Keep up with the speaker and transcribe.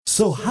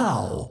So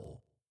how,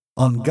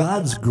 on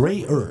God's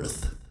gray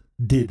earth,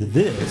 did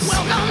this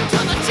Welcome to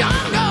the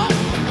jungle.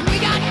 We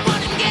got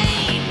fun and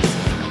games.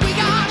 We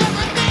got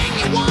everything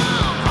you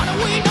want. How do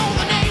we know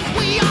the names?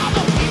 We are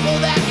the people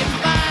that can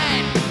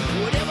find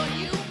whatever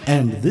you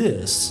and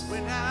this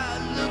When I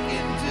look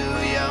into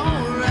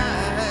your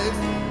eyes,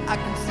 I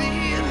can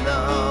see a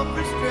love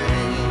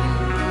restrained.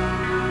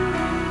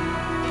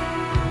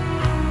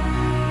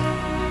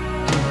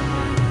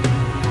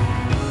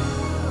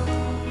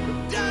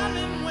 But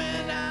darling,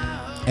 when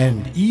I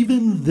and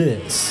even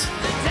this? die,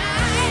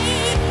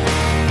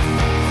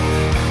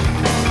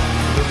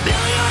 the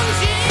billions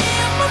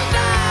shift from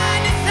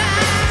side to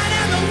side,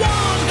 and the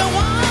wars go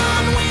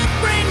on with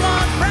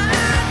brainwashed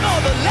pride for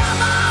the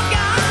love of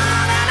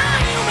God and a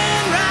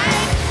human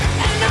right.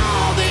 And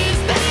all these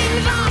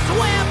things are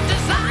swept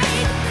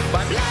aside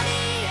by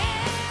bloody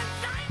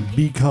hands.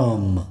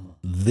 Become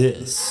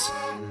this.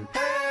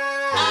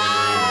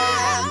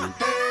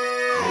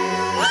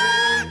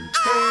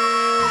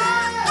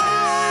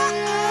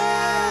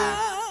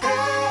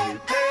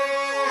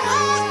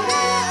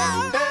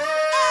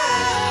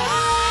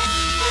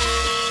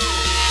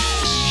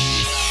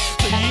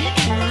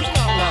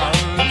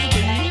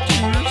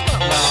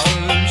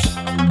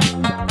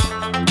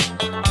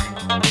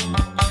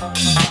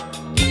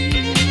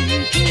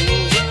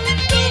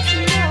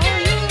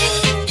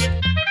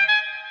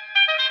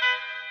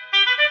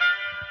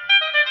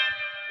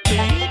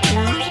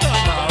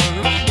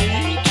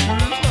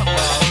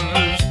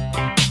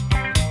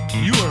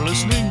 You are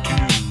listening to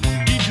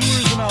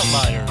Detours and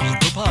Outliers,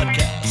 the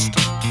podcast.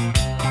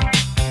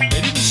 They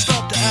didn't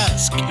stop to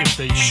ask if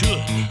they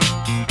should.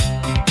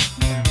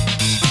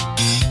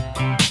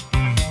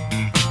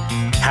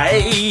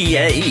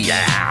 Hey,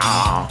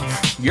 yeah.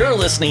 You're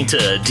listening to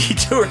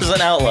Detours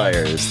and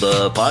Outliers,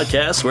 the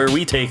podcast where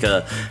we take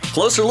a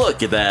closer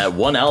look at that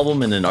one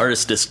album in an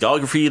artist's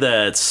discography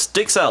that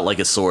sticks out like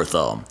a sore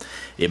thumb.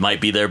 It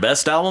might be their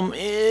best album,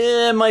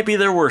 it might be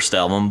their worst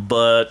album,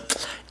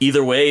 but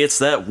either way, it's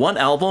that one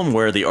album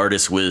where the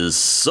artist was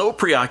so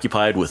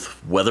preoccupied with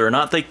whether or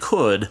not they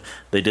could,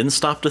 they didn't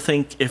stop to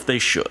think if they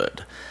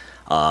should.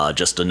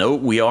 Just a note,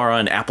 we are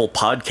on Apple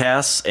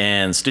Podcasts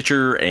and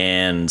Stitcher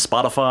and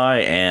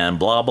Spotify and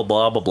blah, blah,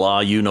 blah, blah, blah.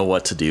 You know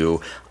what to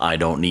do. I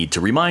don't need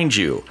to remind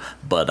you,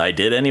 but I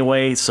did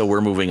anyway, so we're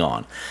moving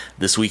on.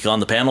 This week on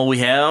the panel we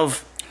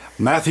have...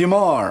 Matthew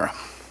Marr.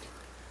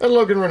 And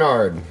Logan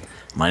Renard.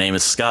 My name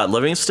is Scott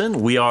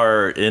Livingston. We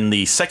are in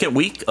the second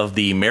week of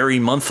the Merry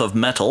Month of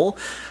Metal,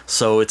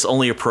 so it's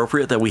only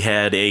appropriate that we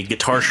had a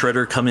guitar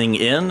shredder coming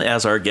in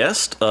as our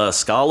guest,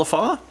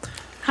 Scalafa.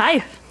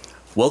 Hi.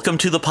 Welcome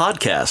to the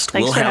podcast.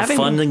 Thanks We'll for have having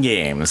fun me. and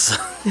games.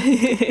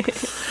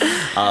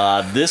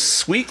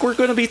 This week we're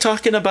going to be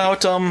talking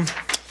about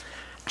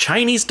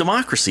Chinese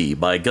Democracy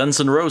by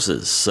Guns N'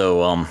 Roses.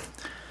 So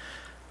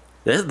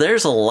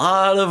there's a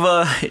lot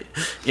of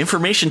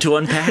information to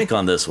unpack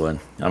on this one.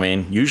 I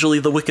mean, usually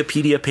the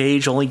Wikipedia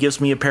page only gives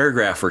me a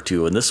paragraph or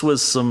two, and this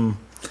was some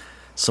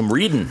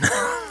reading.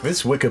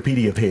 This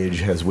Wikipedia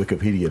page has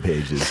Wikipedia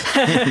pages.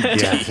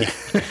 Yeah.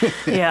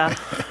 Yeah.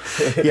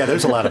 Yeah,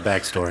 there's a lot of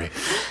backstory.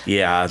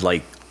 Yeah,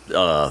 like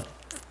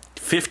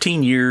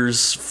 15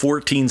 years,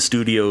 14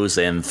 studios,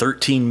 and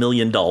 $13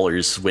 million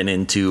went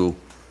into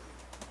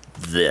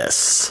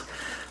this.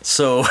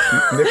 So,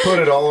 They put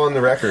it all on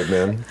the record,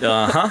 man.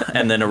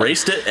 and then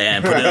erased it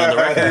and put it on the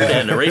record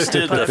and erased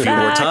it a few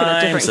more back, and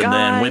a times different and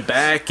then guy. went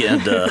back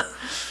and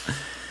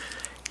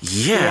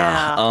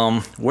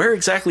Yeah. Where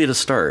exactly to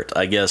start?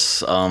 I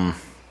guess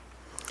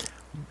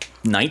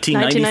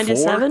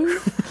 1994.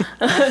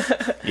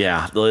 1997?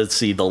 Yeah, let's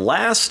see. The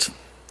last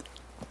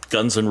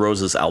Guns N'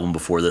 Roses album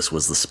before this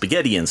was the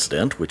Spaghetti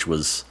Incident, which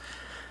was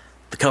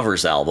the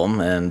covers album,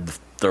 and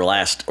their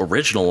last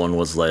original one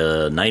was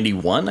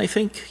 91, I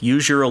think.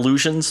 Use Your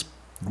Illusions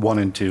 1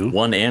 and 2.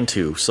 1 and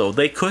 2. So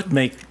they could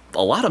make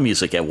a lot of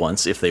music at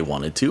once if they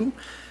wanted to.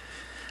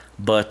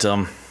 But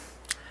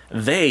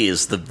they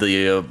is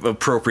the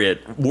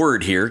appropriate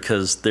word here,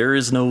 because there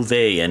is no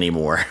they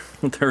anymore.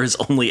 There is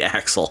only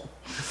Axl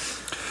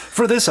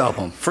For this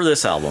album. for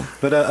this album.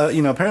 But,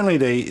 apparently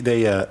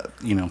they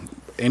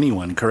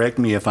anyone, correct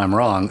me if I'm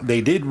wrong, they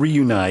did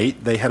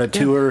reunite. They had a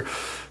tour.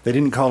 They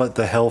didn't call it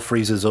the Hell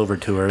Freezes Over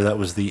tour. That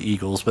was the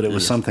Eagles, but it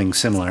was something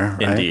similar,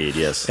 right? Indeed,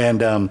 yes.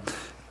 And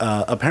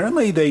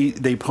apparently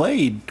they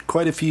played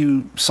quite a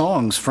few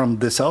songs from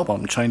this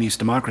album, Chinese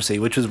Democracy,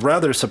 which is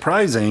rather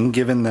surprising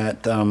given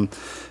that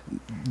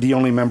the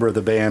only member of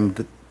the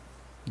band,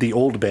 the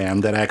old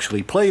band that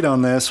actually played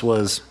on this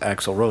was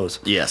Axl Rose.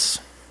 Yes.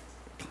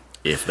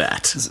 If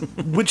that.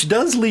 Which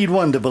does lead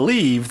one to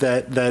believe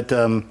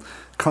that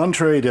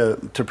contrary to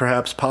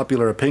perhaps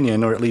popular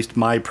opinion, or at least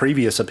my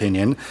previous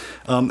opinion,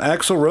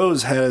 Axl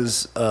Rose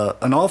has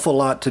an awful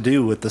lot to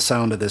do with the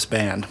sound of this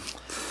band.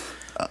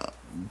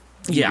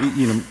 Yeah.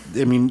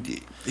 I mean,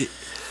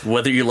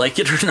 Whether you like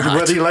it or not.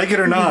 whether you like it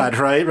or not,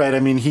 right? I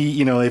mean,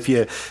 if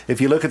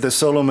you look at the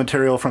solo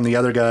material from the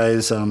other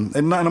guys, and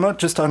I'm not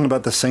just talking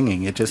about the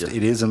singing. It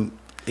isn't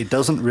it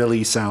doesn't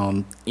really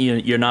sound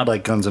You're not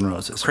like Guns N'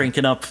 Roses.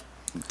 cranking up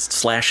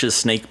Slash's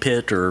Snake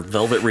Pit or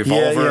Velvet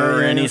Revolver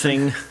or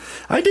anything.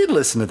 I did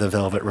listen to the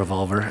Velvet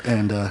Revolver,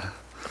 and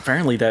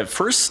Apparently, that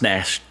first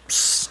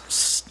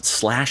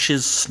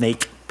Slash's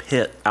Snake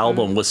Pit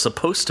album was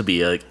supposed to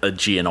be a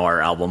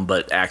GNR album,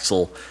 but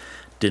Axl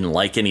didn't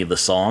like any of the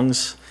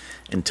songs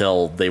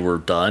until they were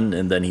done,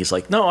 and then he's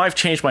like, "No, I've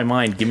changed my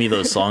mind. Give me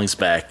those songs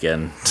back."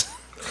 And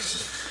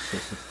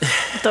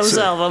Those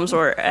albums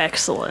were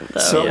excellent, though.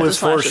 so it was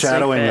The Slash's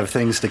foreshadowing Snake of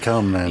things to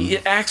come. Then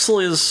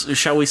Axl is,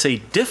 shall we say,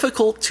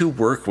 difficult to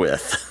work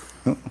with.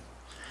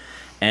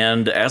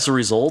 And as a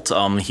result,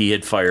 he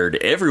had fired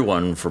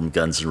everyone from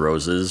Guns N'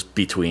 Roses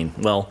between,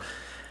 well,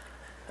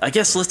 I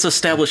guess let's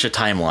establish a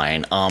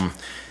timeline.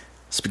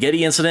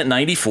 Spaghetti Incident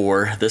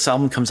 94, this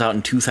album comes out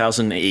in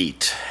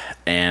 2008,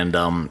 and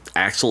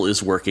Axl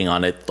is working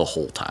on it the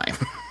whole time.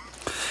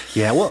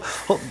 yeah, well,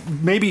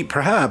 maybe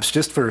perhaps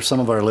just for some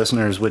of our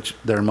listeners, which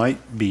there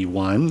might be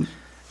one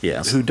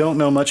Yes. who don't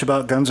know much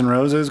about Guns N'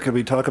 Roses, could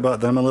we talk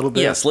about them a little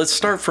bit? Yes, let's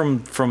start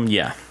from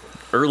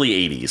early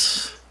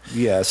 80s.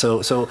 Yeah,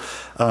 so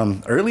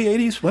early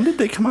 80s, when did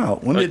they come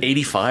out? When did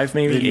 85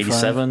 maybe, 85?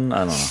 87, I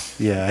don't know.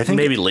 Yeah, I think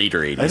Maybe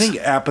later 80s. I think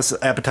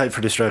Appetite for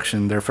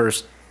Destruction, their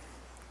first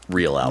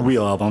real album.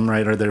 real album,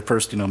 right, or their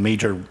first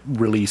major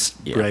release,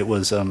 Yeah. right,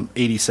 was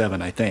 87,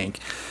 I think.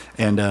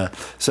 And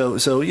so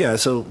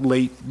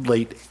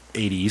late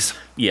 80s.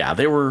 Yeah,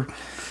 they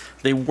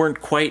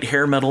weren't quite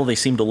hair metal. They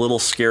seemed a little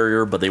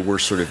scarier, but they were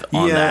sort of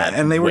on Yeah, that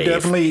and they were wave.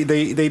 definitely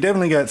they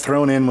definitely got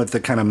thrown in with the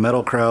kind of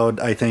metal crowd,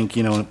 I think,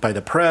 by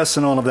the press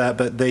and all of that,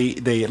 but they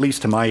at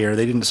least to my ear,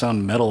 they didn't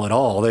sound metal at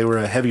all. They were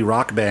a heavy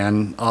rock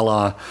band, a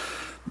la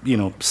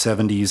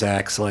 70s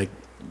acts like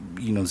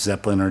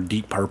Zeppelin or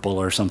Deep Purple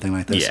or something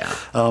like this. Yeah.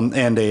 Or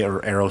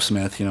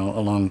Aerosmith,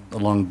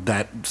 along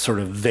that sort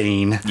of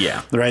vein.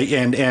 Yeah. Right.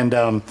 And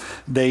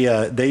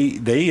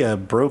they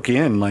broke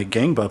in like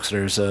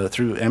gangbusters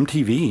through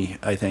MTV.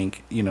 I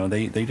think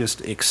they just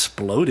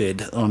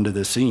exploded onto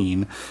the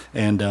scene,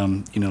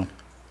 and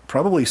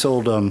probably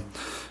sold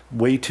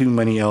way too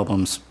many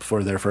albums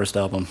for their first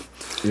album,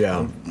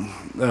 Yeah.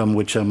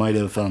 which might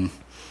have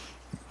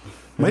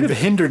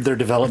hindered their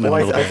development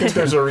Well, a little I bit. think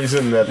there's a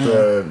reason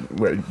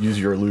that Use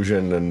Your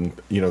Illusion and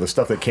the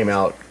stuff that came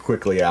out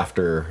quickly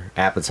after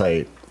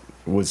Appetite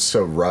was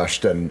so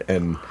rushed,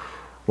 and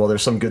while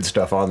there's some good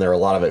stuff on there, a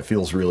lot of it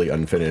feels really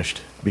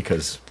unfinished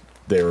because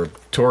they were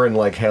touring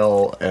like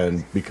hell,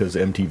 and because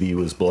MTV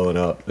was blowing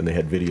up and they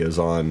had videos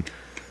on.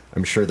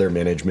 I'm sure their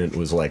management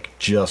was like,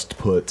 just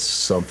put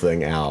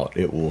something out,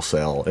 it will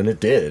sell, and it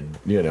did.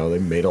 They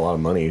made a lot of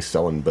money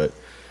selling, but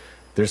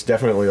there's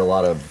definitely a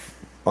lot of,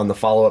 on the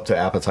follow-up to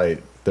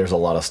Appetite, there's a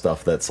lot of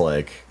stuff that's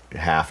like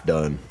half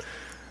done.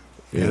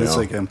 Yeah, it's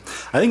like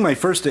I think my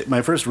first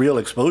real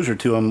exposure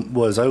to him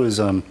was it was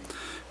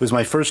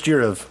my first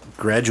year of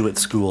graduate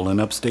school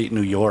in upstate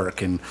New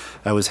York, and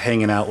I was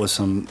hanging out with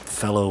some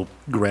fellow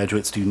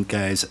graduate student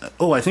guys.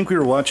 Oh, I think we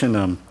were watching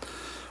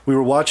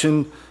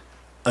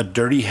a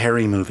Dirty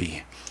Harry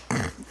movie.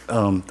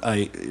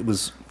 It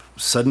was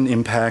Sudden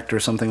Impact or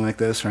something like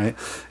this, right?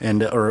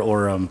 And or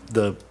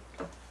the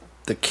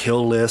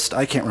Kill List.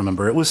 I can't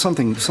remember. It was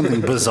something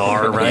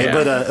bizarre, right?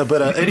 Yeah.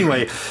 But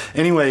anyway,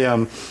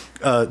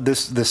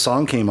 this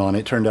song came on.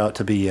 It turned out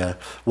to be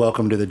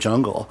 "Welcome to the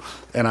Jungle,"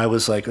 and I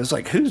was like,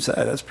 who's that?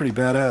 That's pretty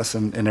badass.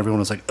 And everyone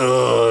was like,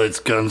 oh, it's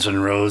Guns N'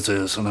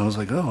 Roses. And I was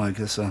like, oh, I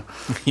guess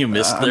You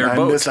missed their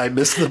boat. I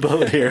missed the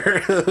boat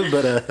here.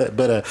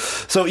 but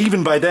so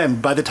even by then,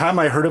 by the time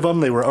I heard of them,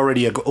 they were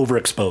already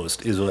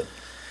overexposed. Is what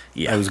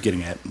I was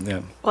getting at.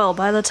 Yeah. Well,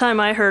 by the time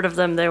I heard of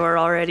them, they were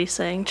already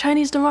saying,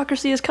 Chinese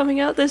Democracy is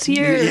coming out this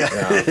year. Yeah.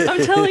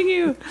 I'm telling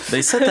you.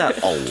 They said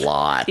that a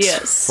lot.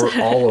 Yes. for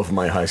all of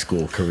my high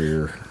school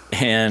career,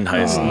 And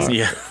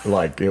yeah.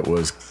 like it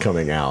was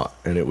coming out,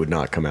 and it would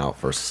not come out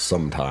for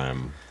some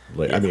time.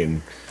 Like, I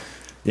mean,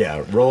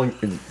 yeah,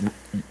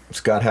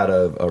 Scott had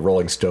a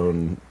Rolling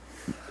Stone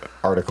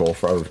article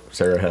from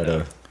Sarah had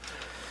a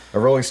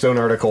Rolling Stone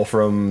article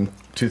from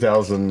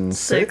 2006.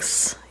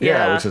 Six,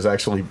 Yeah, yeah. which is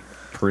actually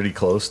pretty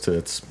close to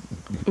its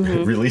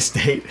release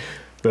date.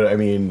 But I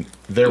mean,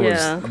 there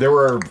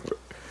were.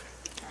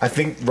 I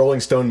think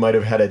Rolling Stone might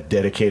have had a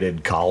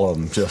dedicated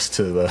column just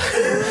to the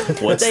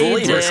What's the They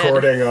latest? did.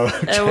 recording of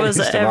It was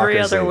Chinese every Democracy.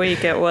 other week.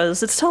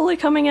 It's totally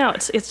coming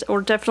out.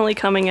 We're definitely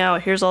coming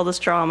out. Here's all this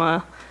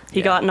drama.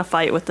 He got in a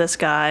fight with this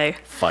guy.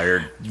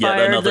 Fired yet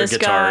Fired another this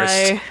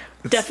guitarist. guy.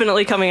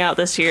 Definitely coming out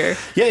this year.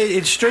 Yeah,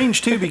 it's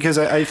strange too because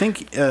I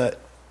think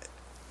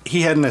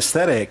he had an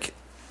aesthetic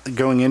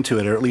going into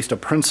it, or at least a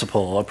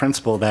principle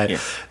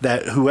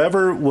that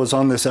whoever was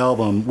on this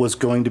album was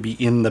going to be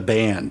in the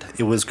band.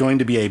 It was going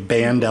to be a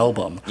band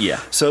album.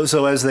 Yeah. So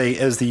as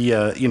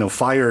the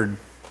fired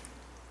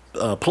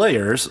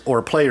players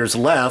or players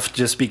left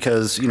just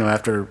because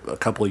after a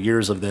couple of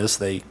years of this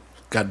they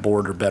got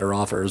bored or better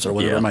offers or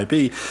whatever Yeah. it might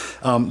be,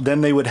 then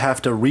they would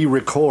have to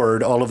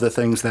re-record all of the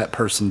things that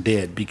person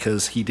did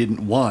because he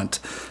didn't want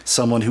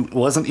someone who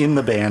wasn't in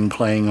the band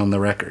playing on the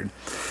record,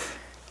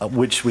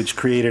 which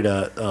created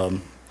a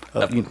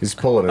He's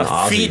pulling an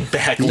Ozzy.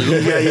 Feedback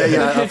loop.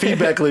 a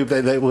feedback loop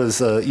that was,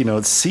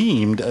 it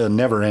seemed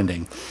never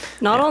ending.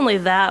 Not only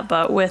that,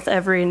 but with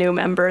every new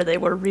member, they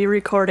were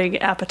re-recording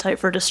Appetite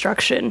for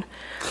Destruction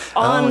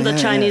on the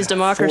Chinese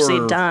Democracy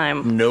For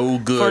dime. No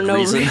good For no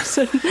reason.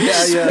 reason.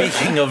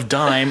 Speaking of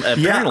dime,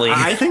 apparently. Yeah,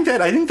 I think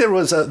there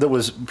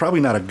was probably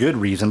not a good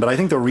reason, but I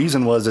think the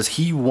reason was is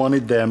he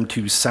wanted them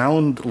to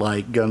sound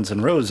like Guns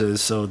N'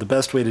 Roses. So the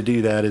best way to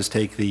do that is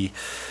take the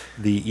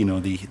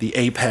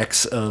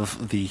apex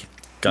of the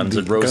Guns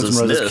N'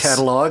 Roses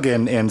catalog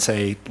and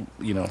say,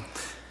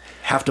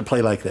 have to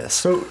play like this.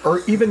 So,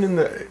 or even in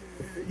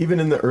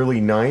the early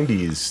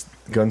 '90s,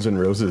 Guns N'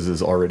 Roses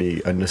is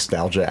already a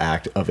nostalgia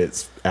act of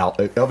its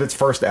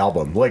first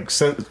album. Like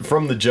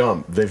from the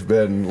jump, they've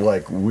been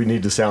like, we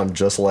need to sound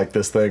just like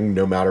this thing,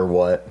 no matter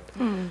what,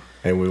 and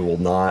we will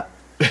not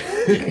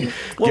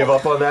give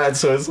up on that.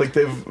 So it's like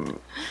they've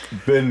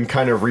been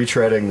kind of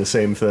retreading the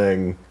same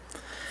thing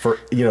for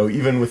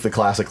even with the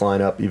classic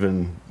lineup,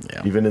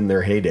 even in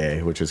their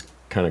heyday, which is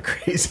kind of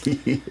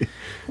crazy.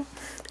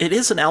 It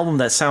is an album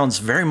that sounds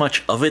very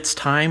much of its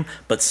time,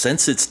 but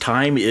since its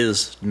time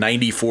is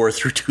 94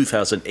 through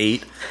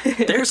 2008,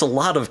 there's a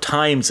lot of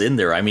times in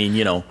there. I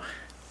mean,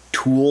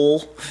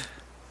 Tool,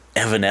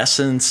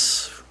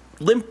 Evanescence,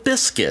 Limp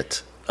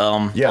Bizkit. A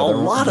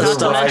lot of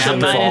stuff rise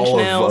and Nine Inch fall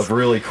Nails. of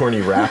really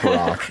corny rap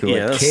rock.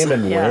 Yes. Came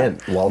and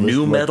went. While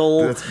New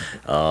metal.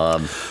 Well,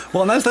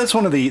 and that's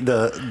one of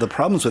the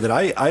problems with it.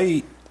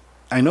 I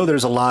know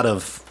there's a lot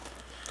of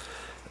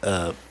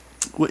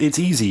it's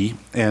easy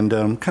and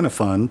kind of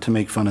fun to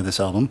make fun of this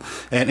album,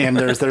 and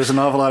there's an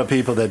awful lot of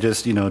people that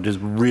just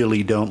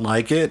really don't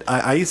like it.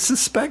 I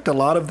suspect a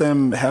lot of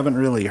them haven't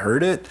really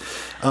heard it.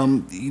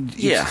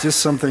 It's just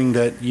something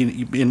that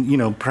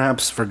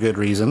perhaps for good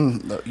reason.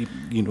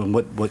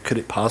 What could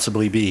it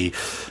possibly be?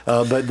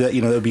 But that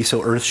it would be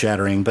so earth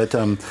shattering. But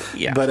when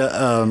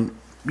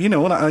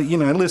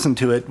I listen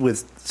to it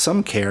with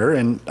some care,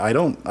 and I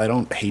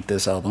don't hate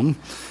this album.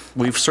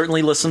 We've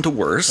certainly listened to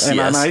worse. And,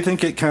 yes. and I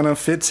think it kind of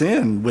fits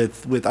in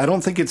with I don't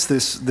think it's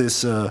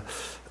this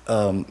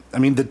I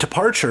mean the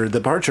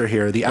departure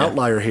here, the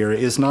outlier here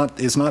is not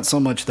so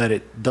much that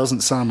it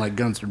doesn't sound like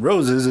Guns N'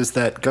 Roses, is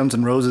that Guns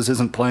N' Roses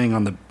isn't playing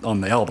on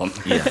the album.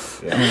 Yeah.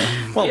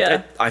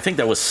 Well, I think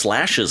that was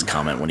Slash's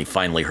comment when he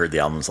finally heard the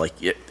album. It's like,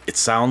 it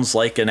sounds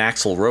like an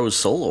Axl Rose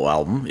solo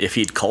album. If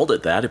he'd called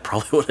it that, it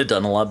probably would have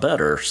done a lot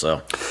better.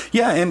 So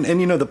yeah, and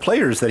the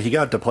players that he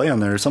got to play on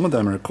there, some of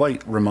them are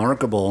quite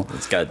remarkable.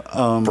 It's got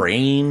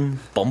Brain,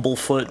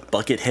 Bumblefoot,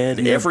 Buckethead,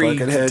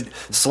 Buckethead.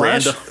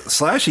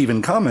 Slash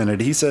even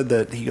commented. He said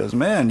that he goes,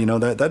 man,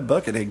 that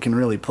Buckethead can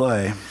really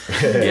play.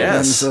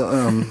 Yes.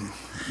 And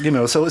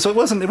so, so it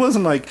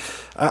wasn't like,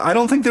 I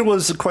don't think there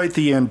was quite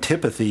the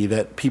antipathy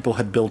that people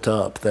had built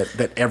up,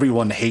 that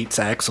everyone hates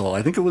Axl.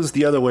 I think it was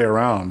the other way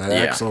around,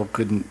 that Axl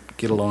couldn't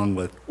get along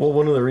with. Well,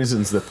 one of the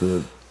reasons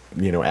that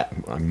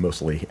I'm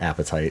mostly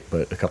Appetite,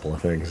 but a couple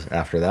of things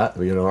after that,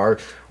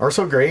 are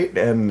so great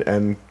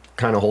and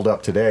kind of hold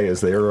up today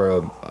is they're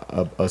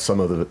a some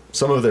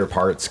of their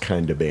parts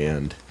kind of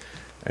band.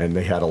 And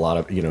they had a lot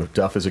of,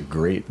 Duff is a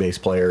great bass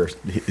player.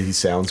 He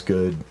sounds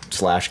good.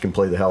 Slash can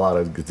play the hell out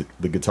of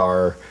the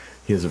guitar.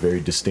 He has a very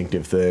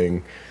distinctive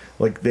thing.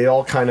 Like, they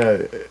all kind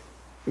of,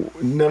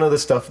 none of the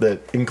stuff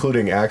that,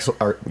 including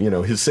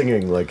Axl, his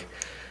singing, like,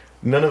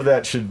 none of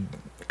that should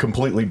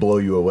completely blow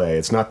you away.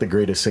 It's not the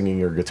greatest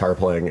singing or guitar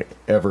playing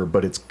ever,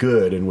 but it's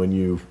good. And when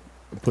you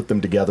put them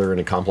together in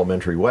a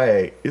complementary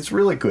way, it's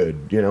really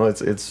good.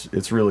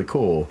 It's really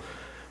cool.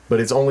 But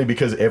it's only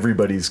because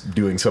everybody's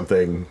doing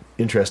something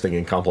interesting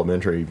and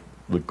complimentary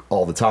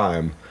all the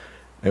time.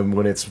 And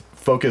when it's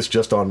focused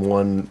just on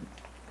one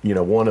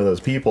of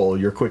those people,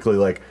 you're quickly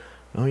like,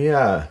 oh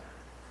yeah,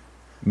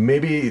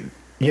 maybe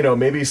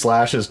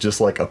Slash is just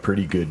like a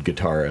pretty good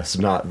guitarist,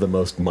 not the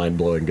most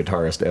mind-blowing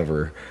guitarist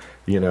ever,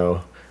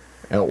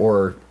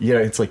 or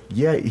it's like,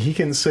 yeah, he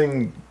can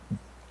sing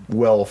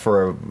well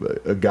for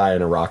a guy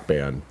in a rock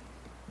band.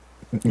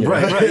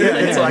 Right. Yeah,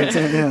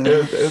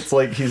 it's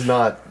like he's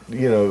not,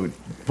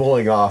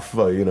 pulling off,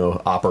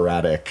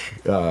 operatic,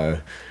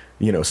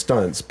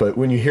 stunts. But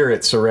when you hear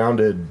it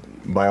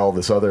surrounded by all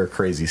this other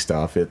crazy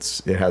stuff,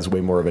 it has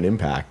way more of an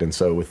impact. And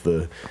so with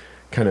the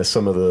kind of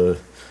some of the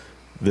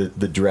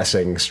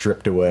dressing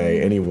stripped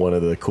away, any one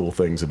of the cool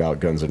things about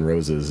Guns N'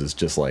 Roses is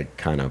just like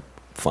kind of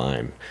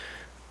fine.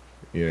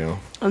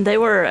 And they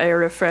were a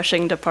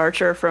refreshing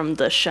departure from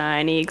the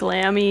shiny,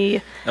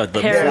 glammy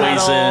the hair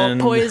metal,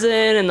 Poison,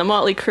 and the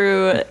Motley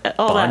Crue,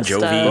 all Bon that Jovi.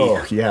 stuff.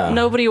 Oh, yeah.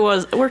 Nobody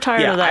was. We're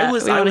tired of that. I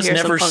was hear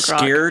never some punk rock.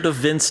 scared of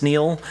Vince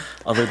Neil,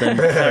 other than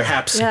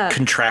perhaps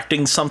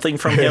contracting something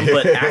from him.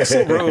 But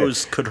Axl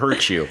Rose could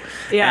hurt you,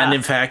 and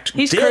in fact,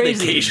 He's did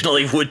crazy.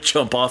 Occasionally would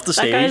jump off the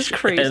stage guy's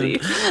crazy.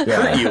 and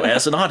hurt you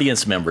as an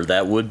audience member.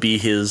 That would be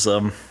his.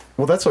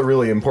 Well, that's a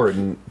really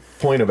important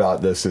point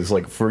about this is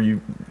like for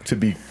you to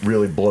be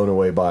really blown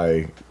away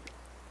by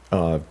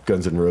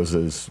Guns N'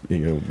 Roses,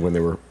 when they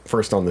were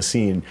first on the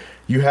scene,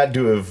 you had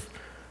to have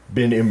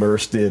been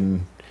immersed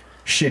in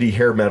shitty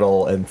hair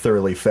metal and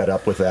thoroughly fed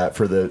up with that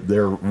for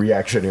their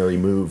reactionary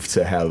move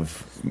to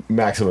have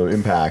maximum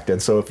impact.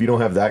 And so if you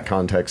don't have that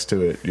context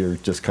to it, you're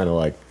just kind of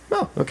like,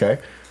 oh, okay,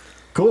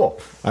 cool.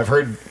 I've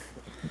heard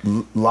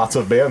lots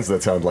of bands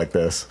that sound like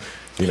this.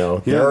 You know,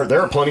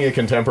 there are plenty of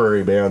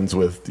contemporary bands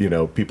with, you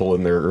know, people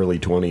in their early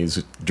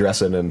 20s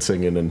dressing and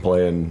singing and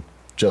playing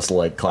just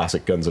like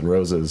classic Guns N'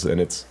 Roses,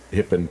 and it's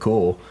hip and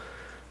cool.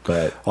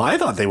 But well, I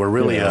thought they were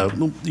really it's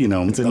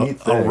a neat a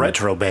thing.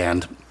 retro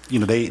band. You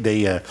know,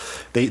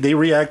 they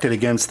reacted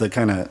against the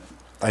kind of,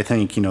 I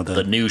think, you know,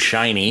 The new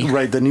shiny.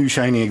 right, the new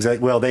shiny,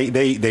 exact. Well,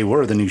 they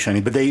were the new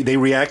shiny, but they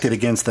reacted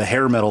against the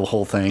hair metal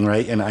whole thing,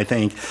 right? And I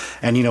think,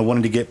 and you know,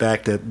 wanted to get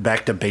back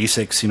to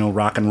basics, you know,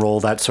 rock and roll,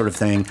 that sort of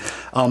thing.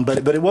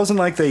 But it wasn't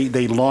like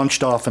they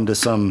launched off into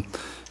some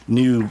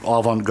new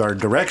avant-garde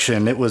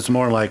direction. It was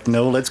more like,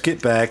 no, let's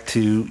get back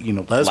to, you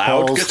know, Les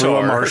Loud Pauls through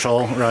a guitar.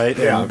 Marshall, right?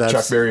 Yeah, And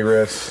Chuck Berry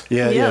riffs.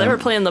 Yeah, they were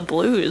playing the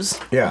blues.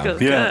 Yeah.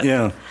 Good.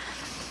 Yeah.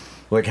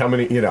 Like how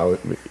many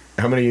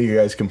of you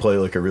guys can play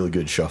like a really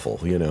good shuffle,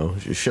 you know,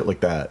 just shit like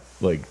that.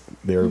 Like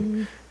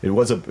it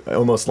was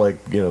almost like,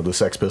 you know, the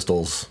Sex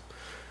Pistols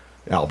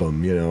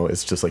album, you know,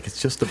 it's just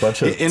a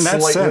bunch of In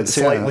that sense,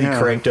 slightly yeah.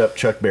 cranked up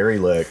Chuck Berry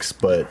licks,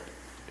 but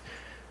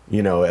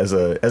you know, as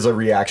a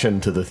reaction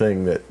to the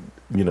thing that,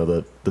 you know,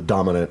 the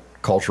dominant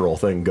cultural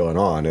thing going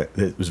on,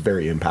 it was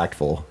very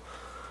impactful.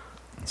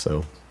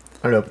 So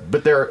I don't know,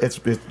 but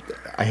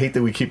I hate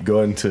that we keep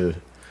going to,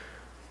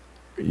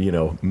 you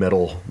know,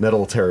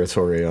 metal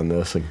territory on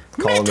this and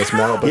calling this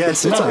metal, but Yeah,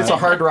 it's a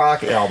hard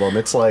rock album.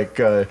 It's like,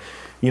 you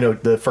know,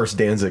 the first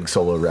Danzig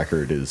solo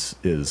record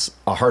is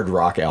a hard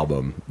rock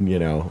album. You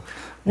know,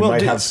 it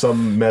might have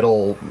some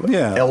metal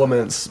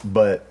elements,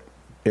 but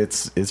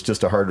it's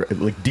just a hard,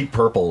 like Deep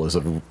Purple is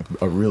a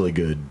really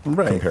good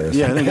comparison.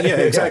 Yeah,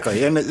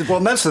 exactly. And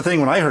that's the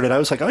thing. When I heard it, I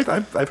was like,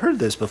 I've heard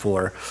this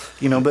before,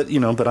 you know.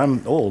 But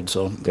I'm old,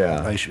 so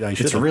Yeah. I should.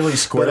 It's really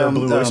square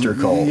Blue Oyster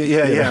Cult.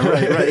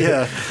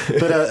 Right.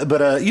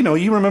 But you know,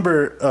 you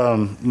remember?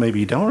 Maybe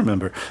you don't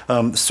remember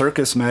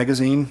Circus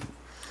Magazine.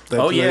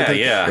 Oh, yeah,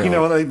 yeah. You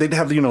know, they'd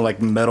have, you know,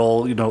 like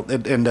metal, you know,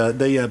 and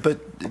they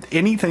but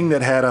anything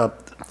that had a,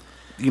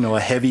 you know, a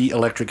heavy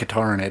electric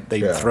guitar in it,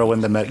 they throw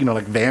in the metal. You know,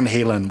 like Van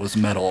Halen was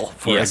metal,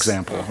 for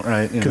example,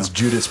 right? Because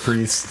Judas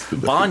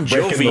Priest, Bon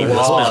breaking Jovi the was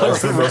law metal.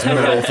 is the most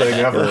metal thing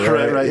ever.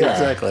 right, Yeah.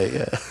 exactly,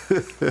 yeah.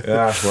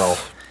 Yeah, well,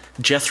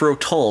 Jethro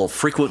Tull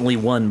frequently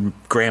won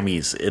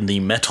Grammys in the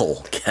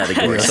metal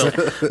category. So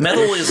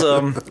metal is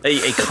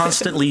a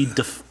constantly,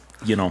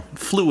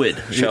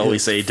 fluid, shall we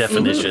say,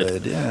 definition.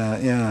 Good,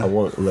 yeah. I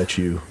won't let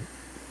you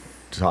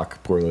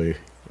talk poorly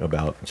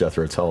about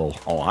Jethro Tull.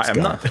 Oh, I'm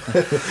not.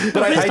 But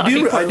I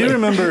do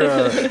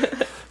remember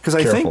because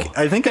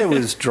I think I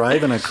was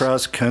driving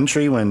across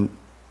country when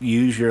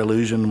Use Your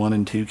Illusion 1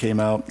 and 2 came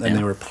out, and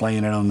they were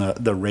playing it on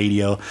the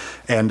radio,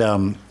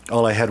 and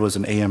all I had was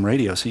an AM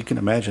radio, so you can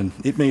imagine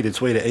it made its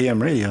way to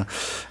AM radio,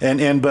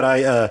 but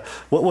I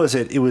what was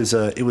it? It was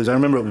I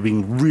remember it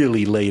being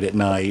really late at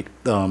night,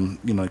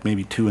 like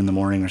maybe 2 a.m.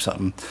 or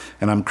something,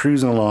 and I'm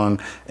cruising along,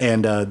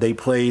 and they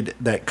played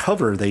that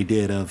cover they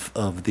did of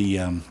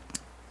the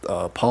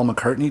Paul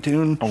McCartney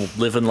tune. Oh,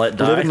 Live and Let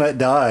Die. Live and Let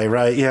Die,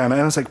 right? Yeah, and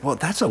I was like, well,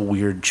 that's a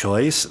weird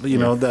choice,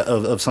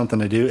 of something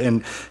to do,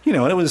 and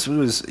it was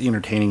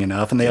entertaining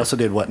enough. And they also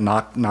did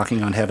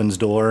Knocking on Heaven's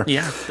Door.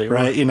 Yeah, they were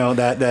right.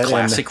 That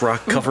classic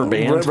rock cover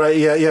band. Right.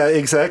 Yeah.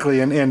 Exactly.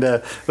 And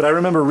but I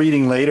remember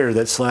reading later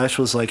that Slash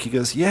was like, he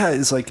goes, yeah,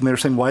 it's like, and they were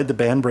saying, why'd the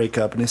band break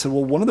up? And he said,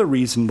 well, one of the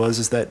reasons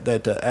was that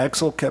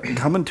Axl kept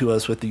coming to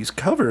us with these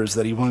covers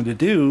that he wanted to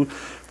do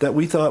that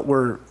we thought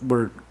were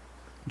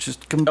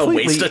just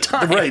completely waste of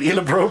time. right,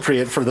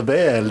 inappropriate for the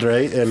band,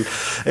 right, and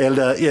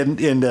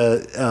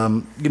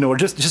or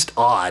just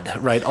odd,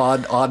 right,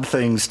 odd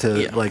things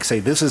to like say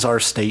this is our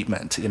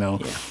statement,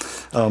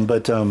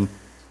 but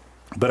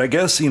I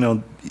guess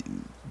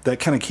that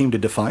kind of came to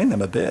define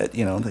them a bit,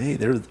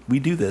 hey, we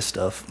do this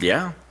stuff.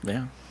 Yeah.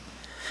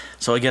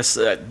 So I guess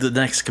the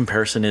next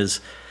comparison is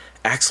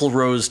Axl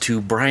Rose to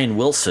Brian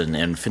Wilson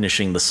and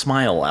finishing the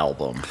Smile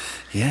album.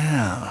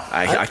 Yeah.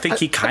 I think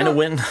he kind of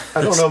went.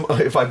 I don't know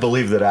if I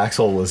believe that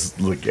Axl was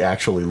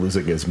actually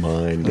losing his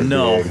mind.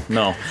 No.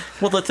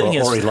 Well, the thing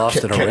is, or he lost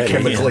it already.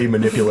 Chemically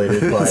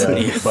manipulated by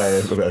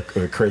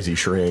a crazy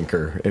shrink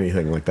or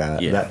anything like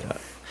that. Yeah.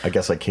 I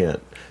guess I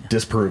can't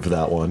disprove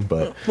that one,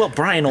 but well,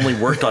 Brian only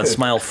worked on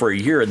Smile for a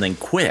year and then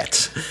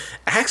quit.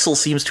 Axl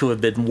seems to have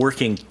been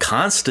working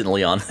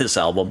constantly on this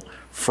album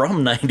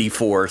from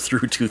 94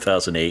 through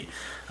 2008.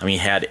 I mean,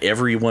 he had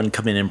everyone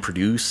come in and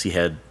produce. He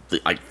had,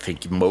 I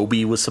think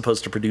Moby was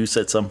supposed to produce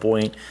at some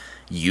point.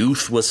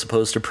 Youth was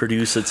supposed to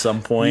produce at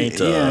some point.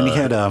 Yeah, and he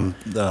had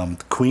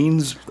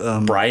Queen's.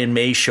 Brian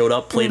May showed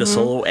up, played a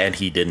solo, and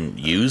he didn't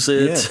use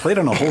it. Yeah, played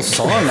on a whole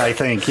song, I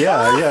think.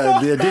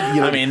 Yeah. It did,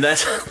 I mean,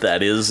 that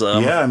is.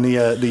 Yeah, and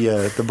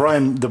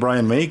the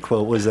Brian May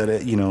quote was that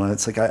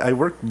it's like I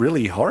worked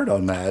really hard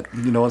on that.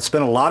 I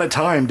spent a lot of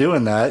time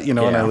doing that. And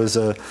I was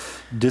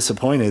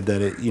disappointed that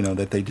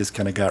that they just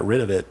kind of got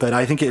rid of it. But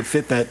I think it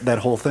fit that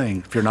whole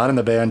thing. If you're not in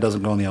the band,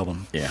 doesn't go on the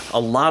album. Yeah, a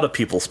lot of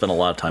people spent a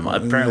lot of time.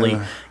 Apparently,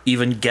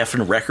 even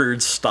Geffen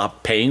Records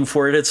stopped paying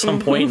for it at some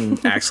point, and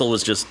Axl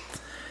was just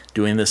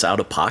doing this out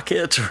of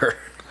pocket.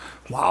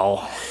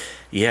 Wow.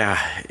 Yeah,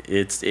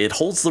 it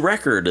holds the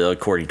record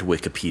according to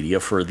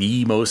Wikipedia for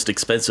the most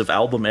expensive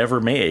album ever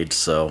made.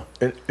 So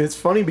it's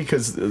funny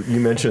because you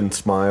mentioned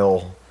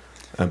Smile,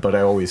 but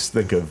I always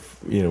think of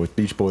with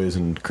Beach Boys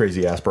and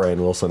Crazy Ass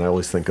Brian Wilson, I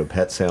always think of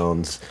Pet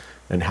Sounds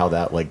and how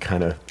that like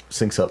kind of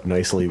syncs up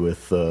nicely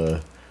with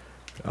the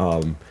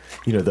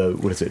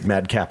what is it,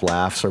 Madcap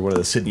Laughs or one of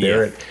the Sid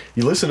Barrett.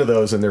 You listen to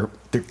those and they're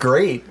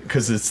great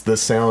because it's the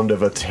sound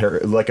of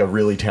a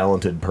really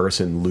talented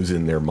person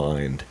losing their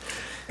mind.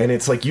 And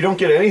it's like, you don't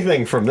get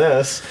anything from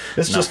this.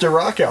 It's just a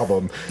rock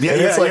album. Yeah,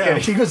 and it's like, and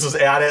he was just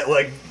at it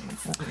like.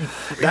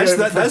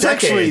 That's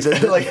actually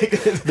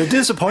the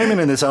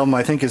disappointment in this album.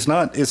 I think is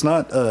not it's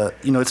not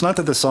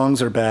that the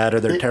songs are bad or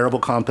they're terrible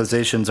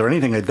compositions or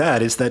anything like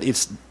that. It's that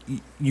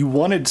you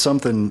wanted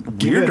something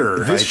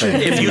weirder. I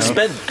think, if you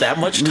spent that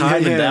much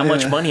time and that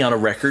much money on a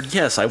record,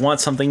 yes, I want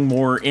something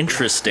more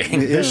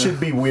interesting. It should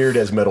be weird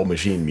as Metal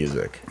Machine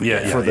music.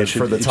 For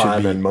the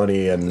time and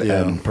money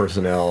and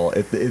personnel.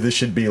 This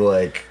should be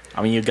like.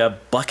 I mean, you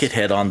got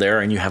Buckethead on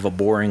there, and you have a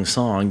boring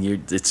song.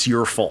 It's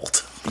your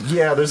fault.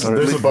 Yeah, there's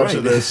a bunch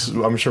of this.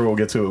 I'm sure we'll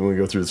get to it when we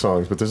go through the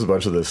songs, but there's a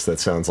bunch of this that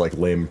sounds like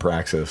lame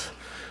Praxis.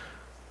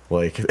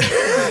 Like,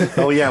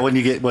 when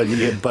you get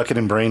Bucket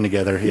and Brain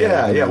together.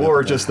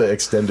 Or just the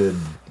extended,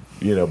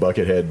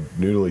 Buckethead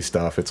noodly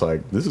stuff. It's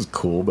like, this is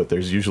cool, but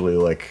there's usually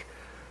like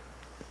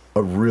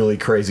a really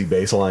crazy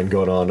bass line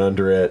going on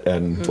under it,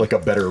 and like a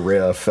better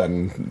riff,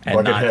 and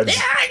Buckethead's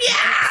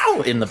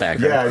in the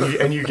background.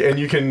 Yeah, and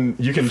you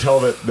can tell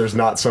that there's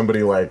not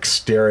somebody like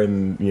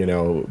staring,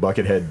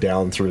 Buckethead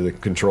down through the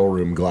control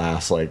room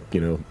glass, like,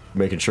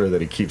 making sure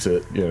that he keeps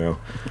it,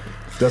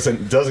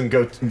 doesn't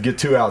go get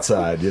too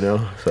outside,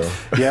 So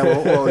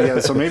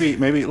So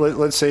maybe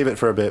let's save it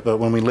for a bit. But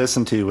when we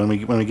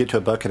when we get to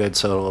a Buckethead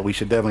solo, we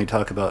should definitely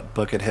talk about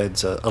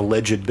Buckethead's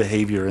alleged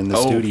behavior in the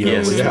studio.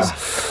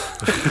 Yes.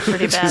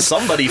 Pretty bad.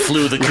 Somebody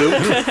flew the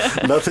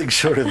coop. Nothing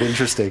short of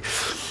interesting.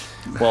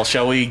 Well,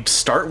 shall we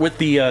start with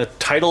the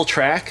title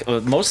track?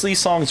 Most of these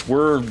songs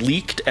were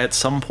leaked at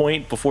some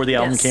point before the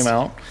album came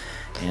out.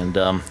 And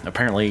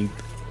apparently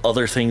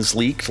other things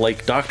leaked,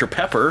 like Dr.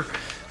 Pepper,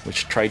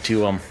 which tried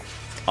to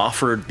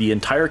offer the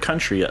entire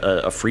country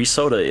a free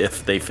soda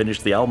if they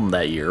finished the album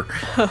that year.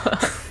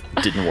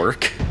 Didn't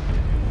work.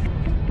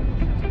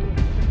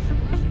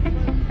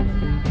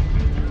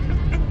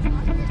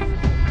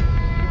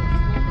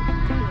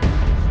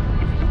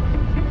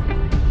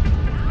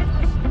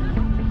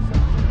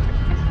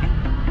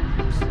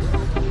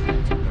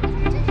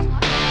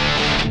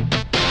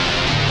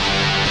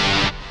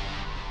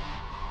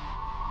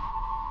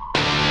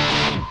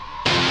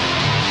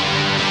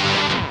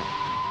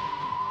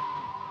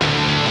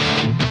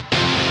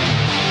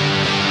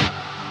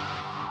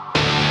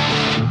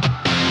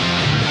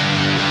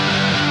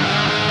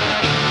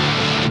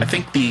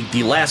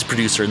 The last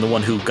producer and the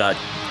one who got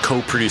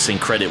co-producing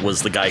credit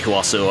was the guy who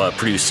also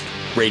produced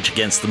Rage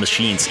Against the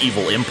Machine's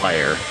Evil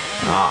Empire.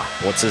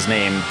 What's his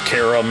name?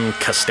 Karam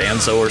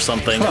Costanzo or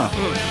something?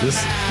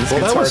 This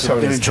guitar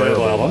tone is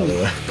terrible, album.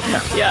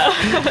 Yeah.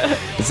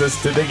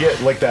 Did they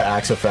get like that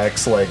Axe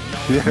Effects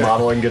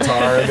modeling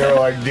guitar? And they're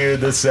like,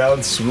 dude, this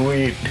sounds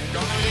sweet.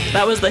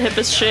 That was the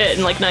hippest shit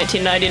in like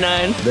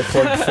 1999. They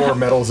plugged 4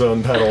 Metal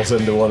Zone pedals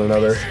into one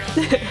another.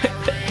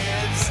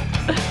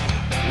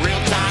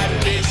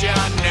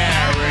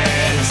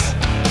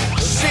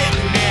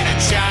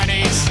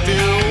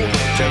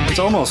 It's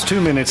almost 2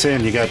 minutes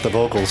in, you got the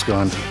vocals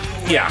gone.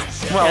 Yeah.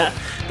 Well,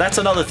 that's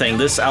another thing.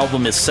 This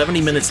album is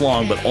 70 minutes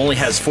long, but only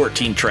has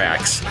 14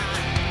 tracks.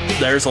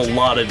 There's a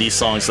lot of these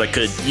songs that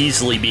could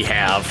easily be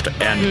halved,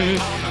 and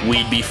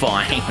we'd be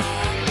fine.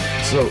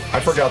 So I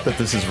forgot that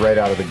this is right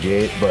out of the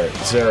gate, but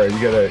Sarah, you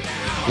gotta.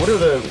 What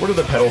are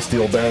the pedal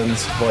steel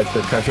bends like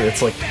the country?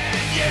 It's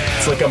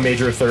like a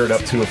major third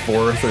up to a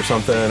fourth or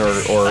something, or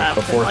a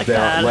fourth like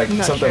down, like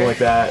something sure. like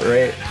that,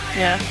 right?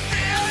 Yeah.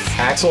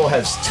 Axl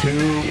has 2.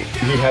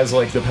 He has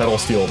like the pedal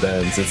steel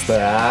bends. It's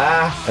the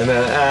and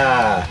then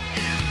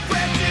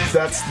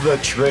That's the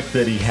trick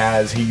that he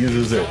has. He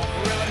uses it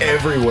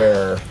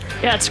everywhere.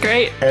 Yeah, it's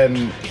great.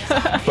 And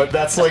but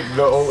that's like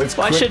the only.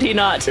 Why should he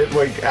not?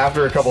 Like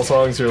after a couple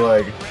songs, you're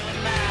like,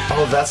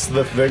 oh, that's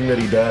the thing that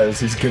he does.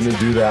 He's gonna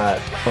do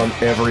that on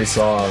every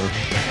song.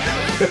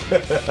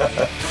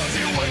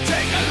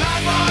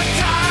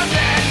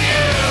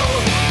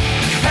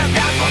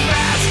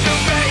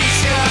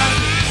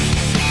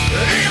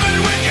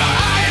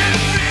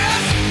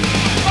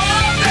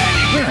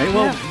 All right,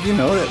 well, you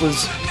know,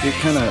 it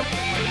kind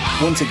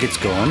of, once it gets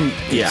going,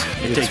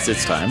 it takes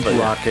its time, but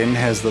rockin',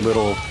 has the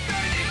little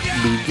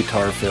lead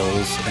guitar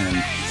fills and,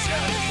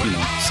 you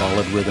know,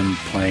 solid rhythm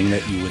playing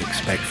that you would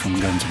expect from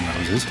Guns N'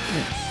 Roses.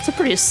 It's a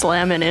pretty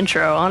slamming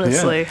intro,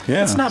 honestly.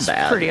 Yeah. it's not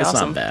bad. pretty it's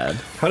awesome. not bad.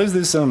 How does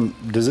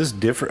this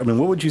differ? I mean,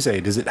 what would you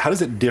say? How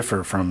does it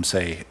differ from,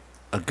 say,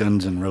 a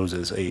Guns N'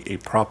 Roses, a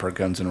proper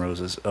Guns N'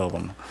 Roses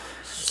album?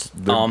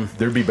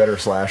 There'd be better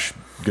Slash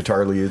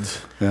guitar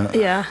leads.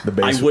 Yeah. The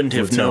bass I wouldn't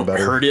have would sound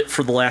better. heard it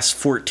for the last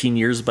 14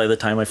 years by the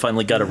time I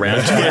finally got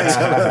around to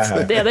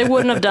it. Yeah, they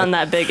wouldn't have done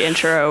that big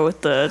intro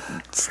with the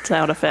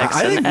sound effects.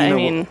 I think, I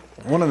mean,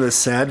 one of the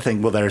sad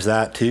things, well, there's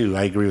that too.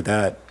 I agree with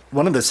that.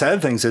 One of the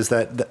sad things is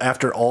that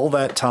after all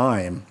that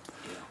time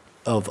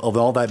of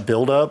all that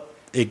build-up,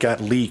 it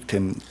got leaked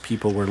and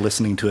people were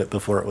listening to it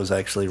before it was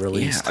actually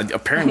released. Yeah,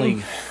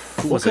 apparently.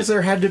 Well, because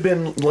there had to have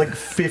been like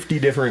 50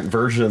 different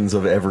versions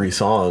of every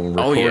song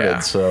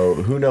recorded, so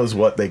who knows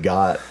what they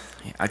got,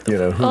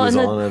 who was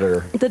on it, or...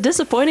 The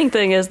disappointing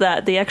thing is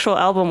that the actual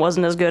album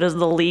wasn't as good as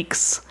the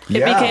leaks. It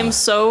Yeah. became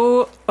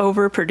so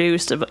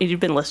overproduced. You've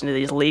been listening to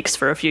these leaks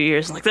for a few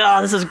years, like,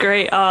 oh, this is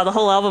great. Oh, the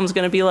whole album's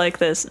going to be like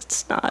this.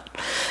 It's not.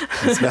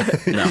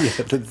 No.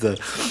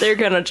 They're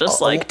going to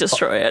just,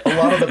 destroy it. A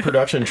lot of the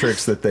production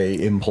tricks that they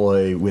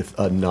employ with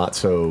a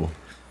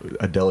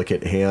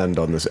delicate hand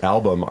on this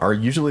album are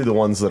usually the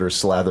ones that are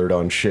slathered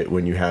on shit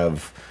when you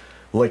have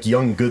like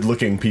young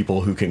good-looking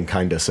people who can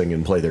kind of sing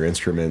and play their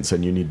instruments,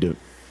 and you need to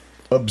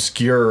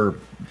obscure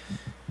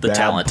The bad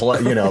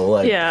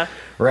talent. Yeah.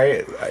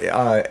 right,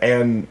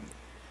 and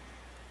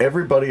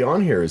everybody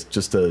on here is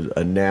just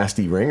a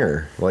nasty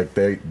ringer. Like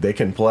they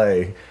can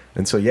play.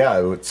 And so, yeah,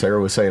 what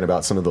Sarah was saying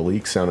about some of the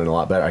leaks sounding a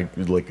lot better.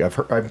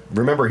 I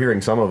remember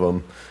hearing some of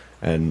them,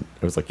 and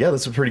I was like, yeah,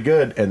 this is pretty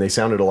good. And they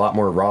sounded a lot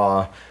more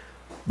raw.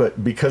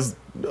 But because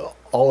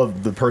all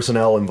of the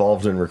personnel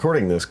involved in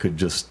recording this could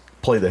just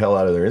play the hell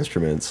out of their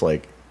instruments,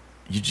 like,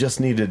 you just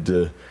needed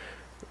to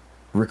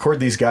record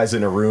these guys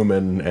in a room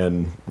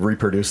and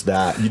reproduce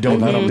that. You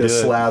don't need to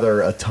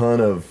slather a ton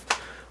of,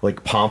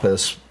 like,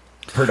 pompous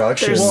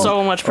production. There's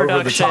so much over the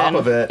production. top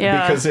of it,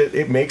 Yeah. because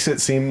it makes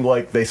it seem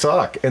like they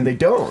suck, and they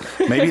don't.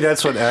 Maybe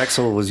that's what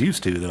Axl was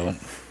used to, though.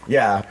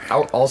 Yeah.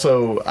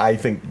 Also, I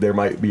think there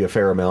might be a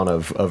fair amount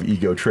of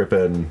ego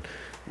tripping.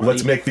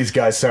 Let's make these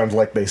guys sound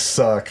like they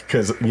suck,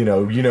 because you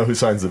know who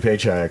signs the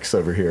paychecks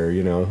over here.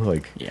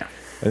 Yeah.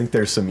 I think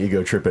there's some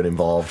ego tripping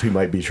involved. Who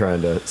might be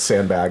trying to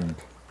sandbag.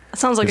 It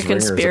sounds like a His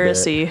ringers a bit.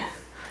 conspiracy.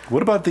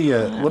 What about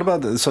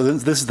so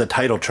this is the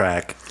title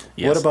track.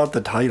 Yes. What about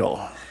the title?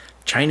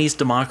 Chinese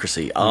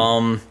Democracy.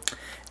 That's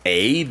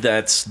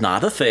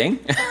not a thing.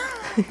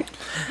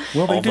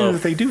 Well, Although-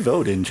 they do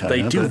vote in China.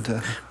 They do.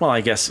 But, Well,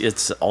 I guess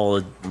it's all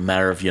a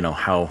matter of,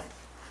 how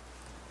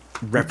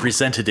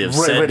representative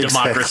Right, said right,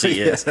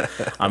 democracy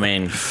exactly, is. I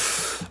mean,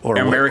 or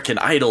American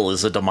Idol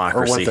is a or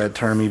democracy. what that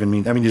term even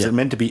means. I mean, is it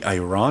meant to be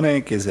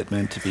ironic? Is it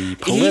meant to be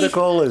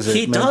political? Is it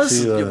he meant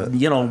does,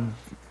 to,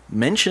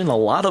 mention a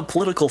lot of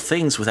political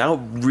things without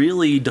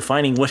really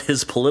defining what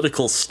his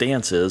political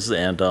stance is.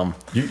 And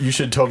You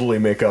should totally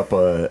make up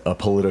a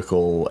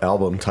political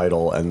album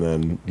title and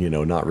then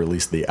not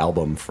release the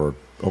album for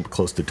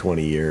close to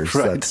 20 years.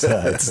 Right.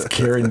 That's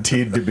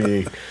guaranteed to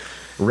be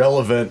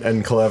relevant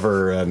and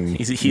clever, and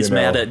he's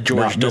mad at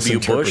George not W.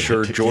 Bush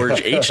or misinterpreted.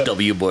 George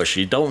H.W. Bush.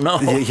 You don't know.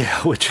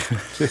 which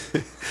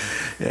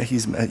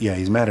he's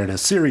mad at a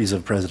series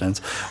of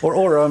presidents,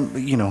 or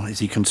is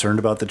he concerned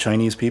about the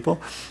Chinese people?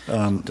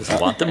 Does he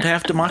want them to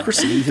have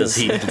democracy? Does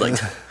he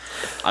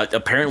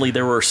apparently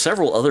there were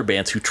several other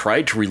bands who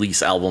tried to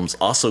release albums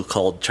also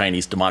called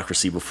Chinese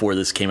Democracy before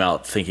this came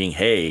out, thinking,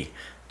 hey,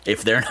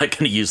 if they're not going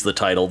to use the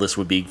title, this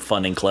would be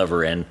fun and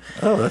clever. And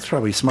That's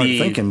probably smart the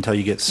thinking until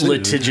you get sued.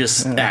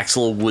 litigious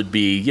Axl would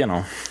be,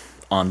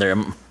 on there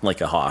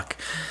like a hawk.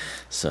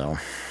 So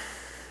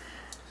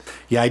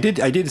Yeah, I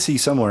did see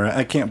somewhere.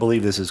 I can't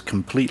believe this is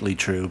completely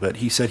true, but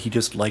he said he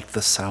just liked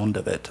the sound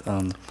of it.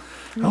 I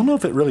don't know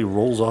if it really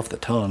rolls off the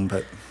tongue,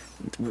 but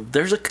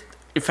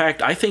in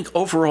fact, I think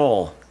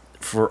overall,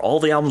 for all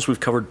the albums we've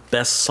covered,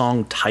 best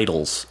song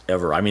titles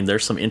ever. I mean,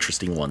 there's some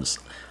interesting ones.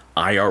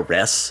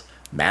 IRS,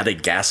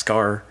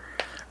 Madagascar,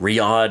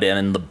 Riyadh,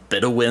 and the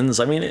Bedouins.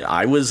 I mean,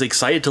 I was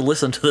excited to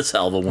listen to this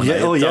album when I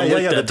looked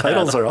The at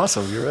titles that. are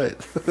awesome. You're right.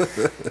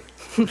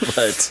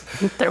 But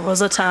There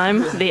was a time,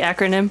 the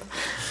acronym.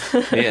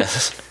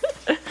 yes.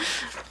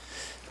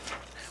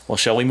 Well,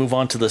 shall we move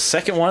on to the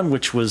second one,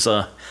 which was,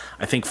 I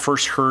think,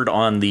 first heard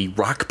on the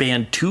Rock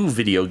Band 2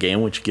 video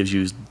game, which gives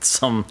you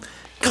some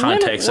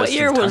context. What as to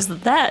year the time. was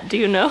that? Do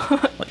you know?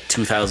 Like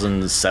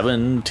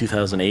 2007,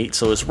 2008.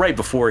 So it's right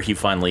before he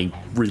finally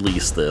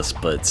released this,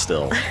 but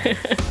still.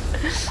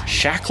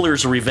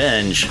 Shackler's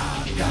Revenge.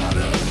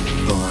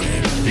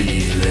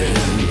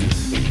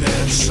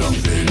 There's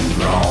something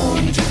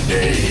wrong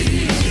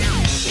today.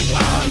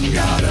 I've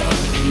got a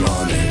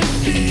funny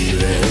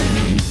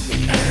feeling,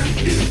 and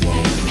it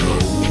won't go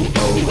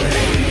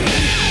away.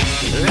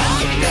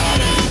 I've got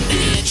an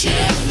itchy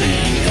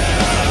finger,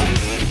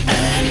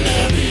 and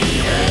there'll be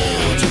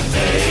hell to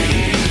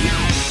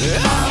pay.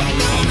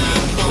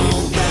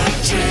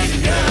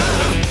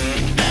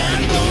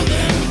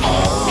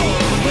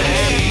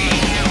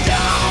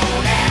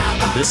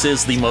 This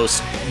is the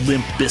most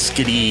Limp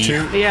Bizkit-y.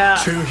 Yeah.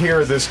 To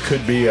hear this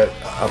could be a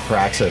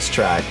Praxis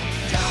track.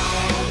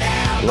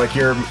 Like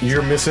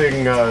you're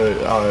missing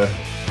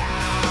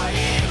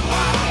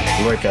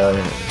like a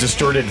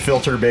distorted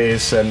filter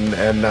bass and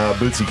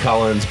Bootsy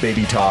Collins'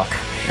 Baby Talk,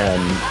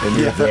 and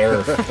you're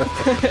there.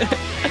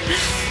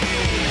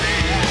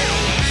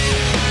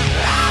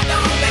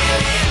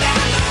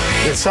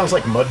 It sounds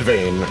like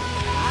Mudvayne.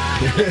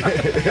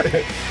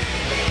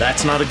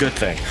 That's not a good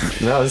thing.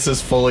 No, this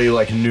is fully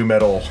like nu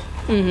metal.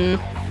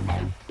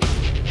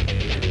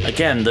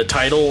 Again, the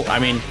title, I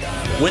mean,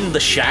 wouldn't the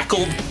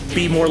shackled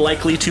be more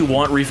likely to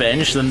want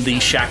revenge than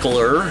the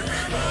shackler?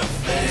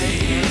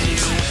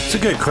 It's a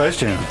good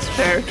question.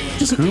 Fair.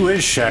 Who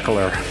is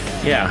Shackler?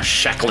 Yeah,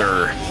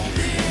 shackler.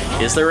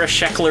 Is there a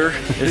shackler?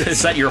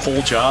 Is that your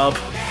whole job?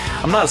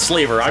 I'm not a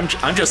slaver, I'm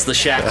just the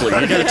shackler.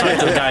 You gotta talk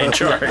to the guy in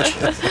charge.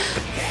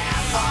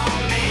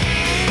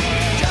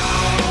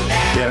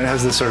 Yeah, it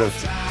has this sort of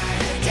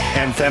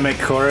anthemic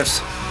chorus.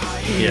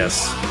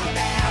 Yes.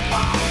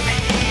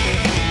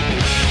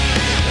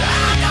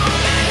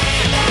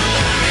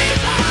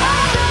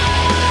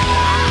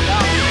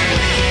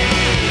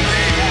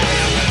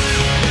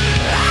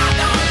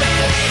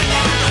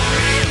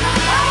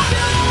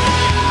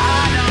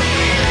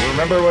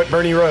 Remember what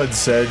Bernie Rhodes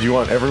said, you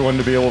want everyone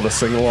to be able to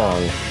sing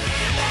along.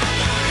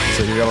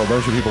 So you got a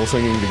bunch of people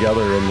singing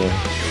together in the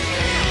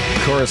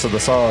chorus of the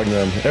song,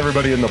 then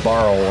everybody in the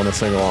bar will want to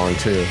sing along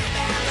too.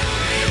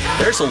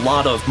 There's a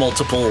lot of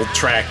multiple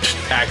tracked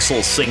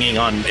Axl singing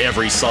on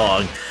every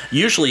song,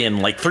 usually in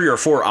like 3 or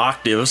 4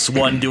 octaves,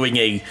 one doing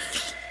a,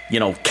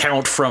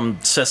 count from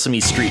Sesame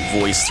Street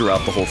voice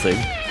throughout the whole thing.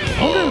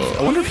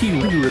 I wonder if he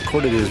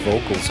re-recorded his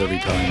vocals every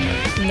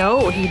time.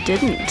 No, he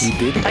didn't. He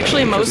didn't?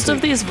 Actually, most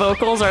of these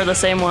vocals are the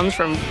same ones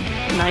from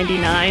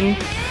 '99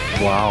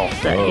 Wow.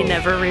 that he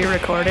never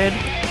re-recorded.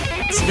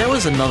 See, that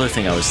was another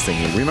thing I was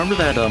thinking. Remember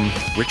that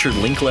Richard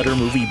Linklater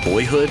movie,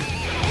 Boyhood,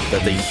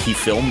 that he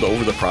filmed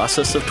over the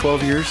process of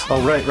 12 years? Oh,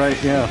 right,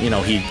 yeah.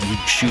 He'd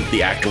shoot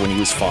the actor when he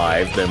was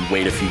 5, then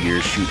wait a few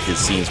years, shoot his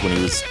scenes when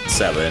he was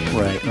 7.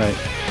 Right.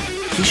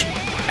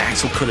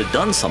 Axl could have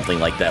done something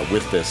like that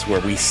with this, where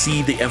we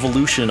see the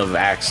evolution of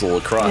Axl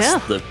across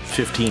the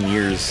 15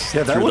 years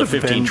Yeah, that through would the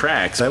have 15 been,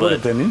 tracks. That would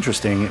have been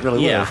interesting. It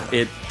really would have.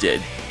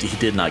 He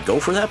did not go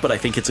for that, but I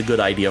think it's a good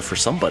idea for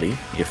somebody.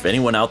 If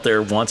anyone out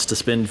there wants to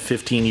spend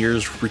 15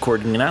 years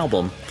recording an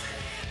album,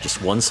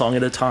 just one song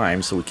at a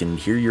time, so we can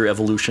hear your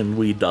evolution,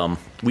 we'd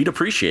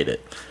appreciate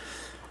it.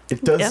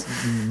 It does,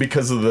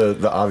 because of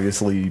the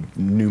obviously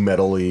nu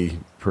metal-y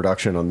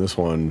production on this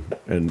one,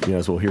 and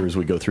as we'll hear as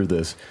we go through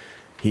this,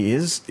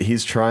 he's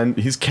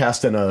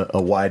casting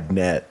a wide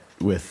net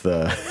with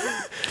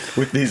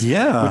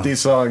these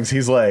songs.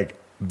 He's like,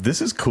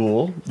 this is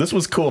cool. This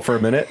was cool for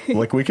a minute.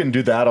 Like, we can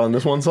do that on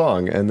this one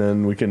song, and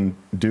then we can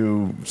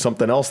do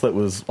something else that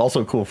was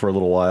also cool for a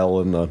little while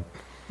in the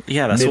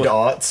that's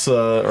mid-aughts,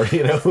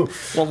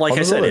 Well, like on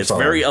I said, another it's song.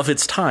 very of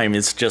its time.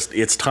 It's just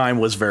its time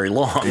was very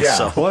long. Yeah.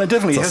 So. Well, it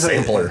definitely It's has a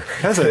sampler.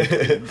 has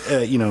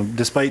a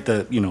despite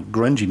the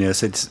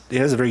grunginess, it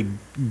has a very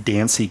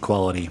dancey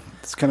quality.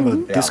 It's kind of a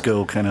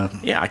disco kind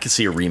of. Yeah, I could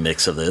see a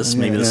remix of this.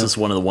 Maybe this is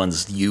one of the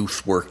ones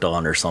Youth worked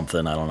on or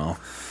something. I don't know.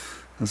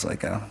 It's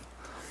like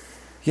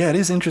yeah, it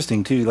is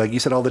interesting too. Like you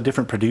said, all the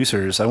different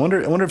producers. I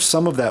wonder if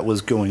some of that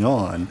was going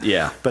on.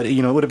 Yeah. But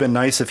it would have been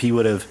nice if he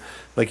would have,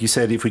 like you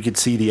said, if we could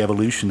see the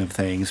evolution of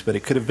things. But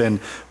it could have been,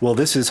 well,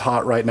 this is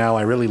hot right now.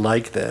 I really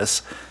like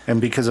this,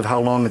 and because of how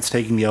long it's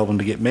taking the album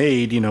to get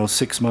made,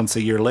 6 months,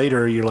 a year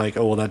later, you're like,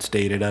 oh, well, that's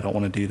dated. I don't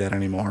want to do that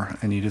anymore,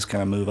 and you just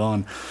kind of move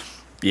on.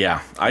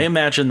 Yeah, I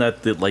imagine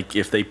that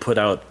if they put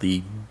out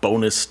the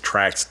bonus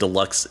tracks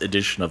deluxe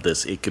edition of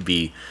this, it could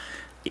be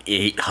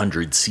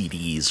 800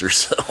 CDs or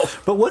so.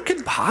 But what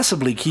could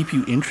possibly keep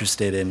you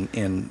interested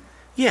in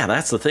Yeah,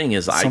 that's the thing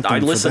is I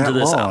something listen for to that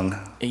this.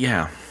 long?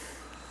 Yeah.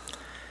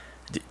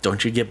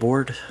 Don't you get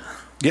bored?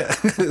 Yeah,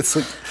 it's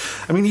like,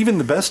 I mean, even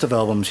the best of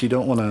albums, you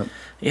don't want to.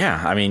 Yeah,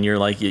 I mean, you're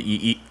like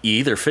you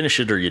either finish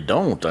it or you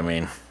don't. I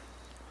mean,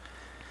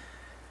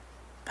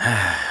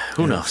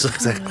 who knows?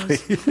 Exactly.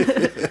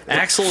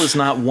 Axl is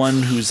not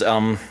one who's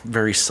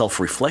very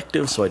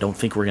self-reflective, so I don't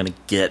think we're gonna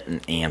get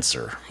an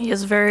answer. He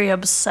is very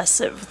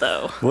obsessive,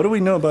 though. What do we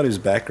know about his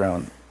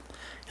background?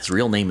 His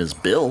real name is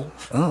Bill.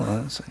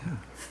 Oh, that's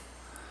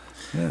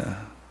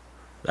yeah.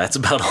 That's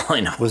about all I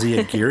know. Was he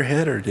a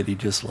gearhead, or did he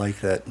just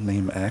like that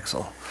name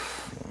Axl?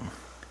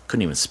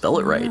 Couldn't even spell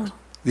it right.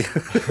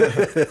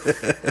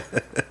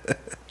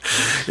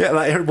 Yeah,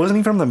 I heard, wasn't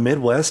he from the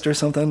Midwest or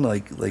something?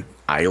 Like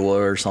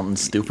Iowa or something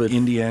stupid.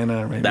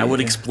 Indiana, maybe? That would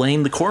yeah.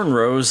 explain the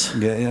cornrows.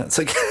 Yeah. It's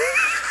like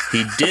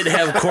He did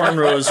have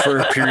cornrows for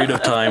a period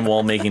of time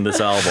while making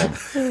this album.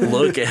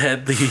 Look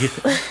at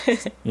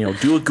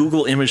do a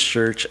Google image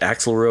search,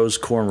 Axl Rose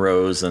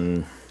cornrows,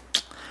 and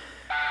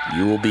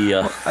you will be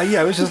yeah,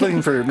 I was just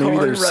looking for maybe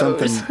there's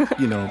Cornrows. something,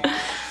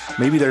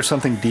 maybe there's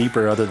something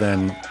deeper other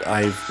than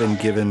I've been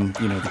given,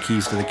 the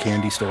keys to the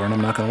candy store and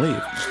I'm not going to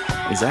leave.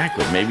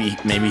 Exactly.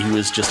 Maybe he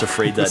was just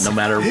afraid that no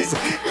matter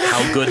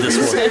how good this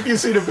was, If you've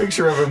seen a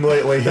picture of him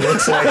lately, he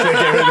looks like they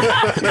gave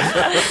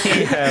it.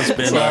 he has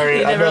been. Sorry,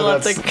 He I never know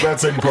left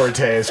that's in poor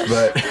taste,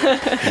 but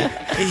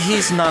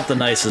He's not the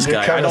nicest you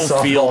guy. I kind of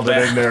don't feel softballed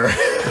it in bad. there.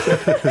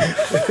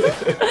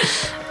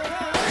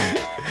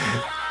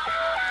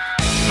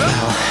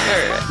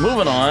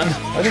 Moving on.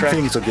 I think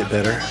things will get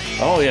better.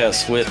 Oh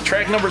yes, with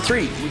track number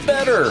 3,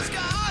 Better.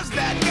 Scars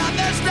that got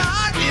their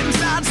start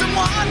inside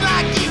someone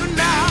like you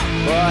now.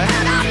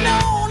 And I've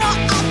known or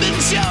I've been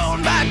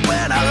shown back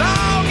when how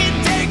long it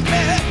takes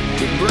me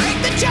to break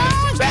the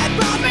charms that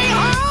brought me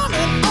home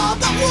and all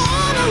that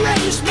would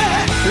erase me.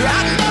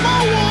 I never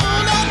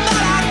would have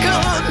thought I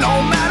could, no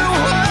matter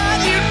what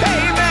you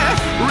pay me.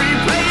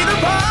 Replay the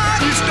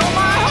part you stole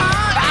my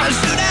heart. I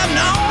should have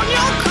known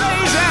you're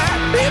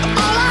crazy. If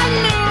all I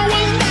knew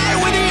was that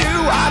with you,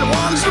 I'd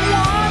want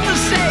someone to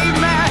save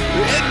me.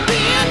 It'd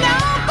be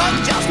enough of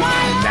just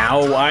my life.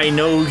 Now I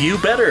know you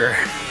better.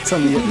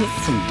 Some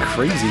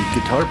crazy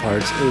guitar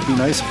parts. It would be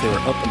nice if they were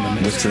up in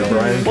the mix. Mr.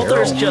 Brian Well,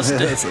 there's Carroll.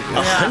 just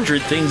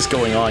 100 things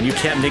going on. You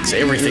can't mix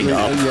everything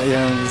up.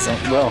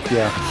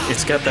 Yeah.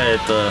 It's got that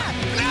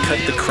cut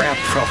the crap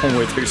problem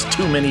where there's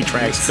too many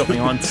tracks going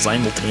on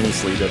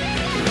simultaneously to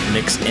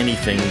mix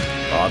anything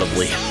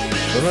audibly.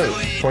 I'm going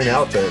to point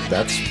out that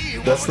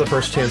that's the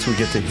first chance we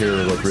get to hear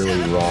like really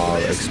raw,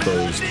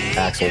 exposed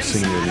Axl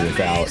singing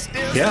without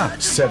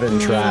 7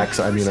 tracks.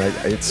 I mean,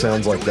 it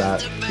sounds like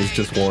that is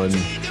just one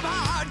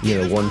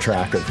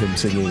track of him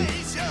singing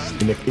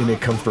in a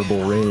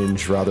comfortable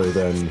range rather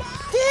than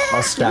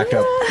a stacked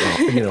up,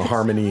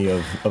 harmony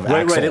of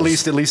Right.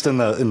 Axls. At least in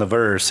the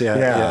verse. Yeah,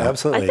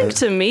 absolutely. I think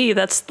to me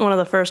that's one of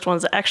the first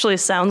ones that actually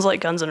sounds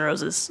like Guns N'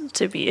 Roses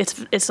to me.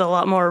 It's a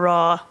lot more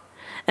raw,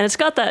 and it's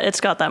got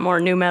that more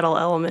nu metal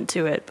element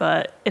to it.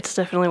 But it's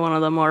definitely one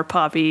of the more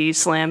poppy,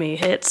 slammy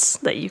hits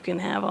that you can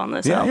have on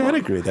this album. I'd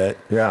agree with that.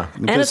 Yeah.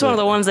 And it's one of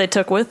the ones they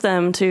took with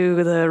them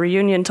to the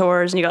reunion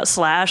tours, and you got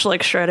Slash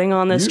like shredding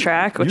on this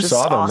track, which you is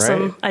saw them,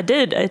 awesome.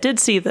 right? I did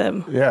see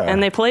them. Yeah.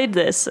 And they played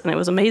this, and it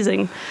was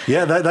amazing.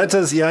 Yeah, that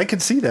does. Yeah, I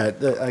could see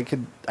that.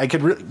 I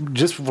could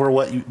just for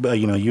what you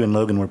and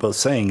Logan were both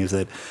saying is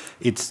that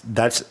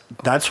that's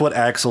what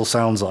Axl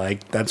sounds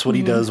like. That's what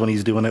he does when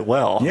he's doing it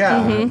well.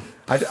 Yeah.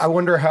 I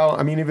wonder how,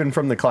 I mean, even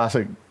from the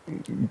classic,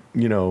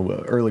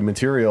 early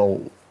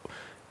material,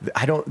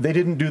 they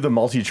didn't do the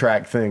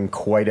multi-track thing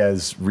quite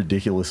as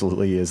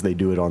ridiculously as they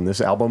do it on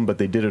this album, but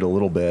they did it a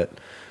little bit.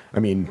 I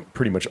mean,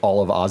 pretty much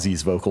all of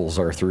Ozzy's vocals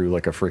are through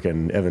like a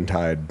freaking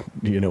Eventide,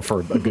 for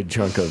a good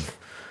chunk of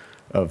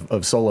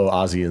solo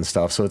Ozzy and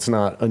stuff. So it's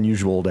not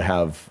unusual to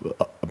have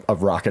a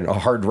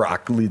hard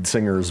rock lead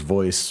singer's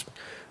voice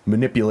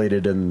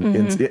manipulated and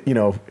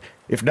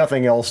if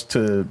nothing else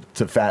to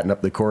fatten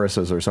up the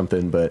choruses or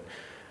something, but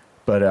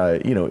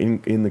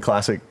in the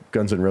classic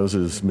Guns N'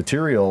 Roses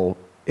material,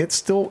 it's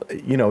still,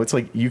 it's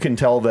like you can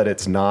tell that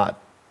it's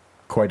not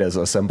quite as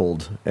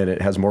assembled and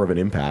it has more of an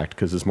impact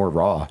because it's more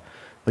raw.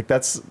 Like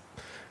that's,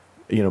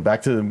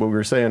 back to what we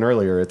were saying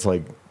earlier, it's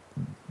like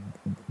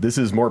this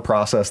is more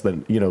processed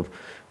than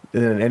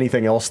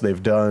anything else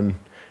they've done.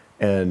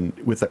 And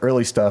with the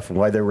early stuff,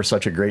 why there was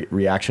such a great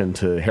reaction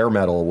to hair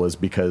metal was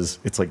because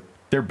it's like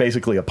they're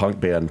basically a punk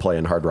band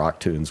playing hard rock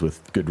tunes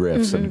with good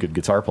riffs and good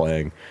guitar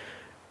playing.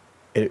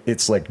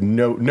 It's like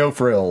no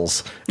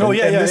frills.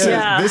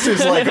 This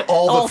is like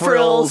all the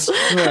frills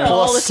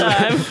all the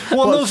time.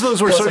 Well,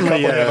 those were plus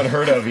certainly a couple I haven't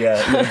heard of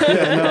yet.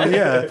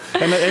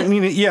 and I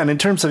mean, and in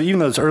terms of even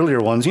those earlier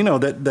ones,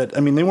 that I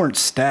mean, they weren't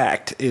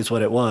stacked, is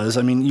what it was.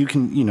 I mean, you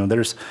can,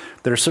 there's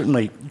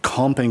certainly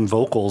comping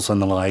vocals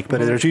and the like, but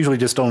there's usually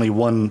just only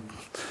one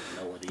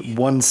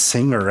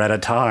singer at a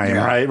time,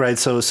 right?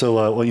 So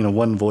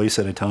one voice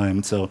at a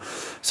time. So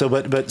You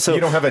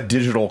don't have a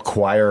digital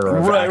choir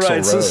of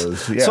Axl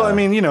Rose. So I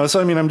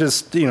mean, I'm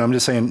just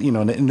saying,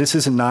 and this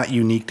is not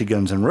unique to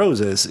Guns N'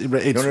 Roses.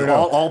 It's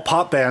all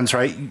pop bands,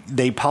 right?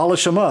 They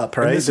polish them up,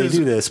 right? They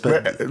do this,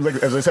 but like,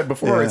 as I said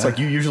before, it's like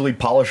you usually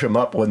polish them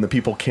up when the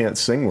people can't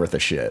sing worth a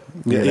shit.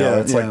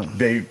 Like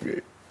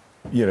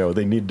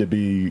they need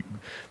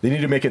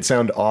to make it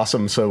sound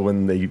awesome so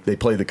when they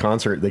play the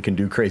concert they can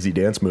do crazy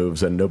dance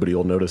moves and nobody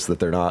will notice that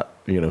they're not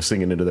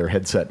singing into their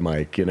headset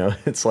mic.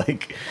 It's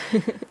like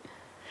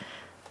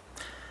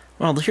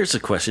Well, here's the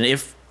question: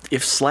 if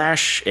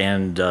Slash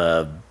and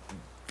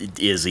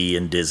Izzy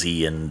and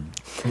Dizzy and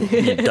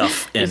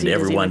Duff and Izzy,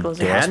 everyone Nicholas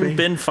Gatsby. hadn't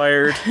been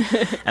fired,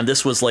 and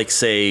this was like,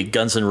 say,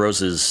 Guns N'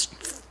 Roses'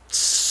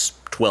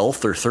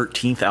 12th or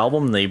 13th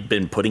album, and they've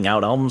been putting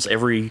out albums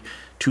every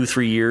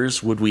 2-3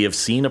 years, would we have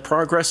seen a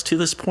progress to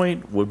this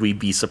point? Would we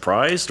be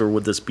surprised, or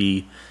would this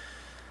be...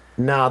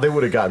 Nah, they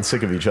would have gotten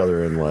sick of each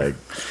other and like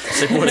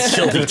They would have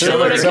killed each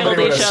other.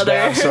 somebody would have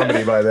stabbed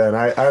somebody by then.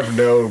 I have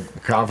no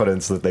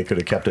confidence that they could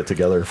have kept it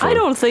together. I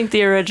don't think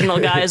the original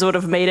guys would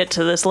have made it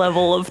to this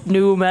level of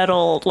nu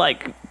metal,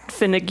 like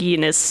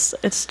finickiness.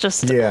 It's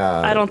just,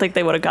 Yeah. I don't think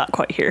they would have got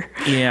quite here.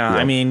 Yeah,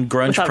 I mean,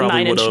 grunge Without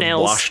probably 9 would Inch have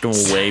Nails. washed them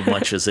away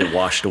much as it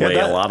washed away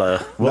that- a lot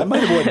of. that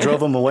might have what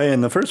drove him away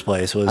in the first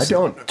place. Was I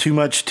don't- too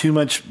much,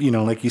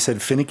 like you said,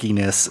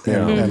 finickiness,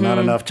 and not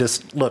enough.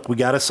 Just look, we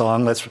got a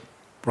song. Let's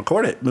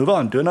record it. Move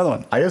on. Do another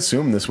one. I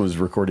assume this was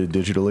recorded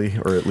digitally,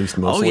 or at least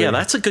Oh mostly. yeah,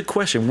 that's a good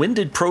question. When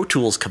did Pro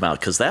Tools come out?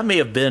 Because that may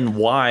have been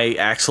why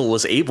Axl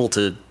was able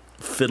to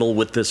fiddle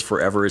with this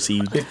forever as he.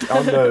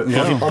 on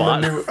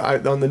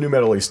the new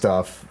metal-y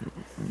stuff,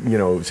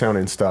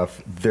 sounding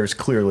stuff. There's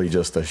clearly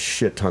just a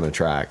shit ton of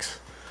tracks.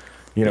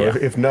 Yeah.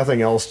 If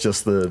nothing else,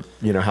 just the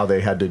how they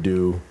had to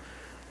do.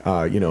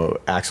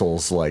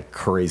 Axl's like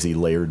crazy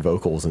layered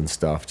vocals and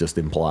stuff just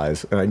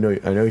implies. And I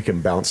know you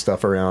can bounce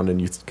stuff around and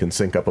you can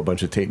sync up a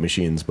bunch of tape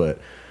machines, but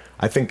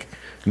I think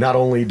not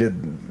only did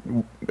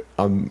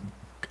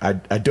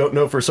I don't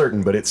know for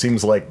certain, but it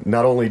seems like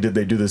not only did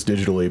they do this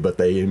digitally, but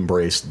they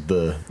embraced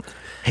the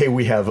hey,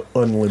 we have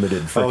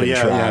unlimited freaking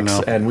tracks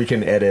and we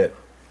can edit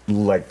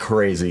like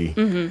crazy,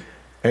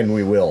 and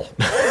we will.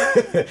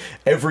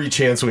 Every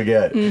chance we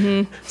get.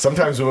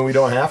 Sometimes when we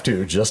don't have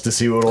to, just to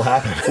see what will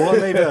happen. Well,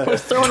 they've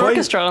Throw an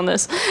orchestra on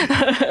this.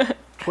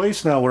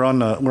 twice now. We're on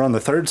the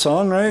third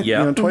song, right?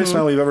 Yeah. Twice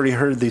now we've already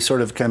heard the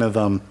sort of kind of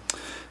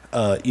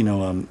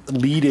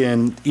lead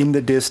in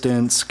the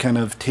distance, kind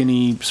of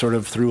tinny, sort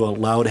of through a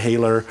loud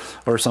hailer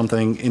or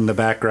something in the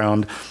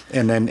background,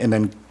 and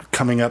then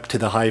coming up to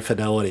the high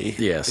fidelity.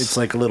 Yes. It's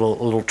like a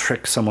little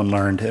trick someone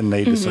learned, and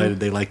they decided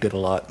they liked it a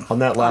lot. On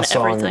that last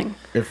On song,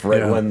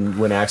 everything.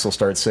 when Axl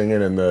starts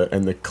singing and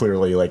the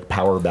clearly like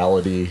power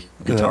ballady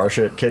guitar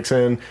shit kicks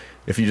in,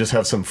 if you just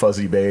have some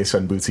fuzzy bass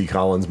and Bootsy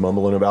Collins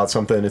mumbling about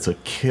something, it's a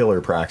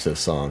killer Praxis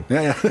song.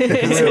 Yeah.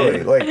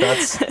 Really, like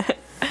that's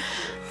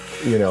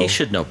He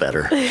should know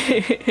better.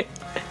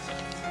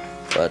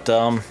 But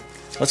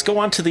let's go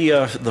on to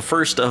the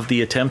first of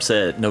the attempts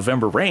at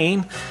November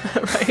Rain.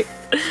 Right.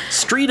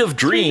 Street of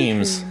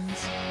Dreams.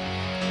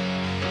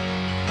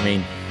 I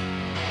mean,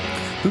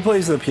 Who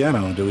plays the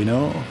piano? Do we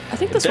know? I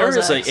think this there was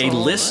is a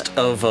Axl, list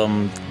of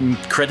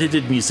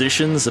credited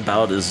musicians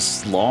about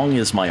as long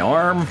as my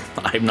arm.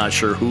 I'm not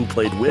sure who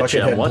played which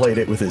and Buckethead what. played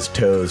it with his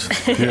toes.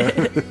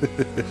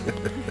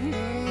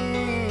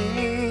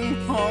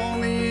 All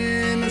the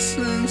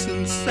innocence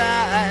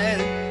inside.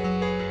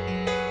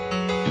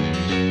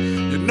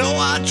 You know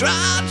I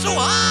tried so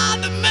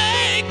hard to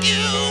make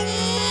you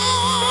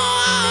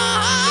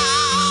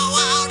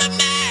want to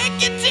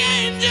make you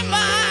change your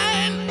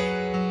mind,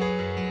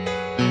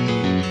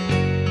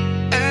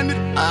 and it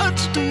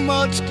hurts too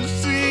much to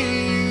see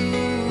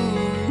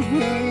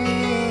you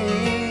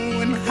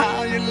and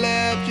how you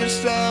left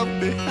yourself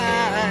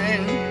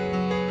behind.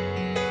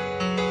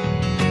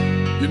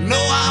 You know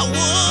I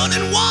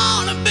wouldn't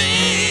wanna be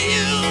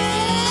you.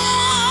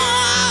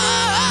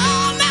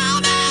 Now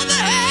there's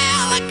a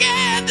hell I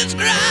can't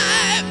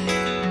describe.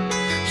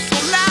 So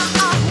now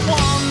I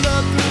wander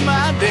through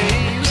my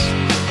days,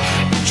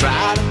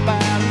 try to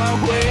find my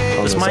way.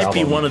 This this might be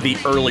album. one of the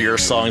earlier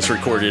songs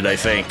recorded, I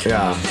think.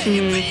 Yeah,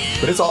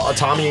 but it's all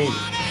Tommy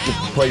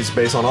plays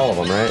bass on all of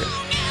them, right?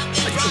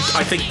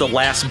 I think the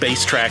last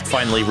bass track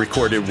finally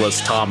recorded was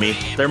Tommy.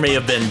 There may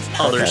have been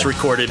others Okay.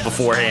 recorded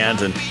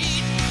beforehand, and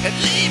It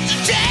leaves a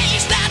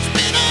taste that's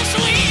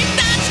bittersweet,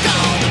 that's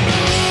gone.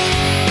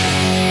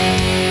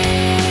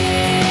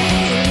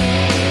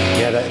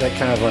 Yeah, that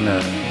kind of when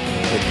it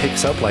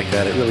picks up like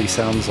that, it really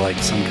sounds like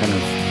some kind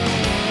of,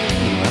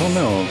 I don't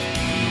know,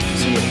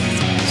 sort of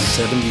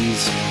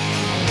 70s.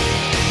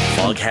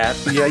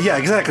 Foghat. Yeah,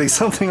 exactly.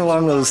 Something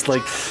along those,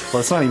 like, well,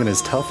 it's not even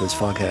as tough as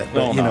Foghat,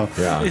 but, Oh, no.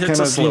 Yeah. It's kind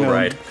a of, slow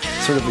ride.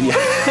 Sort of,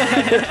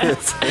 yeah.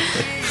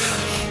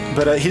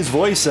 But his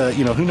voice,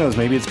 who knows,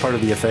 maybe it's part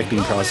of the affecting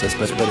process,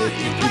 but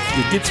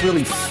it gets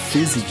really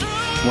fizzy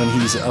when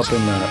he's up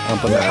in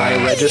the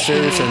high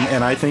registers,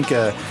 and I think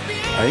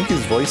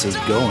his voice is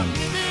going.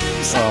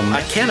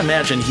 I can't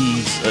imagine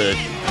he's,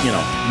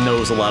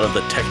 knows a lot of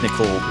the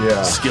technical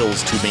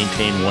skills to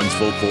maintain one's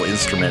vocal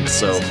instrument.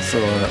 So,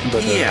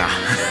 yeah.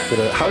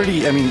 But how did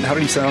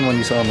he sound when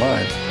you saw him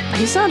live?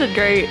 He sounded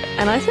great,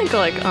 and I think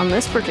like on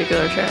this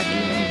particular track,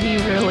 even, he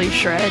really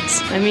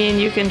shreds. I mean,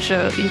 you can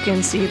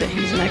see that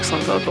he's an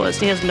excellent vocalist.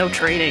 He has no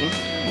training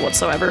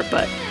whatsoever,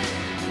 but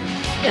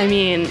I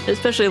mean,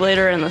 especially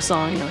later in the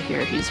song, you'll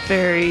hear he's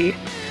very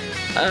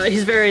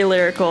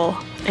lyrical,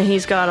 and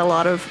he's got a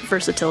lot of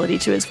versatility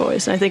to his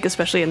voice. And I think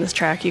especially in this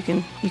track, you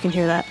can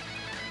hear that.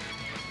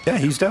 Yeah,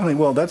 he's definitely.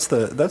 Well, that's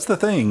the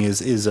thing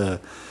is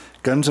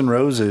Guns N'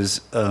 Roses.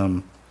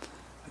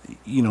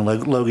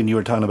 Like Logan, you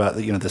were talking about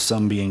the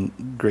sum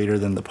being greater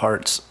than the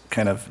parts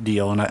kind of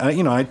deal, and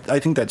I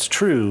think that's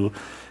true.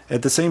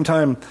 At the same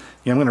time,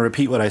 I'm going to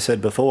repeat what I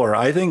said before.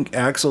 I think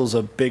Axl's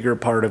a bigger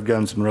part of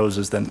Guns N'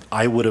 Roses than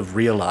I would have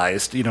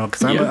realized.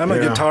 Because I'm a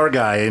guitar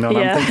guy. And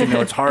Yeah. I'm thinking,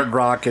 it's hard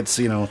rock. It's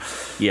Yeah,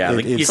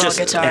 like, you it's just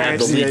guitars. add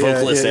the lead Yeah,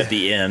 vocalist yeah. at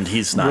the end.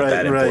 He's not right,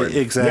 that important.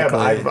 exactly.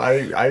 Yeah, but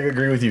I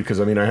agree with you because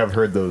I have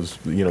heard those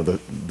the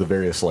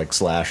various like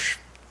Slash,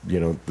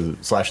 the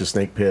Slash's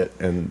Snake Pit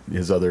and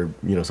his other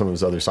some of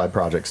his other side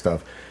project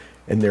stuff,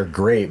 and they're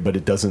great, but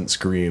it doesn't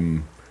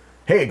scream,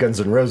 "Hey, Guns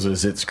N'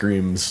 Roses." It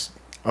screams,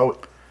 "Oh,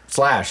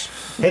 Slash."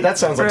 Hey, that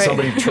sounds like Right.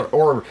 somebody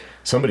or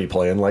somebody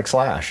playing like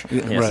Slash.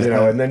 Right. You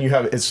know, and then you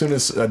have, as soon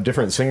as a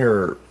different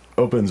singer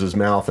opens his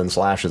mouth and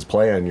Slash is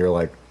playing, you're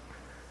like,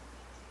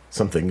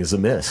 something is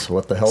amiss.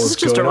 What the hell This is is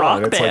just going a rock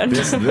on? It's band.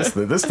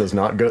 like this does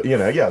not go. You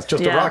know, yeah, it's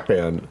just a Yeah. rock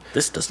band.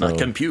 This does not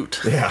compute.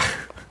 Yeah,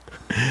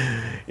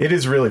 it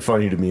is really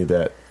funny to me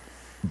that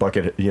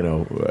Bucket,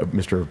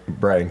 Mr.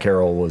 Brian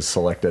Carroll was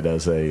selected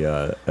as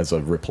a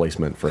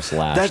replacement for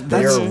Slash. They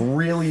That's- are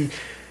really.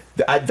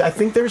 I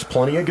think there's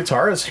plenty of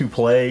guitarists who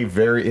play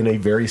in a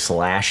very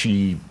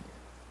Slashy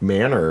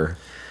manner.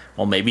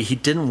 Well, maybe he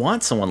didn't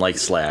want someone like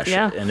Slash,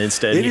 Yeah. and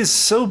instead It is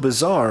so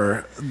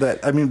bizarre that,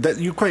 I mean, that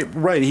you're quite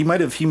right. He might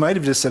have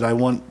just said, "I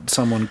want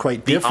someone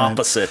quite The different."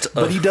 opposite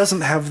but of- he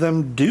doesn't have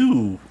them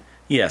do.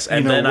 yes,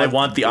 and you know, then I what-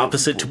 want the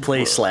opposite to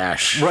play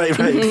Slash. Right,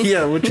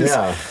 yeah, which is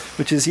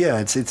Yeah.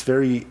 it's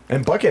very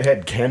And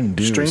Buckethead can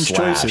do Strange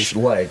Slash, choices.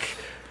 like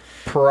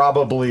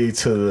probably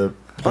to the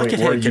point Buckethead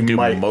where can you do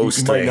might, most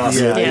you might not be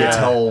things. able to Yeah.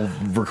 tell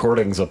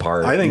recordings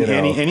apart. I think you know?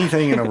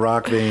 anything in a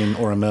rock vein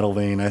or a metal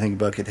vein, I think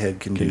Buckethead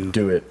can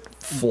do it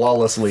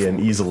flawlessly and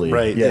easily.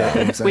 Right, yeah,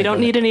 exactly. We don't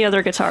need any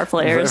other guitar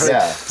players.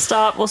 Yeah.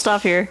 Stop. We'll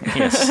stop here.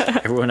 Yes,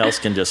 everyone else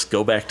can just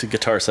go back to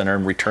Guitar Center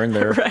and return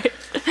their Right.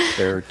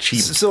 their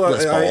cheap So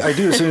Les Paul. I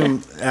do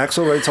assume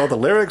Axl writes all the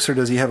lyrics, or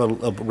does he have a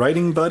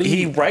writing buddy?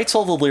 He writes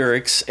all the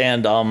lyrics,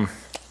 and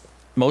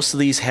most of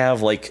these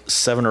have like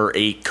 7 or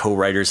 8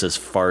 co-writers as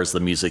far as the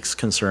music's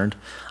concerned.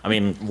 I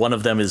mean, one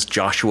of them is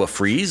Joshua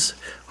Fries,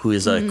 who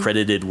is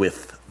credited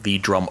with the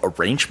drum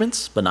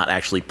arrangements, but not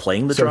actually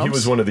playing the So drums. he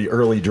was one of the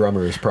early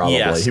drummers, probably.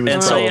 Yes, He was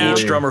and so yeah.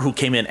 each drummer who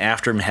came in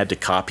after him had to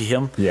copy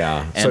him.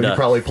 Yeah. And, So he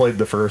probably played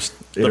the first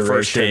iteration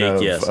first take,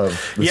 of, yes. of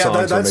the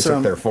songs when they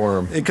took their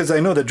form. Because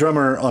I know the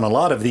drummer on a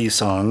lot of these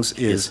songs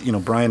is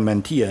Brian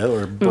Mantilla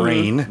or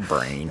Brain.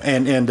 Brain.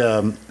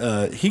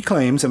 And he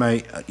claims, and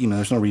I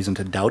there's no reason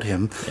to doubt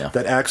him, Yeah.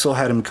 that Axl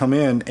had him come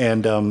in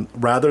and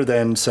rather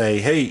than say,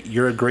 "Hey,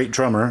 you're a great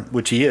drummer,"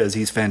 which he is,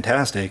 he's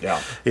fantastic. Yeah.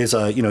 Is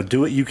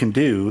do what you can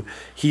do.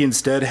 He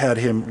instead had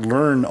him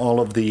learn all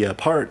of the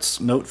parts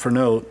note for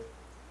note,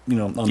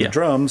 on Yeah. the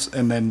drums,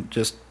 and then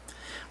just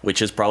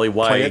Which is probably Play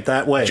why it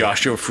that way.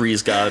 Joshua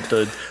Fries got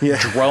the Yeah.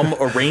 drum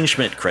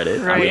arrangement credit.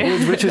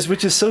 Right.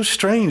 which is so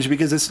strange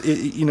because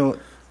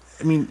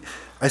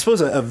I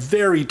suppose a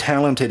very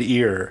talented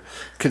ear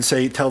could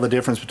tell the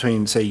difference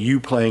between, say, you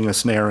playing a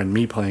snare and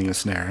me playing a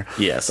snare.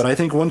 Yes. But I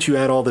think once you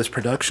add all this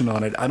production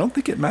on it, I don't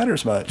think it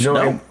matters much. No,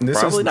 No, and this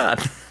probably is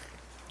not.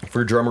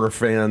 for drummer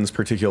fans,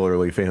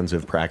 particularly fans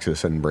of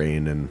Praxis and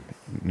Brain and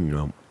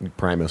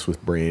Primus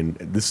with Brain.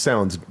 This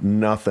sounds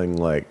nothing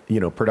like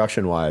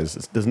production wise.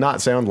 It does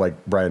not sound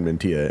like Brian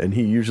Mantilla, and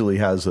he usually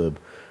has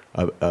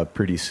a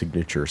pretty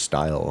signature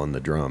style on the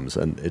drums,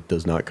 and it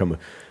does not come.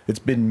 It's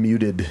been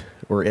muted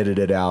or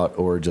edited out,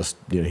 or just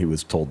he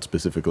was told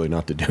specifically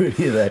not to do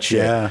any of that shit.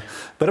 Yeah,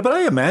 but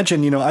I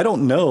imagine I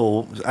don't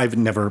know. I've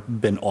never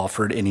been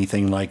offered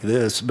anything like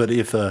this, but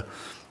if I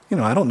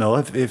don't know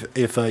if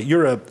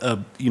you're a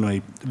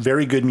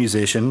very good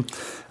musician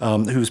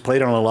who's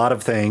played on a lot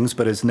of things,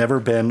 but has never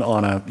been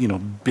on a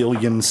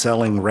billion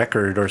selling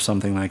record or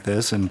something like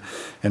this, and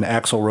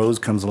Axl Rose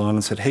comes along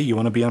and said, "Hey, you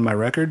want to be on my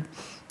record?"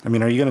 I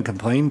mean, are you going to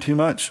complain too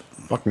much?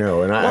 Fuck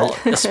no. And Well,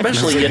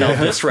 especially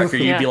this record,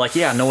 you'd be Yeah. like,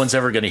 yeah, no one's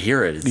ever going to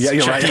hear it. It's Yeah,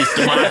 you're right. Chinese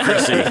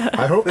democracy.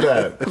 I hope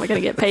that Am I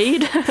going to get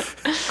paid?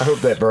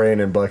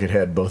 Brain and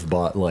Buckethead both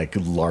bought like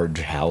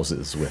large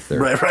houses with their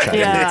Right. child-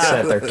 Yeah.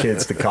 sent their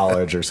kids to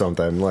college or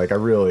something. Like I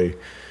really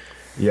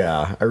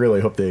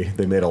hope they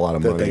made a lot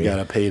of That money. they got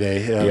a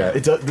payday. Yeah,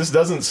 this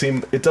doesn't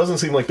seem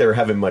like they were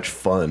having much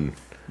fun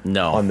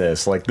No. on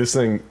this. Like this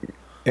thing,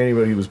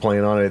 anybody who was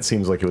playing on it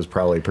seems like it was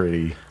probably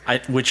pretty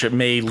Which it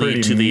may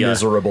lead to the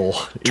miserable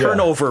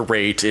turnover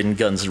rate in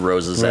Guns N'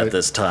 Roses Right. at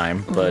this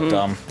time. But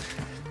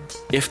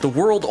if the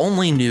world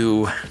only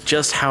knew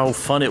just how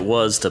fun it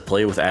was to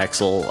play with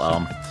Axl,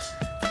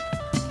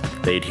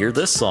 they'd hear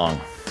this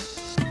song.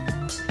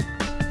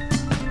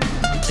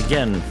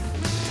 Again,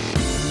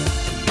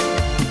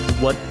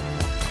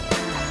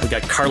 we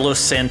got Carlos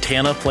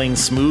Santana playing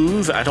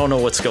smooth. I don't know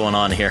what's going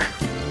on here.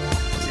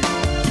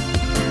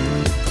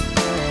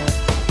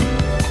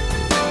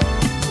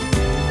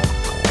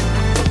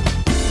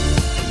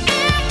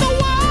 If the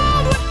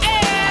world would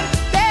end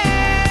today,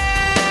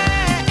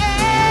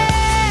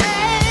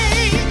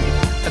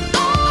 and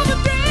all the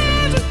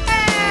dreams we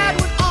had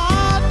would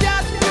all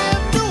just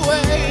drift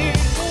away,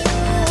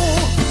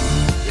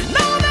 you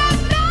know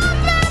there's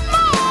nothing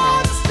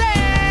more to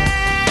say.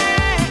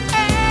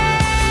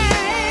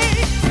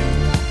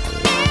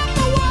 If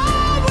the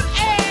world would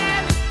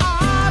end,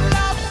 our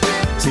love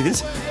slipped. See,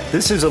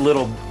 this is a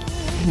little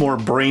more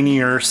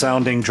brainier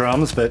sounding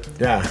drums, but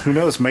Yeah. who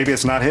knows? Maybe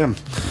it's not him.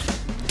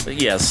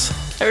 Yes.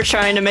 They're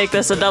trying to make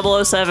this a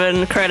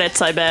 007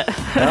 credits, I bet.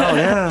 Oh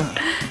yeah.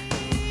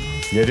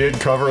 You did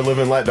cover Live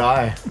and Let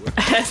Die.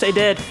 Yes, they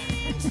did.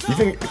 You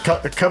think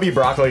Cubby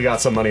Broccoli got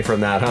some money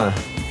from that, huh?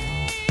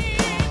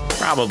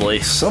 Probably.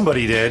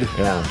 Somebody did.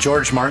 Yeah.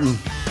 George Martin.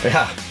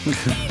 Yeah.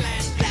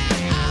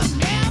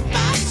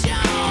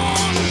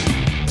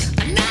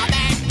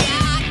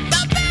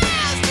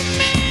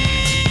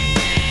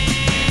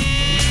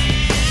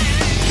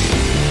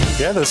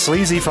 Yeah, the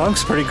sleazy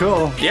funk's pretty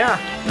cool. Yeah,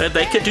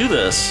 they could do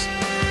this.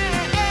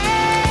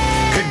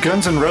 Could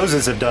Guns N'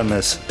 Roses have done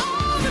this?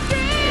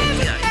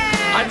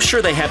 I'm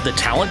sure they have the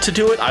talent to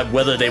do it.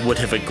 Whether they would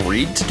have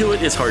agreed to do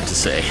it is hard to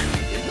say.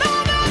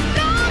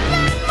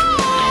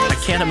 I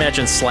can't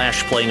imagine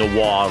Slash playing a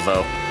wah,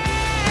 though.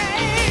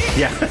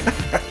 Yeah.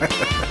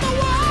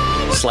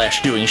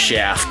 Slash doing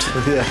Shaft.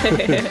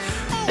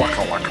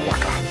 Waka, waka,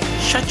 waka.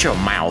 Shut your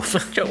mouth.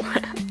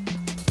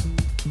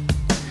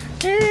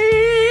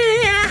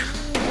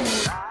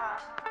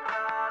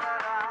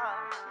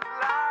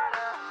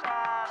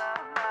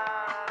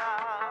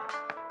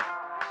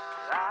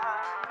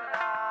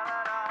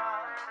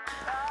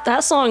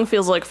 That song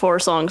feels like 4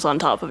 songs on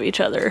top of each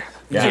other.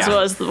 Yeah.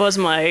 Was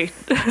my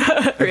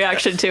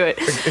reaction to it.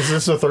 Is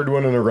this the third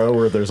one in a row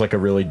where there's like a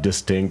really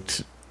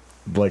distinct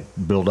like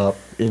build up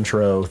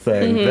intro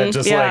thing that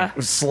just yeah.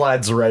 like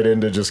slides right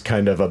into just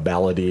kind of a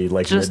ballady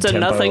like Just a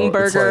mid-tempo. nothing It's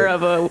burger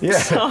like- of a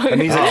song.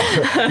 And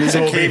these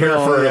We'll be here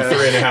for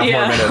 3.5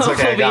 more minutes.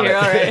 Okay, we'll I got be here,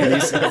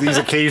 it. all right. these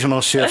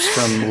occasional shifts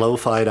from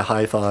lo-fi to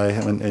hi-fi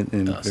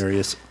in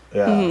various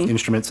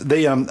instruments.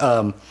 They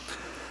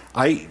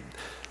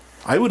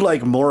I would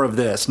like more of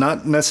this,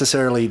 not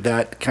necessarily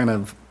that kind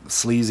of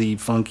sleazy,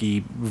 funky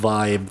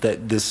vibe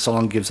that this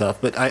song gives off,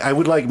 but I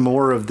would like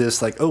more of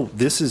this, like, oh,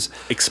 this is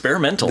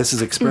Experimental.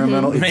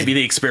 experimental. It's- Maybe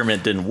the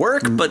experiment didn't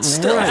work, but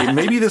still. Right,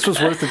 maybe this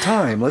was worth the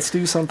time. Let's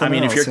do something I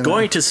mean, if else, you're you know?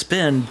 going to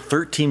spend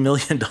 $13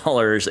 million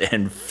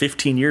and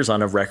 15 years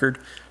on a record,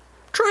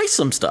 try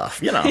some stuff,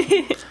 you know.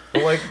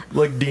 Well,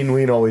 like Dean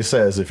Ween always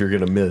says, if you're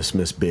gonna miss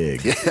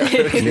big.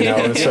 You know,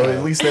 and so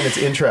at least then it's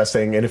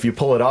interesting. And if you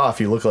pull it off,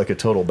 you look like a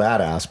total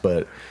badass.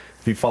 But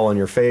if you fall on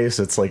your face,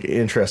 it's like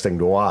interesting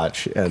to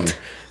watch and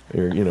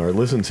or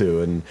listen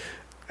to.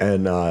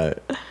 And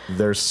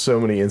there's so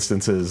many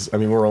instances. I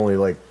mean, we're only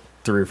like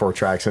 3 or 4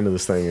 tracks into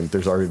this thing, and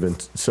there's already been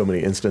so many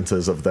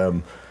instances of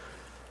them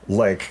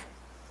like,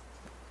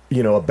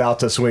 about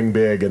to swing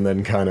big and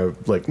then kind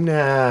of like,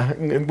 nah,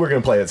 we're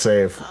going to play it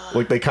safe.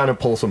 Like they kind of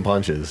pull some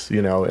punches,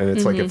 and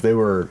it's like if they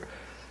were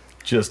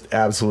just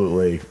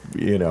absolutely,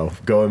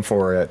 going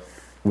for it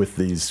with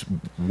these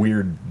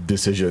weird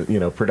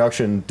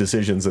production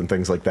decisions and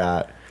things like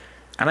that.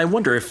 And I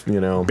wonder if,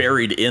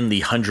 buried in the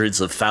hundreds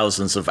of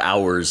thousands of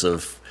hours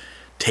of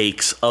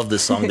takes of the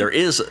song, there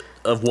is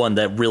one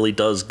that really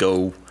does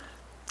go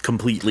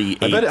completely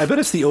ape. I bet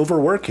it's the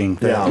overworking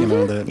that,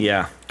 that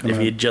Yeah, if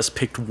you just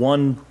picked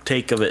one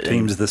take of it.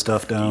 tames the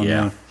stuff down.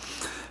 Yeah.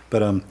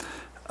 But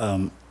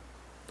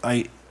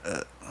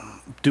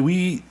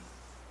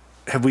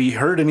have we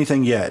heard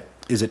anything yet?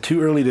 Is it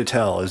too early to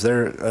tell? Is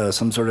there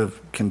some sort of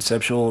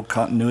conceptual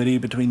continuity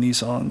between these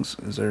songs?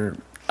 Is there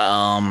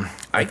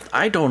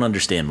I don't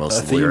understand most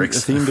a of the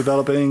lyrics. theme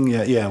developing?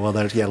 Yeah. Well,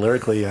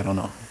 lyrically, I don't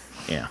know.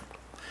 Yeah.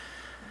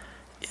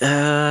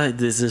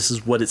 This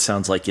is what it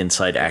sounds like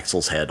inside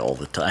Axl's head all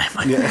the time.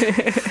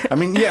 Yeah. I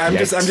mean, I'm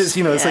just,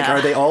 it's like,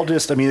 are they all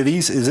just? I mean,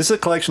 is this a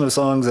collection of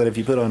songs that if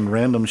you put on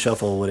random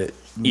shuffle, would it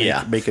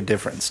make a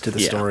difference to the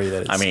story?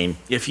 That it's, I mean,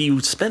 if you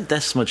spent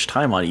this much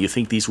time on it, you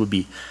think these would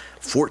be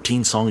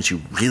 14 songs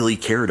you really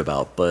cared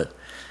about, but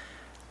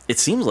it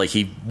seems like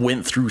he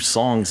went through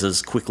songs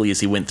as quickly as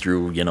he went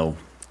through,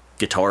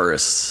 guitarists.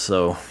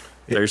 So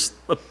there's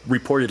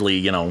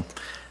reportedly,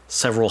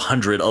 several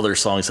hundred other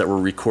sons that were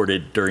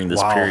recorded during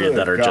this period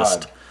that are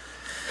just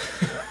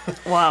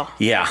Wow.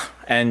 yeah.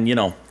 And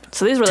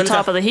So these were the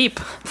top of the heap.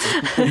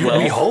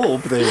 we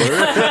hope they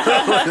were.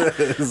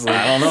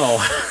 I don't know.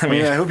 I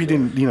mean, I hope you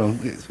didn't,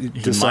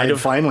 decide might have.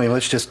 finally,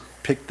 let's just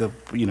pick the,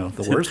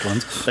 the worst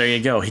ones. There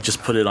you go. He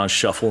just put it on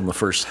shuffle in the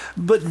first.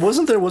 But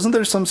wasn't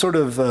there some sort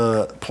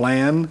of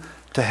plan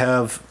to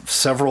have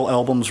several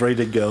albums ready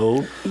to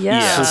go?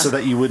 Yeah. So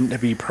that you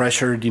wouldn't be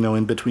pressured,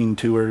 in between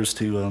tours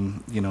to,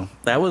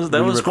 That was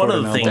one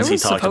of the things There he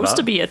was talked supposed about.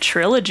 to be a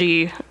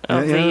trilogy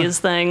of Yeah. these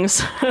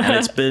things. And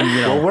it's been,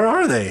 well, where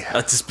are they?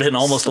 it's been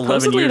almost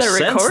 11 Supposedly years they're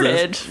since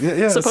recorded. this.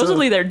 Yeah,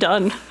 Supposedly they're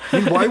done. I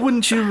mean, why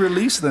wouldn't you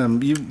release them?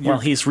 Well,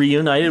 he's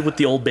reunited with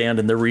the old band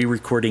and they're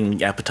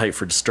re-recording Appetite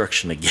for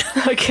Destruction again.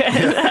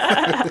 Again.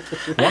 I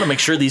want to make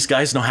sure these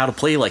guys know how to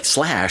play like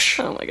Slash.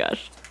 Oh my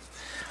gosh.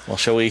 Well,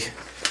 shall we?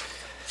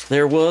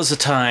 There was a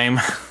time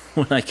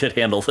when I could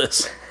handle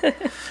this.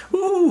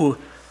 Ooh,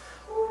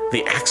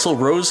 the Axl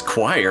Rose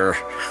Choir.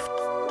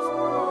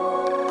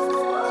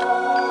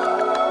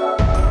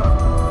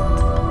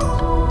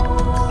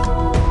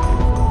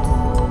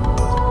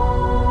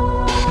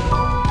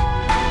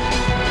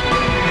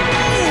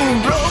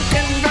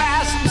 Broken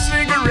glass and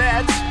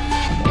cigarettes,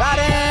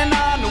 writing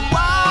on the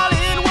wall.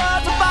 It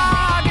was a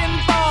bargain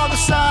for the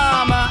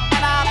summer,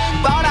 and I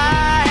thought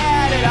I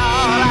had it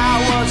all. I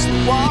was the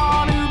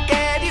one who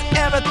gave you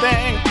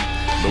everything.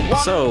 The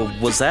one So,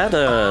 was that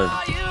a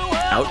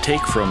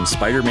outtake from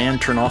Spider-Man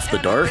Turn Off the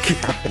Dark.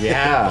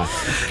 Yeah.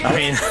 I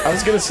mean, I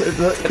was gonna say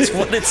that's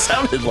what it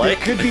sounded like.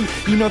 It could be,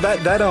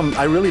 that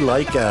I really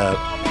like.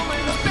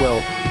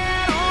 Well,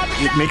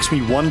 it makes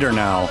me wonder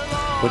now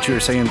what you were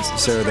saying,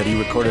 Sarah, that he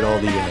recorded all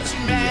the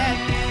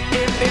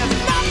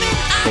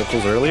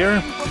vocals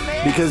earlier,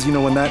 because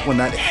when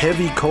that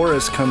heavy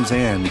chorus comes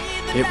in,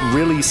 it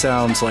really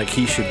sounds like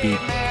he should be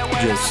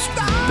just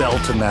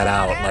belting that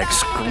out, like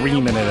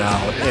screaming it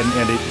out,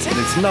 and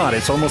it's not.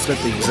 It's almost at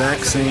the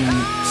exact same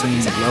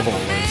level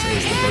as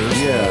the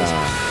verse was.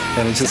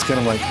 And it's just kind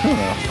of like,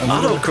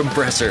 Auto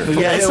compressor.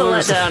 Yeah, It's a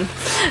letdown.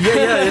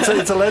 Yeah,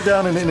 it's a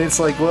letdown, and it's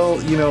like, well,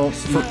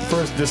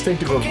 for as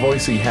distinctive a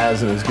voice he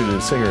has and as good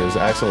a singer as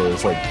Axl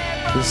is, like,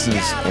 this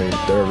is,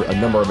 there are a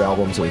number of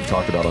albums that we've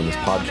talked about on this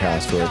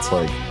podcast where it's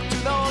like,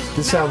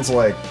 this sounds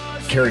like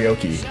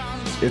karaoke.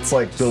 It's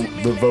like the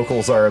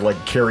vocals are like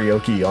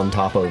karaoke on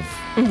top of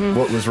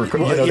what was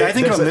recorded. Well, I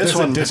think on this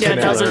one, it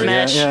doesn't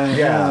match.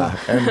 Yeah.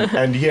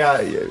 And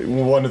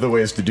one of the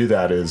ways to do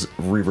that is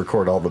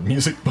re-record all the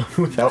music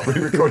without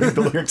re-recording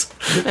the lyrics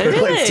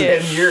for like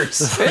 10 years.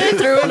 They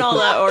threw in all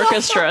that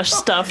orchestra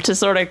stuff to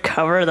sort of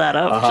cover that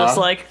up. Just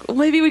like,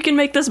 maybe we can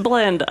make this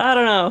blend. I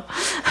don't know.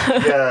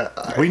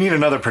 Yeah, we need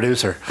another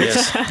producer.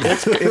 Yes.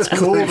 it's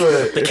cool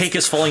to... The cake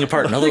is falling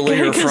apart. Another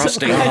layer of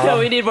frosting. I know,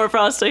 we need more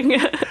frosting.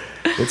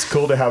 It's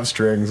cool to have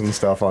strings and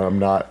stuff on. I'm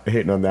not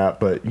hating on that,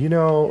 but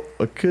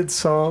a good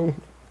song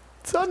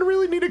doesn't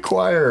really need a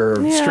choir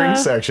or string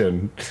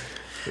section.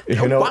 And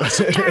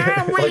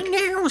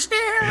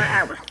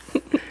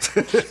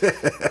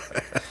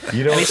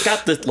he's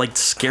got the like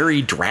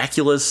scary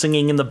Dracula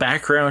singing in the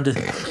background.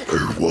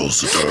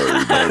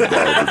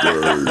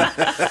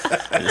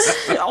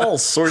 All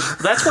sorts.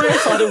 That's why I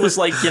thought it was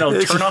like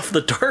Turn Off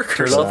the Dark or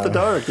Turn something. Off the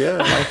Dark, yeah.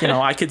 Like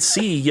I could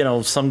see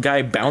some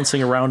guy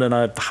bouncing around in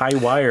a high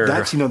wire.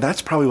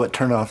 That's probably what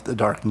Turn Off the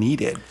Dark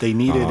needed. They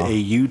needed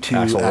a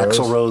U2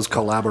 Axl Rose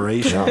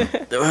collaboration.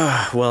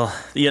 Well,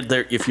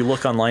 if you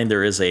look online,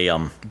 there is a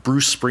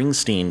Bruce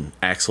Springsteen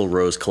Axl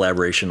Rose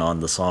collaboration on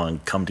the song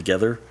 "Come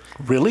Together."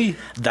 Really?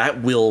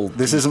 That will.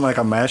 This isn't like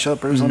a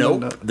mashup or something?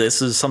 Nope. No.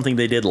 This is something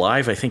they did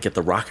live, I think, at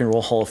the Rock and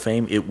Roll Hall of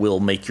Fame. It will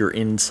make your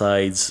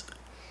insides,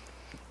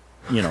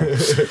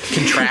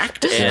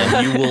 contract,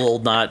 and you will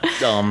not,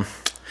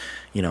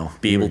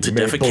 be able to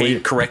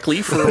defecate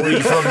correctly for a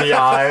week. From the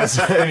eyes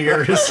and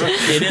ears.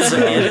 It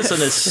is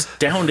an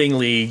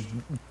astoundingly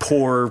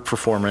poor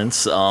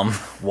performance.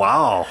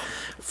 Wow.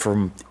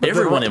 From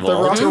everyone the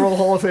involved. Rock and Roll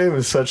Hall of Fame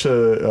is such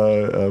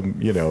a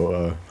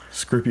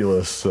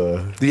scrupulous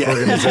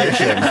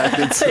organization.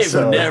 They've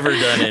never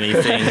done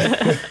anything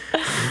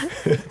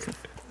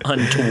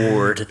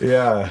untoward.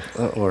 Yeah.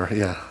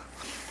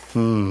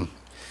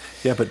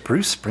 Yeah, but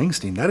Bruce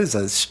Springsteen, that is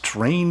a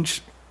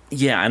strange...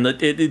 Yeah, and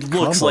it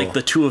looks combo. like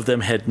the two of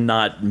them had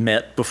not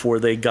met before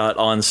they got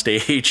on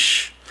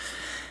stage.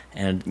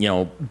 And,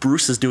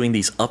 Bruce is doing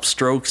these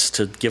upstrokes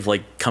to give,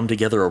 Come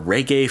Together a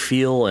reggae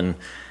feel, and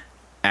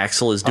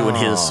Axl is doing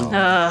his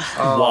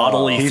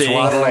waddly He's thing.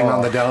 waddling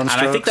on the downstrokes.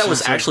 And I think that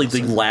was actually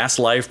the last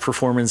live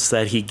performance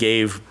that he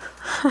gave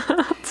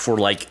for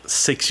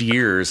 6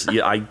 years.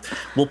 Yeah,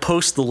 we'll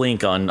post the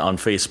link on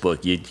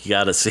Facebook. You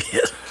got to see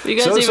it. You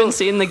guys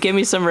seen the "Give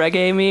Me Some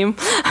Reggae" meme?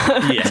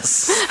 Yes.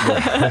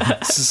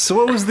 So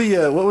what was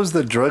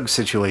the drug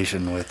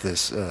situation with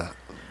this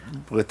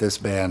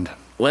band?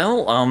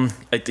 Well,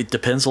 it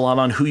depends a lot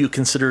on who you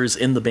consider is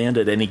in the band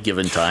at any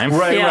given time.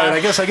 Right. Yeah. I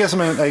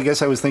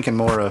guess I was thinking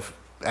more of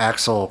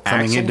Axl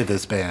coming Axl? into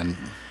this band.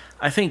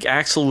 I think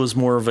Axl was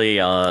more of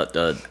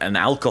an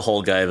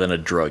alcohol guy than a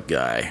drug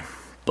guy,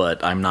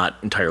 but I'm not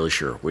entirely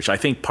sure. Which I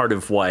think part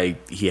of why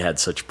he had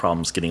such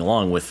problems getting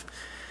along with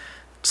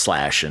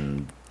Slash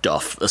and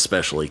Duff,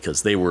 especially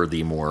because they were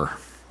the more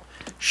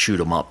shoot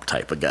 'em up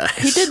type of guys.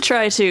 He did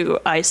try to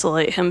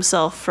isolate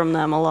himself from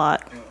them a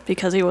lot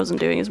because he wasn't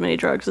doing as many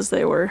drugs as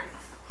they were.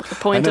 A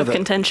point of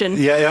contention.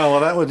 Yeah. Well,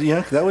 that would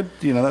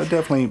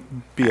definitely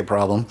be a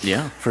problem.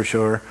 Yeah. For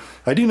sure.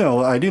 I do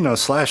know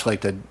Slash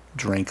liked to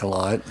drink a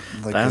lot.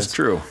 That's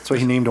true. That's why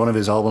he named one of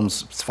his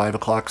albums 5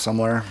 o'clock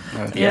somewhere.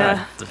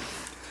 Yeah.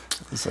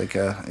 It's like,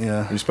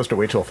 yeah. You're supposed to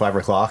wait till 5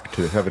 o'clock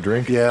to have a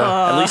drink?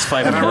 Yeah. At least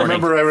 5 in And the I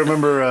morning.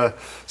 remember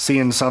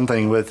seeing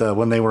something with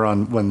when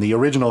the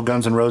original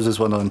Guns N' Roses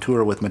went on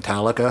tour with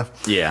Metallica.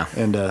 Yeah.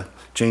 And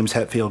James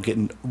Hetfield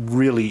getting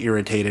really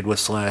irritated with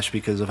Slash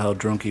because of how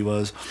drunk he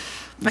was.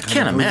 I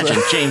can't imagine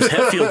James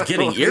Hetfield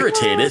getting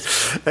irritated.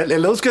 And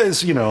those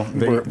guys,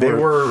 They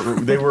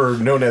were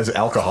known as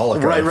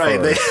alcoholic.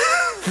 right. They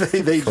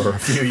for a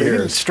few they didn't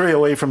years. stray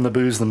away from the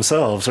booze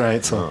themselves,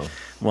 right? So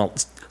Well,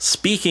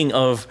 speaking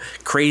of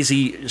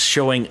crazy,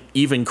 showing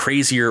even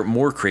crazier,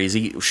 more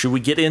crazy, should we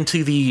get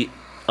into the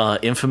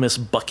infamous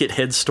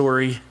Buckethead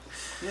story?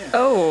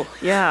 Oh,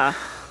 yeah.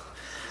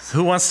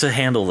 Who wants to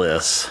handle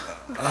this?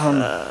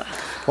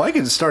 Well, I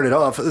can start it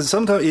off.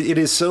 Sometimes it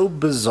is so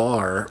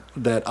bizarre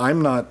that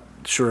I'm not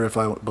sure if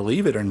I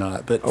believe it or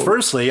not. But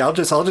firstly, I'll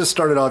just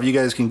start it off. You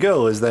guys can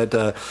go. Is that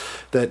that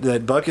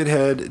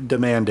Buckethead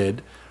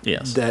demanded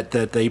Yes. that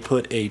they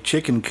put a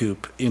chicken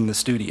coop in the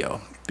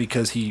studio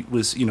because he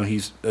was,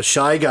 he's a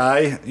shy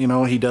guy.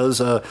 He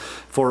does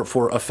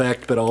for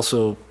effect, but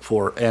also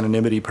for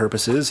anonymity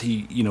purposes.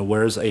 He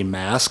wears a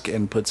mask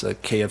and puts a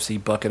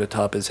KFC bucket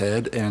atop his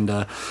head, and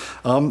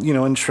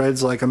and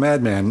shreds like a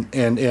madman.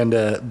 And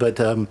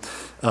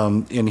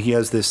he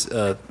has this.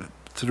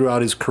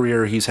 Throughout his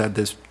career, he's had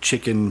this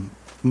chicken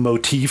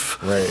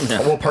motif. Right.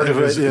 Well, part of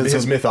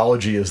his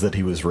mythology is that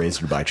he was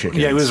raised by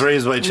chickens. Yeah, he was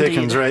raised by chickens,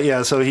 Indeed. right?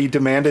 Yeah, so he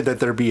demanded that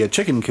there be a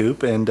chicken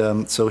coop,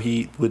 and so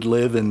he would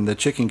live in the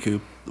chicken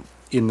coop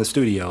in the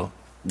studio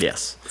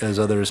Yes. as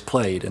others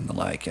played and the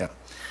like, yeah.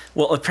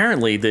 Well,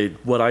 apparently,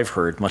 what I've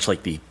heard, much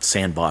like the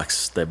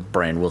Sandbox that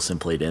Brian Wilson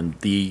played in,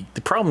 the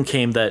problem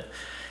came that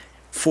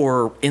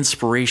for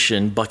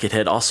inspiration,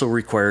 Buckethead also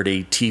required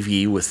a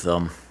TV with,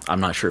 I'm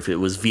not sure if it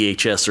was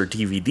VHS or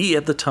DVD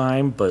at the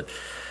time, but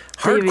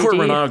hardcore DVD.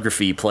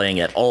 pornography playing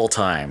at all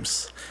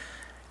times.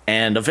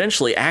 And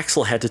eventually,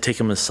 Axl had to take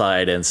him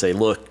aside and say,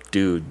 look,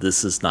 dude,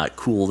 this is not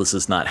cool. This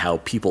is not how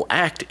people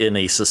act in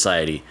a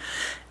society.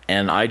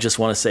 And I just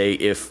want to say,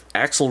 if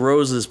Axl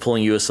Rose is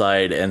pulling you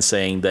aside and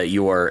saying that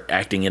you are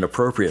acting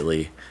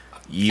inappropriately,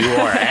 you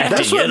are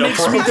acting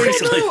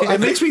inappropriately. It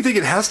makes me think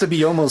it has to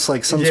be almost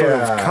like some sort of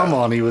Yeah. come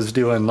on he was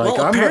doing. Like,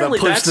 Well, I'm going apparently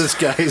to push that's- this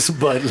guy's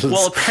buttons.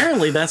 Well,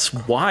 apparently that's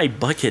why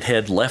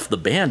Buckethead left the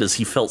band, is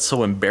he felt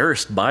so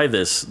embarrassed by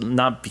this,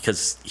 not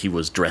because he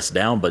was dressed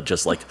down, but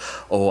just like,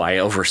 oh, I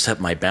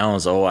overstepped my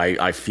bounds. Oh,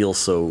 I feel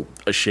so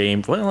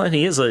ashamed. Well, and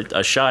he is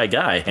a shy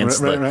guy, hence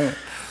Right.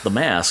 the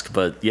mask.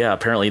 But yeah,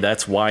 apparently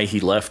that's why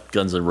he left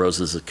Guns N'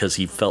 Roses, because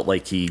he felt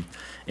like he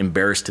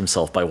embarrassed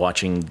himself by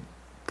watching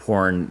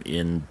porn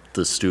in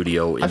the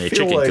studio in I a feel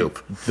chicken like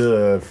coop.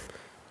 the,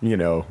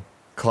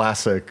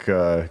 classic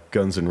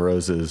Guns N'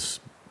 Roses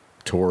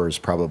tours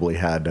probably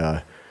had,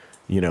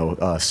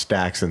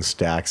 stacks and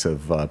stacks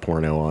of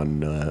porno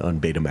on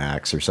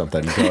Betamax or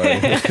something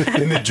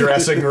in the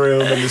dressing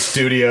room, in the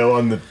studio,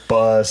 on the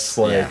bus,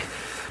 like. Yeah.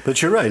 But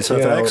you're right. So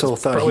if You know, Axl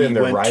it's thought probably he in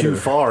their went too rider.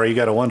 far, you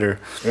got to wonder.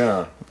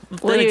 Yeah.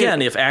 Then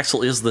again, if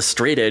Axl is the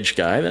straight edge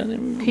guy,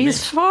 then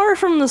He's far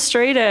from the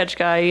straight edge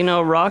guy.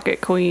 Rocket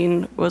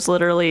Queen was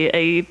literally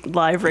a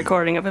live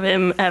recording of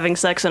him having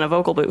sex in a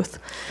vocal booth.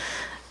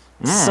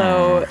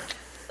 So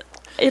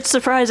it's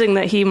surprising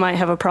that he might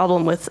have a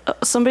problem with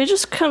somebody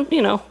just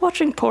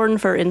watching porn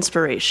for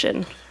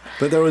inspiration.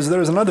 But there was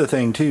another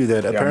thing too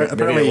that Maybe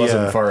apparently it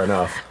wasn't far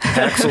enough.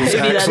 Axl's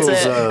Maybe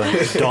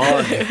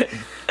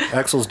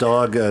that's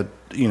dog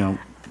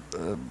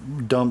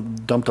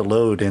dumped a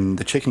load in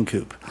the chicken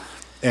coop,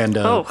 and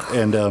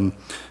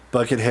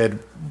Buckethead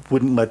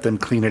wouldn't let them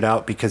clean it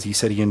out because he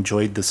said he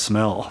enjoyed the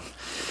smell.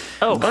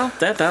 Oh, well,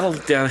 that'll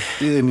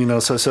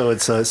And so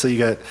it's so you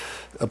got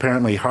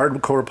apparently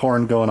hardcore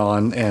porn going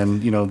on,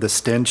 and the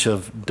stench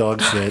of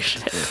dog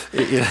shit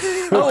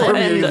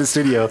permeating the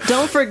studio.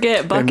 don't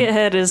forget,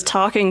 Buckethead is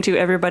talking to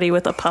everybody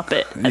with a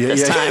puppet at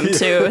this time,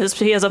 too.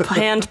 He has a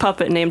hand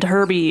puppet named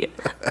Herbie,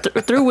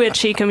 through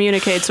which he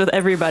communicates with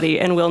everybody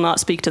and will not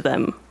speak to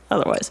them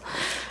otherwise.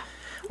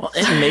 Well,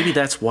 and maybe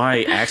that's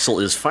why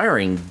Axl is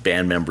firing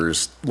band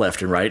members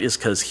left and right, is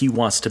because he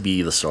wants to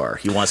be the star.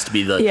 He wants to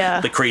be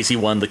the crazy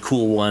one, the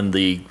cool one,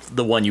 the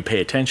one you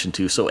pay attention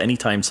to. So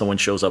anytime someone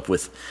shows up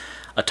with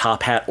a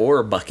top hat or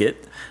a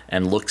bucket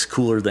and looks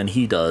cooler than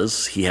he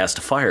does, he has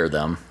to fire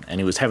them. And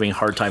he was having a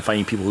hard time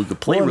finding people who could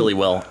play really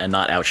well and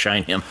not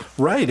outshine him.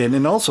 Right,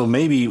 and also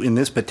maybe in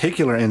this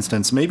particular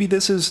instance, maybe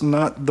this is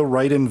not the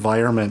right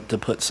environment to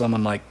put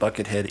someone like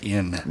Buckethead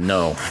in.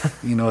 No.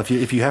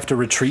 If you have to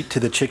retreat to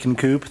the chicken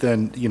coop,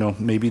 then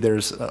maybe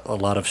there's a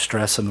lot of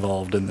stress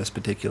involved in this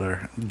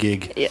particular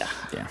gig. Yeah.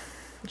 Yeah.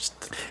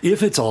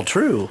 If it's all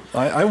true,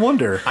 I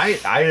wonder. I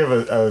have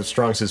a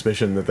strong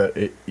suspicion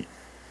that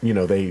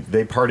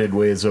they parted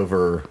ways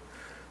over,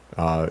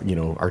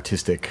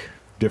 artistic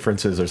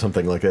differences or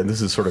something like that.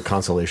 This is sort of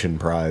consolation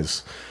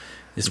prize.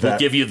 We'll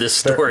give you this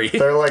story.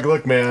 They're like,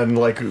 look, man,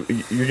 like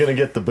you're gonna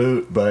get the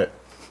boot, but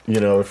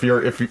if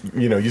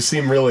you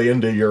seem really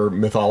into your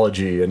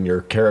mythology and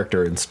your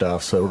character and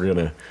stuff, so we're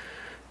gonna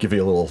give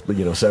you a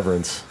little,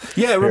 severance.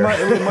 Yeah, it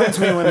reminds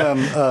me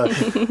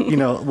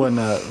when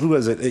who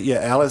was it? Yeah,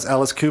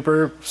 Alice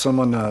Cooper.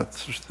 Someone,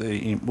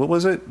 what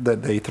was it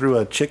that they threw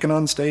a chicken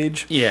on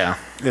stage? Yeah.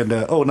 And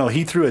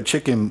he threw a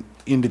chicken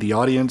into the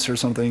audience or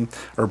something,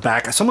 or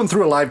back. Someone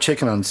threw a live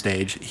chicken on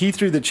stage. He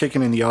threw the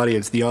chicken in the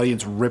audience. The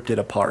audience ripped it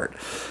apart,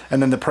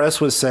 and then the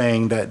press was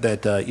saying that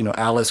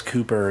Alice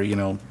Cooper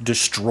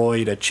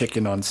destroyed a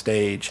chicken on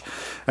stage,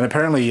 and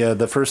apparently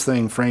the first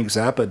thing Frank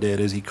Zappa did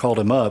is he called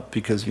him up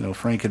because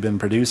Frank had been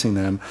producing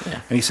them,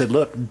 and he said,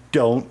 "Look,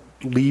 don't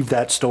leave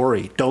that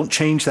story. Don't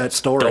change that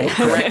story. Don't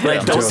correct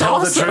them. Don't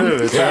tell the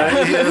truth."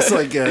 Right? It's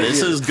like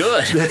This is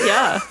good.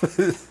 Yeah.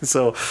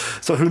 So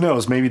who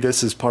knows? Maybe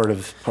this is part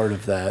of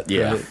that.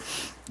 Yeah.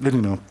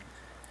 Right?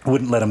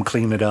 Wouldn't let him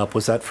clean it up.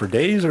 Was that for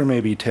days or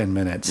maybe 10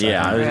 minutes?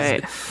 Yeah.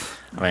 Right.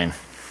 I mean,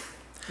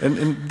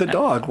 And the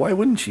dog, why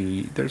wouldn't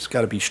you? There's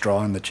got to be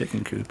straw in the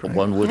chicken coop, right?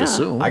 One would Yeah.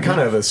 assume. I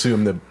kind of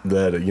assumed that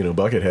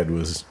Buckethead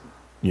was,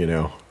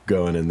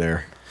 going in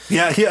there.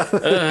 Yeah. Yeah.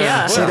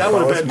 See, that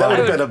would have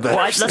been a better.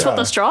 Why, that's what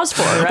the straw's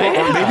for, right?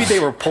 Or maybe they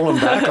were pulling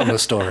back on the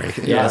story.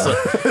 Yeah.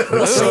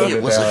 We'll say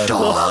it was a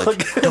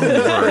dog. Don't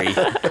worry.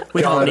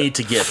 We don't need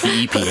to get the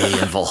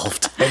EPA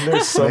involved. And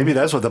there's some Maybe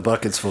that's what the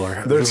bucket's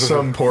for. there's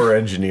some poor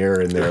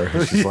engineer in there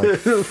who's just like,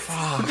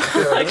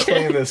 fuck, I'm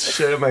clean this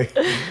shit.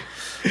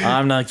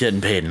 I'm not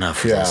getting paid enough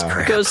for this Yeah.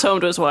 crap. Goes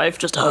home to his wife,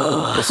 just,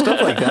 Well,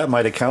 stuff like that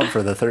might account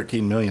for the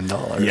 $13 million.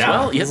 Well,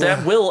 yeah,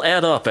 that will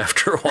add up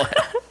after a while.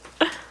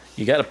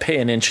 You got to pay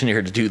an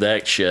engineer to do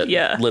that shit.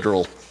 Yeah.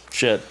 Literal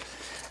shit.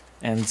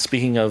 And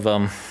speaking of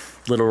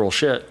literal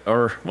shit,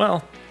 or,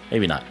 well,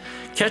 maybe not.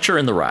 Catcher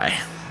in the Rye.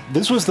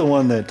 This was the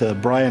one that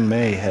Brian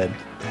May had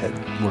worked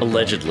on.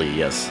 Allegedly,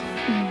 yes.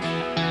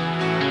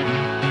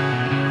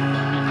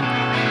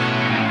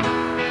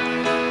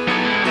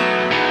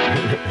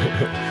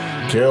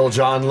 Kill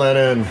John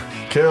Lennon.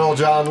 Kill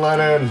John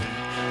Lennon.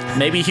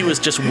 Maybe he was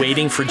just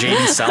waiting for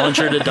J.D.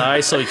 Salinger to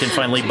die so he can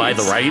finally buy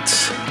the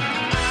rights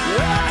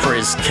for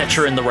his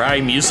Catcher in the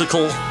Rye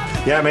musical.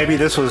 Yeah, maybe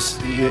this was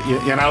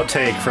an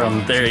outtake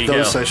from There you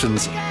those go.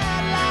 sessions. That's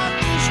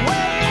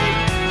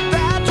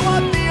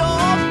what the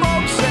old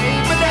folks say,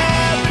 but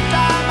every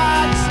time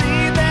I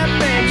see them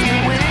makes me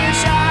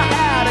wish I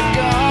had a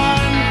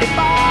gun. If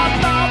I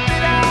thought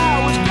that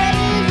I was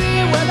crazy,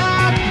 well,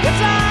 I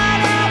guess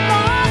I'd have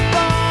more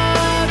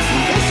fun.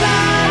 Guess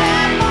I'd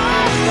have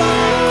more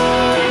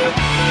fun.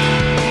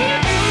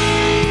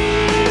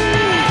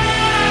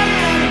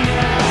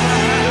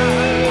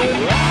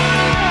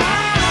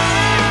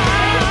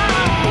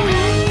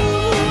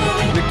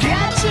 The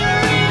catcher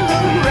in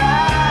the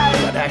rye.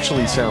 That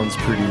actually sounds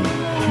pretty,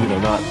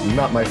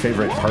 not my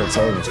favorite parts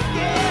of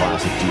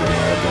classic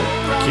GNR, but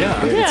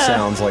Yeah. it Yeah.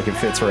 sounds like it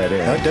fits right in.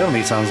 That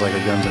definitely sounds like a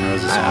Guns N'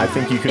 Roses song. I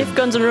think you could, if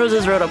Guns N'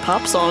 Roses wrote a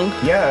pop song,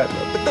 yeah,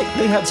 but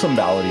they had some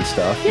ballady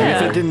stuff. If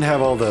yeah. it didn't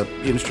have all the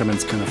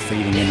instruments kind of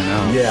fading in and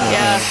out. Yeah.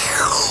 Yeah.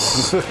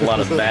 A lot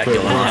of that The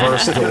going on.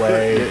 reverse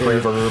delay,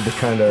 reverb,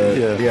 kind of,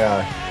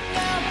 Yeah.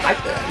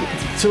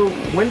 So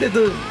when did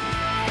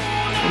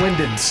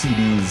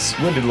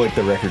like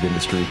the record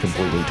industry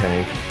completely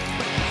tank?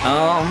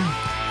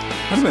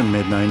 That would have been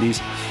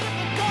mid-90s.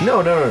 No.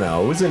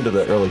 It was into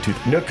the early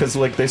because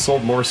like they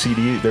sold more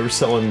CDs. They were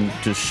selling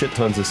just shit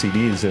tons of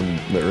CDs in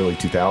the early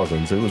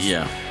 2000s. It was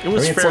Yeah. It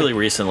was it's fairly like-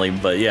 recently,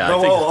 but yeah.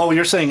 I think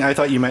You're saying, I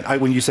thought you meant,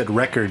 when you said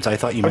records, I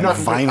thought you meant not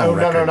vinyl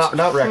records.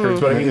 not records,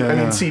 but I mean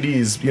Yeah.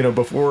 CDs.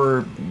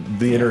 Before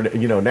the internet,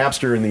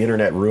 Napster and the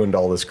internet ruined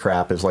all this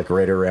crap. Is like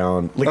right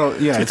around like Oh,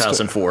 yeah. it's-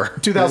 2004.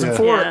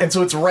 2004, Yeah. and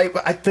so it's right.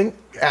 But I think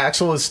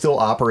Axl is still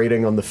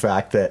operating on the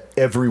fact that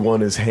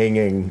everyone is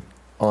hanging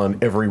on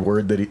every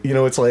word that he.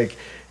 It's like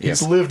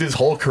he's Yes. lived his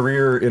whole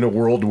career in a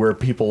world where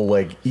people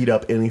like eat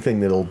up anything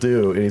that he'll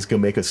do, and he's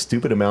gonna make a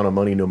stupid amount of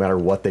money no matter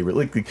what they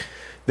like.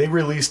 They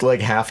released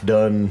like half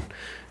done,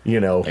 They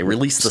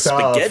released the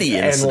stuff, spaghetti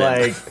and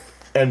incident.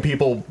 and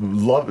people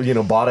bought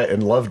it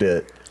and loved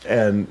it,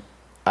 and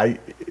I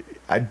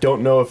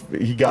don't know if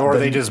he got Or the-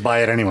 they just buy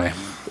it anyway.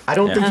 I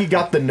don't think he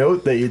got the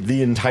note that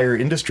the entire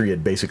industry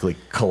had basically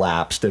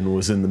collapsed and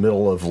was in the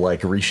middle of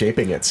like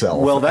reshaping itself.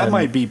 Well, that And-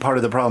 might be part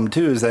of the problem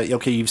too. Is that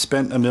okay? You've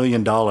spent $1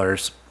 million,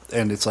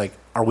 and it's like,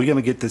 are we going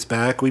to get this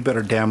back? We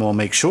better damn well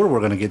make sure we're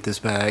going to get this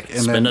back.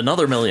 And Spend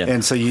another $1 million.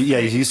 And so you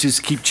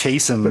just keep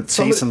chasing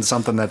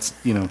something that's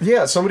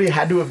Yeah, somebody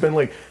had to have been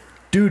like,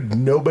 dude,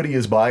 nobody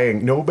is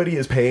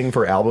paying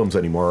for albums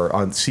anymore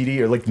on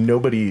CD, or like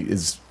nobody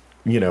is,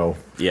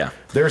 Yeah.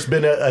 There's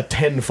been a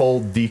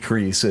tenfold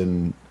decrease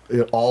in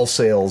all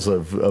sales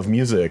of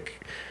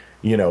music,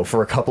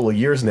 for a couple of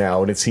years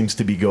now, and it seems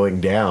to be going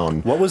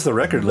down. What was the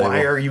record label?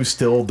 Why are you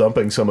still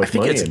dumping so much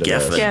think money it's into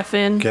Geffen. this?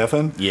 Geffen.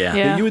 Geffen? Yeah.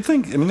 Yeah. You would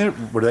think. I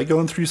mean, were they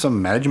going through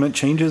some management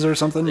changes or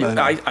something?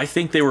 I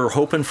think they were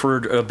hoping for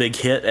a big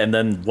hit, and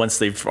then once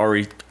they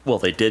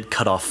did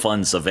cut off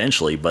funds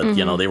eventually, but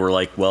they were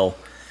like, well,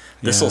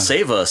 this will Yeah.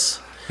 save us.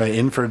 Right,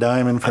 in for a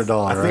dime, in for a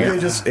dollar. I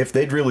think right? if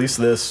they'd released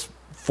this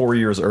 4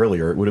 years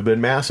earlier, it would have been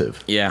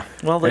massive. Yeah.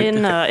 Well, they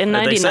In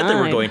they said they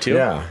were 99. going to.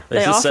 Yeah. They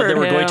They just said they offered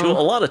were going to him-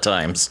 a lot of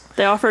times.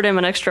 They offered him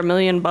an extra $1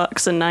 million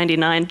in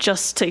 '99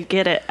 just to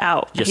get it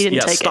out. Just- he didn't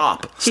yeah, take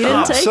stop. it. He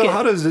didn't Stop. take So it.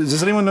 how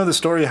does anyone know the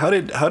story? How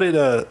did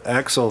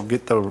Axl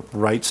get the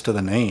rights to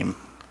the name?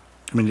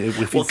 I mean,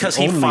 if Well, you 'cause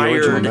he own the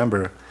original fired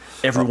member.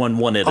 Everyone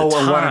one at a Oh,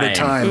 time. one at a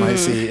time. I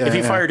see. If he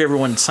Yeah. fired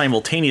everyone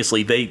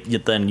simultaneously,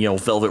 then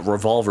Velvet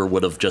Revolver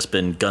would have just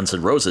been Guns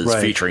N' Roses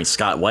Right. featuring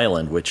Scott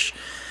Weiland, which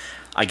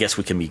I guess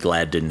we can be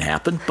glad didn't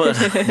happen. But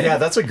Yeah,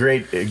 that's a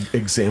great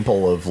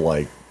example of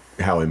like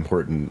how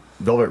important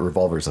Velvet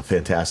Revolver is. A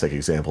fantastic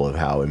example of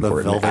how the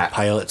important Velvet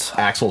Pilots.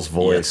 Axl's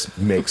voice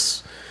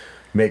makes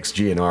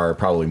GNR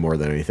probably more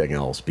than anything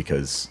else,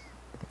 because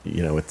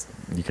it's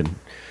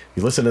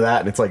you listen to that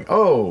and it's like,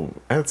 oh,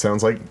 that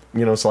sounds like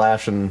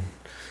Slash and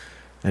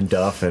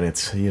Duff, and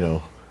it's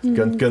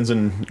Guns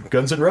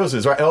N'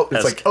 Roses, right? Oh, it's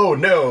That's- like, oh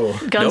no,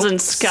 Guns Nope.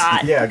 and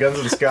Scott. yeah, Guns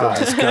and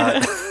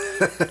Scott.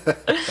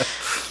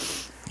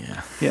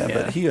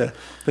 Yeah.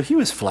 But he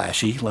was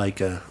flashy like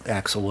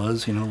Axl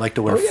was, like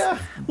to wear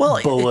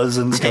Well, boas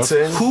and stuff.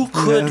 who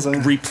could Yeah, so-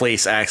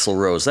 replace Axl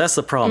Rose? That's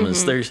the problem.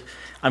 Is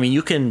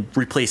you can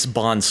replace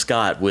Bon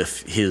Scott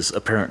with his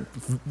apparent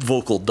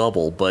vocal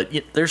double, but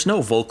there's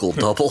no vocal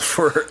double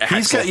for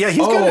Axl.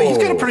 He's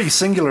got a pretty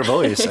singular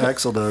voice.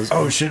 Axl does.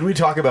 Oh, should we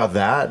talk about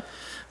that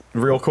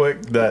real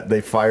quick? That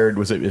they fired,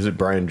 is it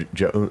Brian,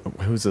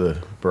 who's the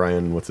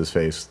Brian, what's his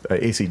face?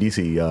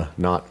 AC/DC,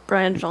 not...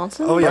 Brian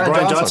Johnson? Oh, yeah,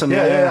 Brian Johnson.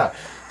 Yeah.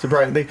 So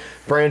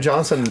Brian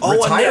Johnson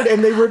retired,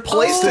 and they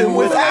replaced him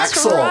with that's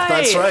Axl. right.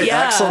 That's right.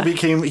 Yeah. Axl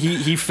became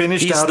he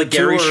finished He's out the a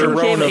Gary tour.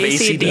 Cherone of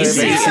AC/DC.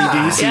 AC/DC.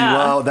 AC/DC. Yeah.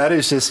 Wow, that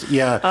is just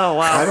Oh,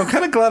 wow. I'm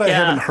kind of glad I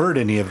Yeah. haven't heard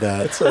any of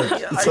that. It's a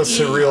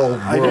surreal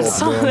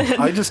world, man.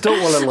 I just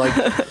don't want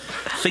to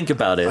Think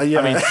about it.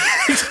 yeah.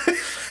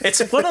 It's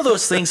one of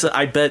those things that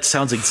I bet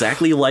sounds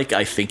exactly like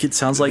I think it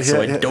sounds like,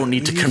 so I don't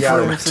need to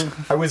confirm it.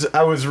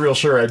 I was real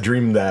sure I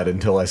dreamed that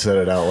until I said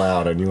it out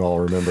loud, and you all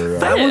remember.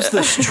 That was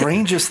the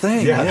strangest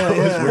thing. that was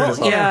weird as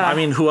hell. Yeah.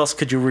 Who else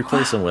could you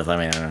replace him with?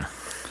 I don't know.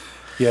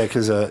 Yeah,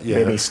 because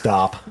Maybe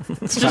stop. It's time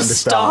to Just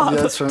stop. stop.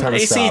 Yeah, that's right. Time to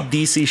stop.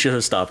 AC/DC should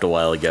have stopped a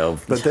while ago.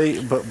 But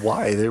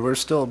why? They were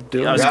still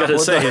doing. I was going to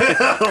say,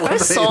 I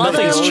saw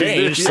nothing's them.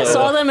 changed. I so-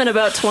 saw them in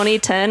about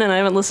 2010, and I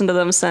haven't listened to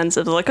them since.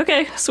 It was like,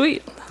 okay,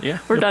 sweet. Yeah,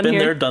 We're done been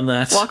here. there, done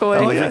that. Walk away.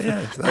 Oh yeah.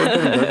 That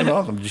would've been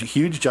awesome.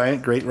 Huge,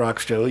 giant, great rock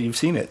show. You've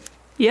seen it.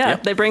 Yeah,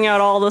 Yep. they bring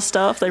out all the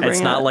stuff. They bring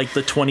It's out, not like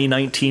the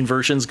 2019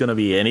 version's going to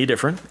be any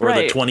different, or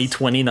Right. the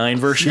 2029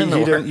 version. You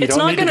or- don't It's need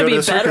not to gonna go be to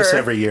the circus better.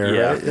 every year,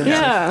 Yeah. right?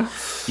 Yeah.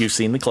 You've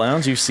seen the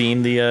clowns, you've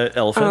seen the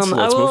elephants. So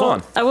let's move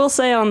on. I will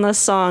say on this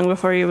song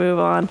before you move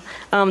on,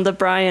 the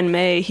Brian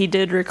May, he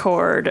did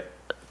record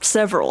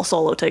several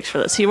solo takes for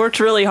this. He worked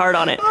really hard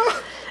on it,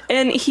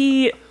 and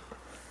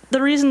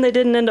the reason they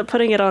didn't end up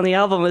putting it on the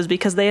album is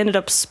because they ended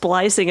up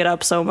splicing it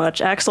up so much.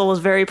 Axl was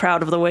very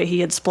proud of the way he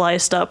had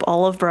spliced up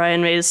all of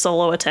Brian May's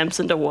solo attempts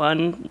into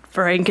one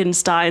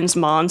Frankenstein's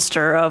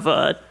monster of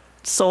a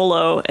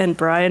solo, and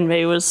Brian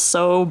May was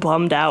so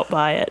bummed out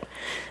by it.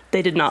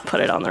 They did not put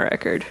it on the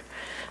record.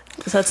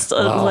 That's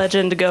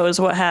legend goes.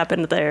 What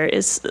happened there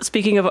is,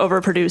 speaking of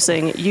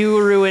overproducing, you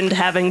ruined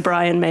having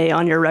Brian May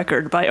on your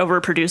record by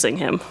overproducing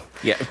him.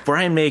 Yeah, if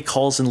Brian May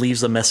calls and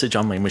leaves a message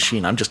on my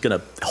machine, I'm just going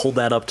to hold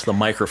that up to the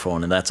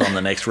microphone, and that's on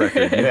the next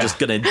record. You're just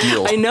going to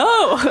deal. I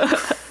know.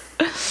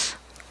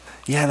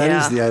 Yeah,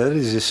 that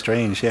is just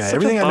strange. Yeah, Such a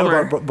everything I know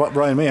bummer. about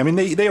Brian May. I mean,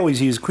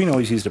 Queen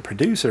always used a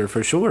producer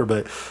for sure,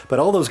 but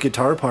all those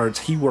guitar parts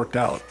he worked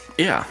out.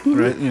 Yeah.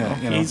 Right?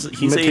 He's a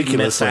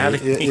meticulously.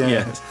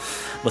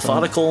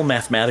 methodical,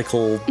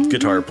 mathematical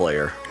guitar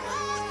player.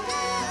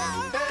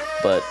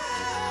 But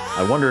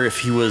I wonder if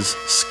he was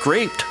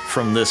scraped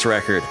from this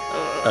record.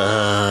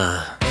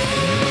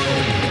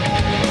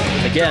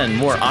 Again,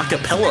 more a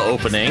cappella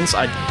openings.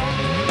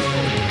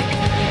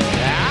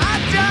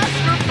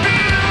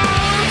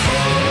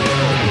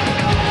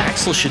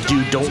 Axl should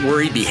do Don't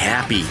Worry, Be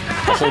Happy.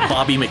 The whole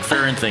Bobby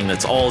McFerrin thing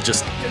that's all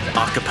just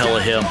a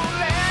cappella hymn.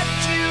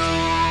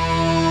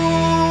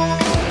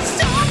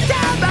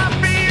 Sometimes I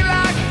feel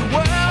like the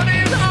world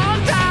is on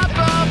top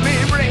of me,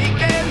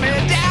 breaking me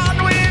down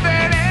with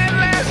an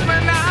endless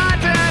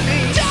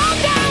monotony.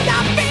 Sometimes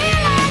I feel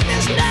like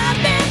there's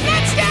nothing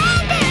that's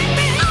stopping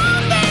me.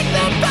 I'll think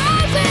the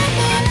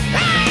possible.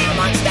 I am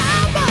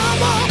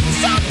unstoppable.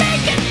 Something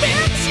can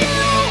fix you.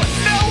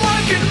 No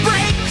one can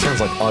break. Sounds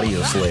like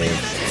Audio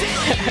Slave.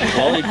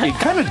 Well, it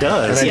kind of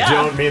does. And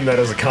I don't mean that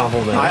as a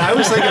compliment. I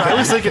was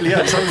thinking, yeah,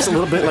 it sounds a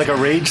little bit like a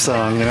Rage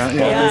song, you know?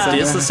 Yeah.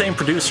 It's the same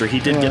producer. He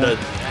did get a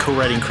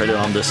co-writing credit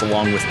on this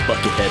along with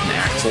Buckethead and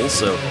Axl,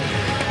 so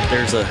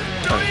there's a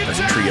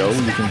trio.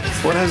 You can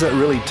What has that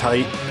really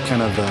tight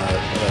kind of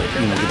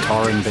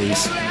guitar and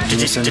bass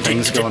unison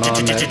things going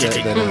on?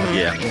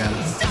 Yeah.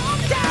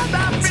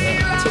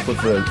 What's up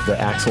with the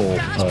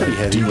Axl pretty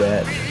heavy.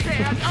 duet?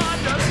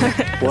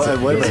 Well,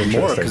 what That's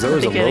more? interesting. Because there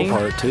was a low Beginning.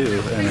 part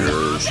too. And there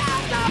was.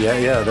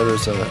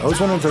 I was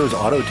wondering if there was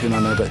auto tune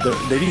on there, but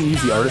they didn't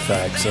use the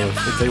artifact. So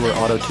if they were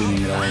auto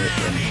tuning it all, then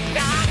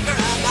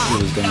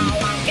it was done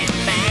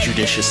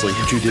judiciously.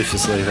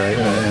 right?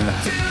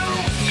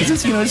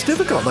 Because it's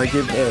difficult. Like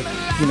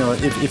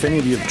if any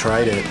of you have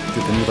tried it, if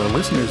any of our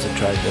listeners have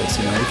tried this,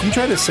 if you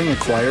try to sing a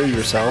choir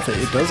yourself, it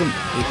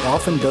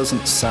often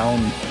doesn't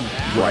sound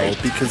right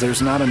because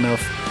there's not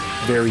enough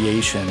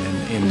variation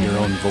in your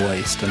own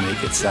voice to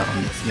make it sound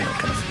kind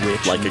of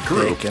rich, Like and a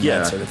group, thick and yeah.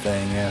 that sort of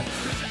thing. Yeah.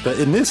 But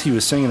in this, he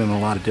was singing in a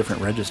lot of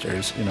different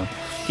registers.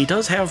 He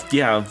does have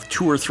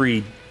 2 or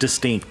 3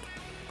 distinct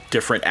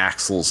different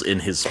Axls in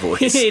his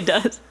voice. He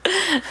does.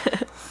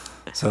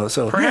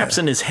 So Perhaps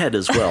in his head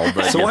as well.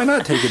 But So why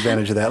not take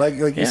advantage of that? Like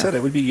you Yeah. said,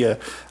 it would be.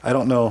 I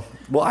don't know.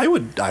 Well, I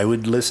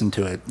would listen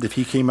to it if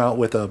he came out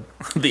with a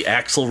the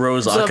Axl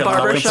Rose The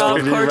barbershop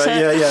acapella.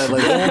 quartet. Yeah,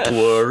 like Don't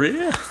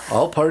worry.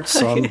 all parts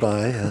sung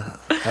by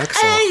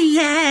Axl.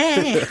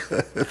 Yeah.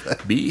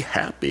 Be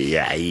happy.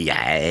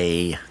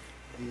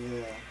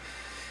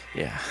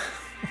 Yeah.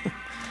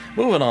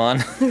 Moving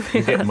on.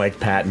 Get Mike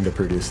Patton to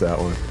produce that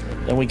one.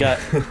 Then we got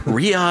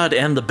Riyadh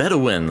and the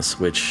Bedouins,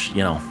 which,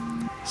 you know,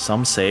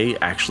 some say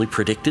actually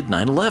predicted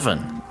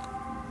 9/11.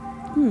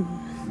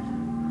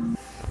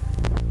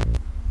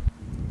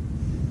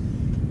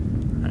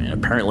 I mean,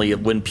 apparently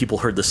when people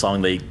heard the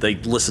song, they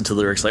listened to the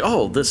lyrics like,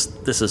 oh, this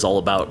is all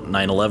about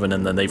 9/11,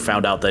 and then they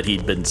found out that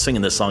he'd been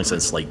singing this song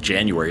since like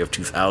January of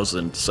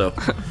 2000. So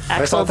I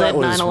Axel thought that did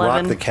was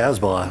Rock 9/11. the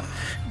Casbah.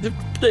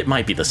 it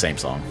might be the same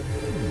song.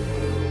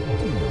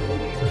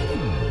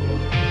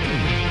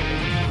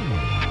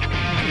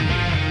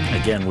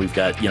 Again, we've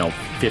got, you know,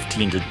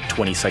 15 to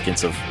 20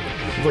 seconds of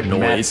Like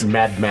noise.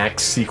 Mad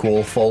Max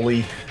sequel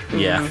Foley.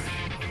 Yeah.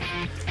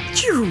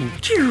 Choo,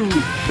 choo.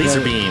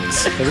 Laser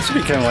beams. Yeah, this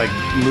would be kind of like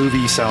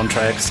movie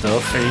soundtrack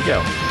stuff. There you go.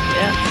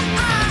 Yeah.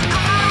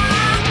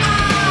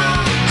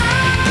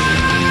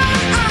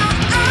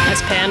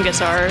 That's pan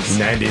guitars.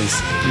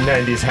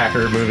 90s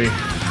hacker movie.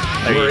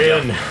 There We're you go.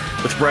 in.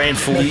 With Brian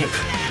Philippe.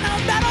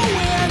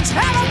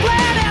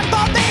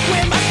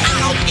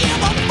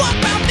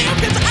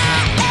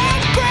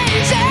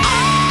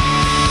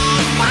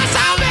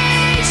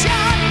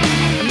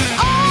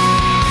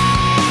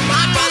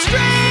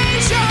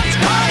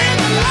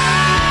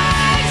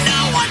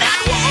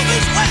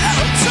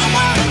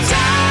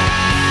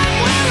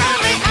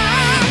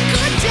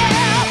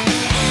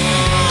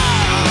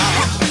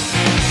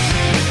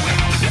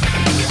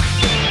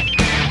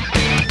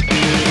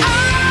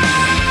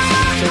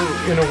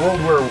 In a world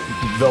where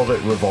Velvet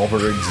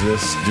Revolver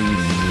exists, do we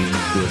need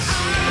this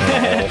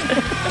at all?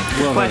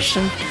 Well,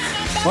 Question.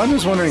 well, I'm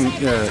just wondering,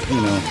 you know,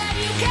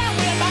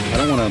 I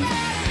don't want to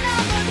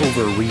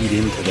overread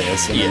into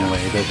this in any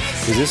way, but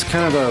is this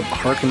kind of a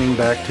harkening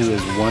back to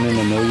his 1 in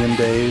a Million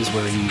days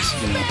where he's,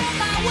 you know,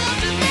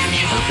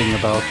 harping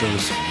about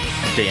those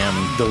damn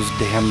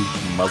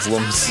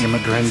Muslims.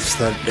 immigrants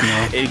that, you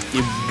know, It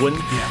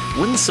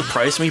wouldn't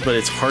surprise me, but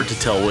it's hard to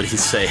tell what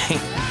he's saying.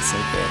 it's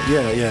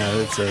like, yeah,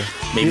 it's a...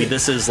 Maybe yeah.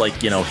 this is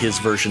like, you know, his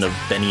version of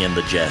Benny and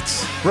the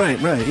Jets. Right,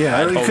 yeah.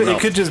 I It don't could, know.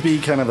 it could just be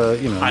kind of a,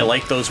 you know... I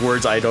like those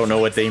words. I don't know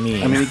what they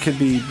mean. I mean, it could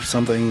be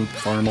something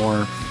far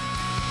more...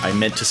 I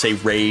meant to say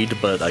raid,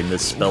 but I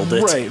misspelled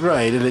it.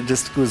 Right, and it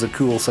just was a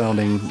cool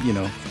sounding, you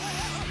know,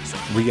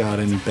 Riyadh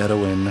and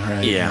Bedouin,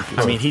 right? Yeah.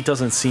 I mean, he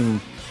doesn't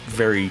seem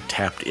very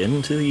tapped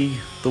into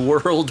the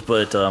world,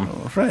 but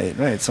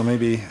Right. So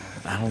maybe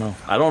I don't know.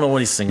 I don't know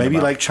what he's singing maybe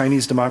about. like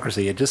Chinese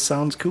democracy. It just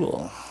sounds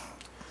cool.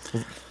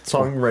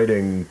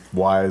 Songwriting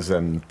wise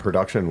and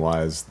production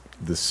wise,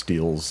 this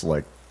steals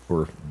like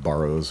or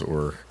borrows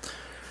or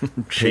pays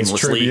Shamelessly.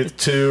 tribute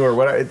to or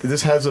what.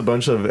 This has a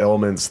bunch of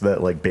elements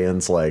that like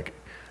bands like,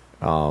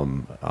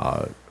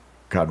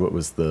 God, what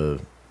was the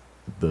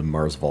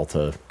Mars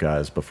Volta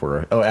guys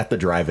before? Oh, At the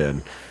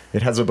Drive-In.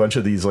 It has a bunch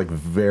of these like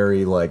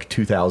very like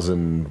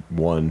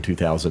 2001,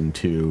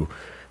 2002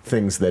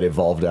 things that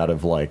evolved out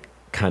of like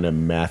kind of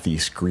mathy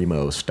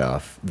screamo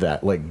stuff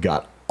that like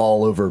got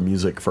all over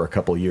music for a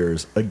couple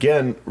years.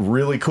 Again,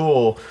 really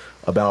cool.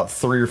 About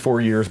 3 or 4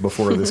 years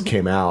before this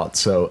came out,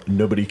 so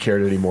nobody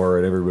cared anymore,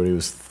 and everybody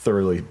was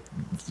thoroughly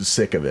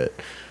sick of it.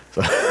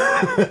 So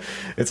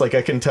it's like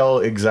I can tell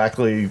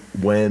exactly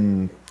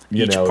when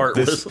Each part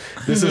this was.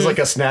 this is like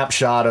a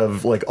snapshot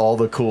of like all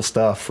the cool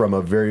stuff from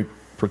a very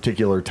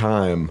particular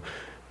time,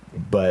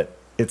 but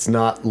it's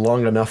not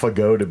long enough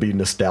ago to be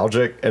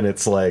nostalgic, and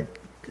it's like,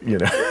 you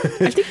know.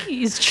 I think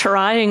he's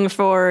trying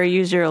for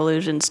Use Your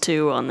Illusions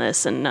too on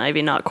this, and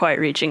maybe not quite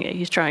reaching it.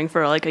 He's trying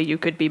for like a You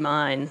Could Be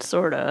Mine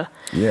sort of.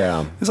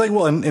 Yeah. It's like,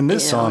 well, in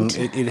this song,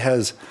 And- it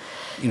has,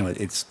 you know,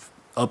 it's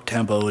up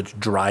tempo, it's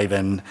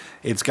driving.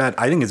 It's got,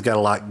 I think it's got a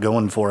lot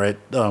going for it.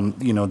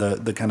 You know,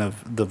 the kind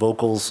of the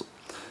vocals,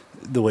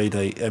 the way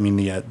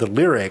the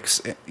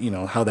lyrics, you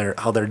know, how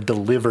they're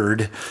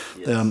delivered.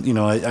 You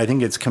know, I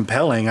think it's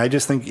compelling. I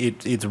just think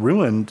it's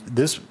ruined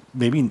this.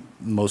 Maybe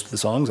most of the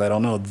songs, I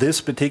don't know. This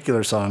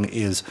particular song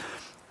it's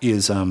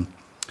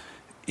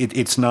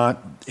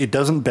not. It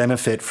doesn't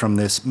benefit from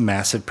this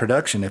massive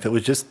production. If it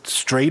was just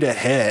straight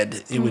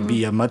ahead, it would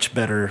be a much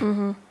better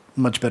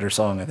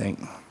song, I think.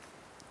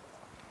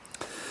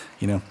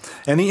 You know,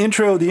 and the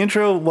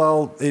intro.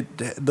 While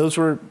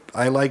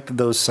I liked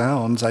those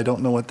sounds. I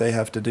don't know what they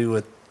have to do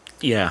with.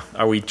 Yeah.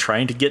 Are we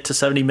trying to get to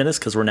 70 minutes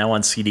because we're now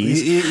on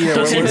CDs? Yeah,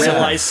 Does he what was that?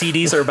 realize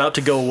CDs are about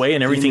to go away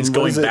and everything's What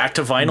going is it- back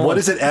to vinyl? What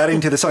is it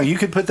adding to the song? You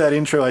could put that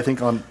intro, I think,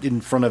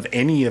 in front of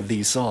any of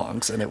these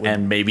songs, and it would.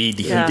 And maybe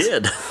he Yeah.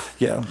 did.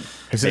 Yeah.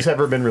 Has this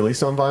ever been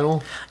released on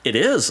vinyl? It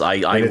is. I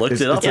looked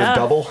it up. It's Yeah. a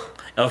double.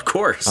 Of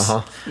course.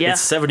 Yeah.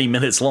 It's 70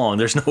 minutes long.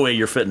 There's no way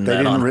you're fitting They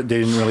that on.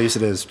 didn't release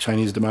it as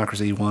Chinese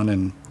Democracy 1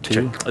 and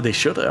 2. They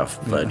should have,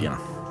 but you know.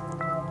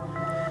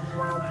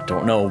 I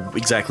don't know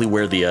exactly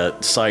where the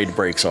side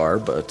breaks are,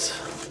 but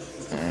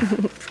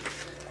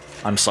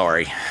I'm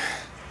sorry.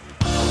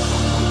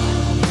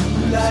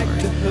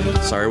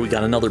 Sorry, we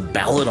got another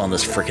ballad on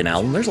this freaking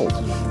album. There's a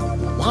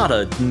lot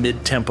of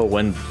mid-tempo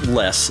and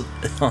less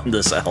on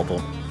this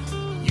album.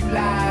 You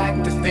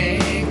like to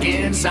think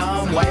in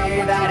some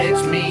way that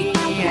it's me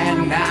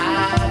and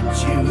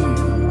not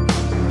you.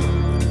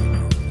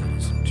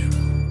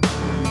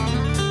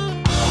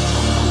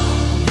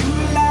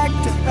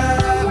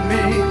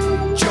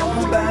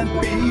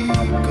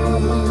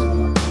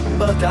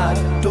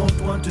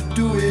 want to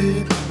do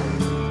it.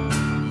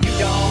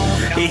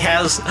 He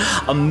has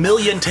a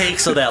million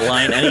takes of that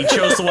line, and he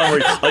chose the one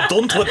where I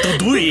don't want to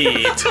do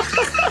it.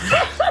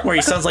 Where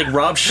he sounds like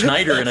Rob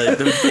Schneider in a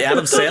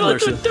Adam Sandler.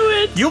 Do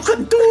it. You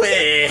can do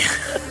it.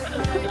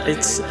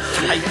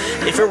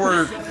 If it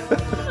were,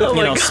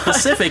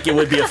 specific, it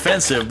would be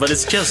offensive, but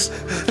it's just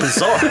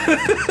bizarre.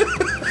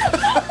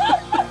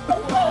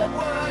 What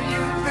were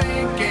you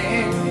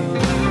thinking?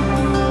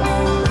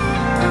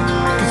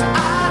 'Cause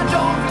I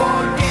don't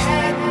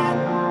forget.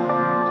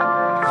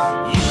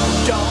 You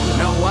don't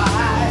know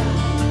why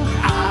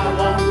I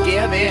won't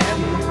give in.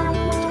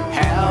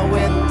 Hell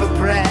with the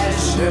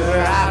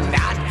pressure, I'm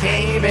not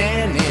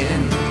caving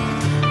in.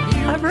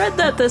 I've read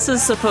that this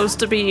is supposed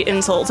to be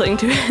insulting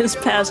to his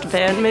past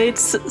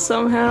bandmates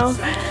somehow.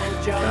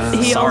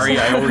 Sorry,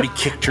 I already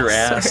kicked your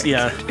ass. Sorry.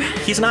 Yeah,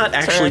 he's not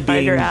actually I fired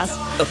being your ass.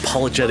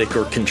 apologetic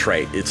or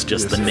contrite. It's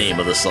just the name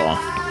of the song.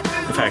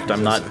 In fact,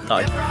 I'm not.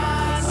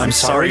 I'm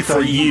sorry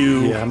for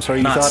you. Yeah, I'm sorry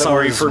you not thought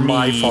sorry it was for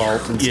my me.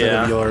 fault instead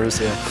of yours.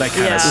 Yeah. That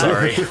kind Yeah. of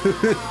sorry.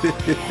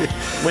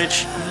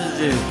 Which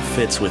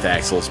fits with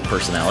Axl's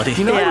personality.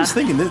 You know, I Yeah. was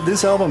thinking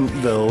this album,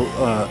 though,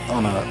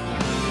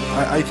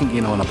 I think,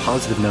 on a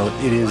positive note,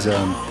 it is,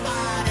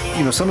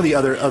 some of the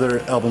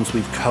other albums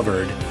we've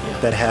covered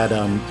that had,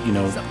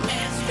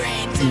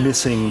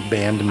 missing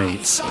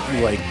bandmates,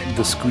 like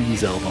the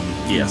Squeeze album,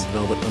 Yes.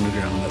 Velvet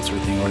Underground, that sort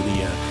of thing, or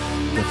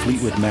the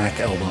Fleetwood Mac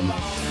album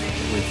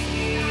with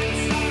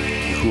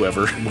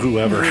Whoever.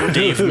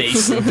 Dave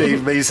Mason.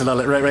 Dave Mason on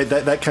it, right.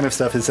 That kind of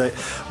stuff is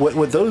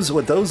what those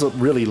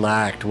really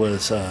lacked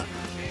was,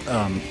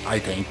 I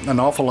think, an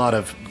awful lot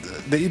of.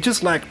 They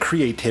just lacked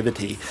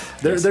creativity.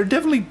 They're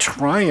definitely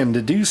trying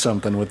to do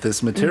something with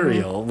this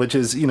material, which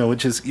is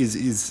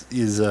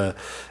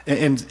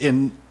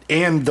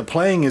and the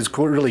playing is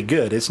really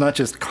good. It's not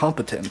just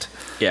competent.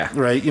 Yeah.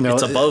 Right.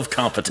 It's above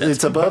competent.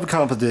 It's above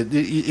competent.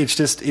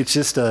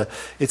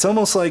 It's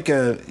almost like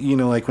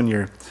like when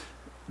you're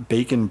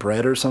baking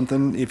bread or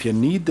something. If you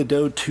knead the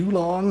dough too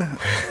long,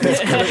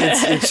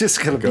 it's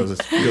just gonna Goes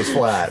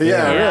flat.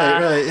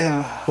 Yeah. Right.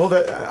 Yeah. Well,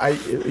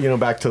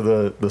 back to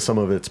the sum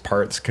of its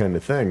parts kind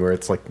of thing, where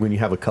it's like when you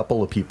have a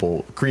couple of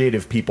people,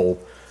 creative people,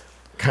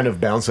 kind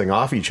of bouncing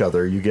off each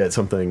other, you get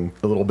something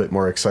a little bit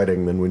more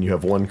exciting than when you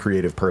have one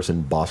creative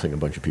person bossing a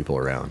bunch of people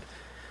around.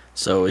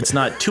 So it's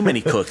not too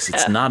many cooks.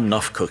 It's not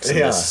enough cooks in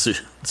this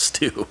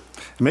stew.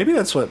 Maybe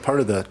that's what part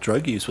of the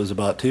drug use was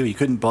about too. You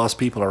couldn't boss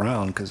people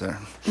around because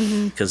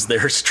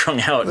They're strung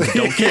out and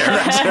don't care.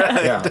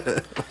 Yeah.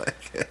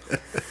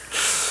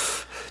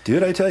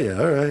 Dude, I tell you,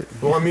 all right.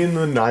 Well, I mean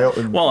And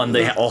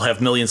they all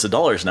have millions of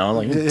dollars now.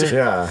 Like,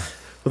 yeah.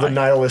 Well, the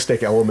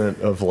nihilistic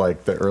element of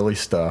like the early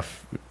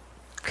stuff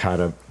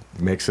kind of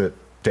makes it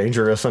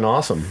dangerous and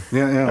awesome.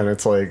 Yeah. And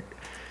it's like,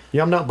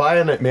 yeah, I'm not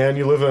buying it, man.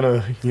 You live in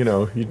a, you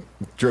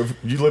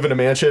live in a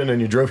mansion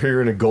and you drove here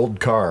in a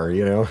gold car,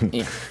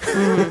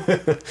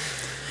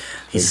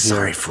 he's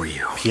sorry for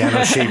you.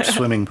 Piano-shaped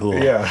swimming pool.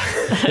 Yeah.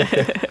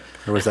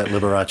 Or was that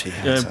Liberace?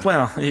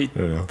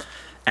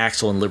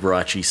 Axl and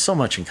Liberace, so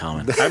much in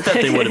common. I bet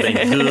they would have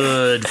been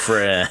good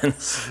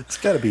friends. It's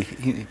got to be.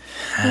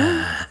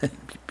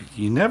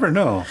 You never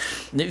know.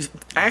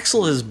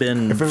 Axl has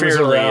been If it was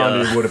fairly,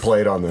 around, he would have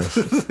played on this.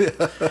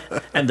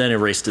 and then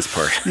erased his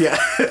part. Yeah.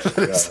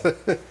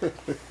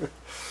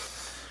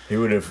 He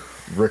would have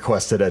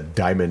requested a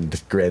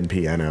diamond grand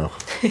piano.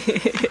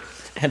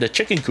 And a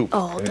chicken coop.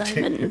 Oh,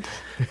 Diamond.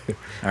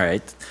 All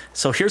right.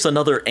 So here's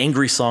another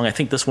angry song. I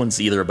think this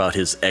one's either about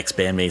his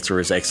ex-bandmates or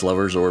his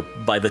ex-lovers, or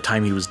by the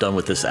time he was done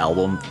with this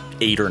album,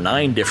 8 or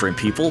 9 different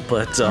people.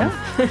 But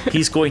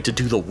he's going to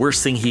do the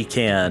worst thing he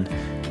can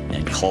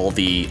and call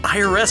the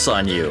IRS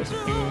on you.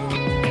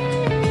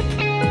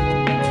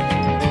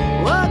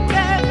 What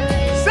they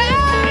say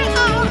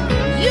of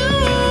you.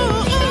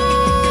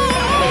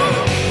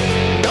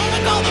 Gonna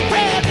call the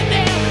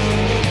president.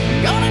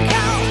 Gonna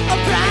call a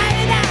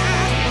private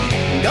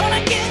eye.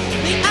 Gonna get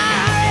the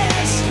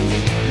IRS.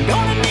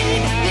 Gonna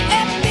need the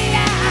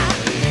FBI.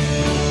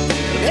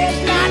 There's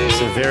not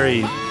It's a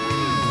very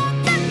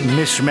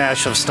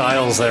mishmash of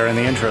styles there in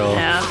the intro.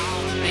 Yeah.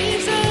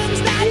 reasons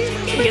that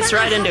He gets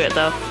right into it,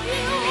 though.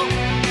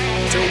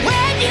 to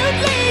where you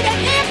lead,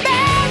 and if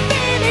that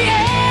be the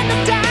end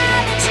of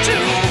time, it's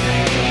true.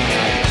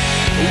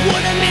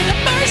 Wouldn't be the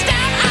first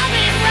time I've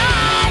been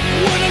wrong.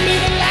 Wouldn't be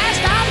the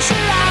last, I'm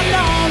sure I've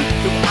known.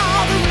 Through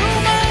all the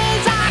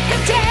rumors I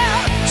could tell,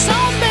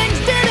 some things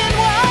didn't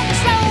work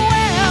so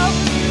well.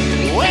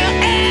 Well,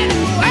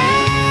 anyway,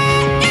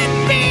 it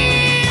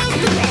feels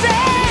the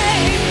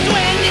same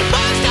when you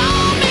first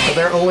told me. Are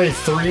there only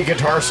 3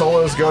 guitar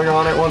solos going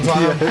on at one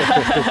time?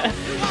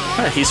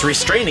 He's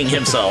restraining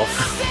himself.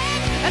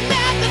 And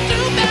that's the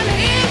truth, and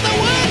here's the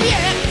word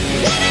yet.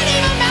 Wouldn't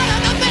even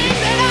matter the things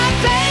that I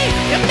say.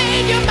 You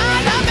made your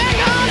mind up and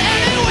gone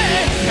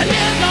anyway. And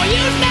there's no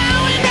use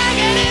now in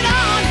dragging it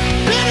on.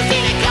 Could have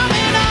seen it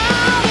coming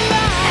all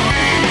along.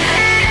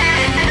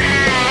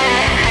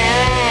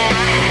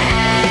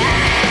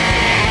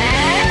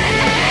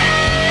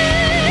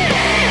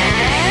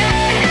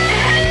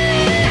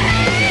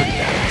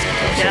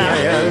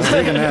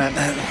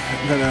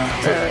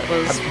 It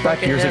was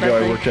Back years Buckethead, ago, I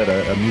think. worked at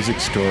a music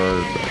store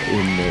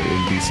in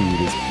DC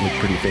that's like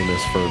pretty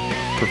famous for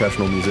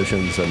professional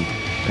musicians. And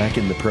back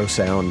in the Pro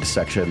Sound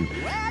section,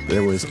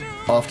 there was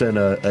often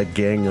a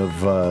gang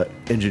of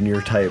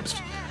engineer types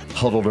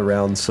huddled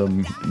around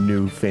some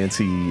new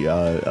fancy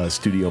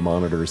studio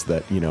monitors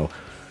that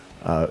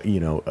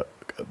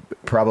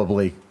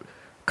probably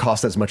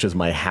cost as much as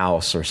my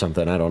house or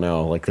something. I don't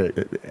know.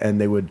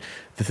 And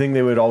the thing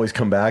they would always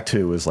come back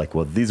to was like,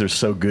 well, these are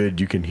so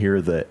good, you can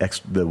hear that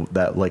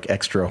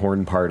extra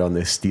horn part on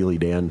this Steely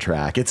Dan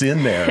track. It's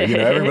in there.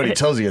 Everybody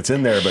tells you it's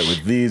in there, but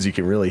with these, you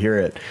can really hear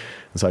it.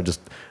 And so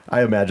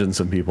I imagine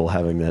some people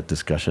having that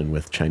discussion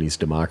with Chinese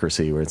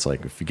Democracy, where it's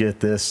like, if you get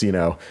this,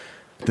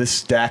 this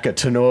stack of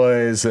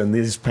Tenoys and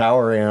these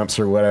power amps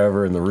or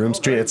whatever in the room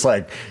street, it's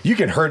like you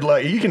can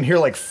hear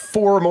like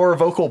 4 more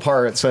vocal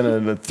parts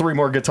and 3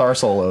 more guitar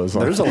solos.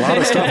 There's a lot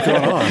of stuff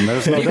going on.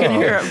 There's no You can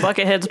hear doubt. it,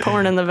 Buckethead's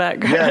porn in the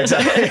background. Yeah,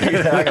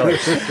 exactly.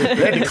 They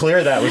had to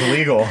clear that with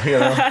legal,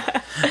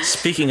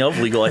 Speaking of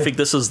legal, I think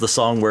this is the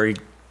song where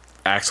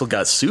Axl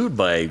got sued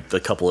by a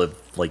couple of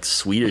like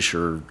Swedish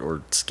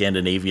or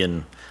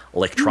Scandinavian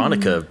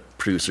electronica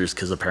producers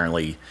because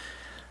apparently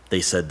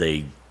they said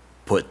they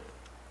put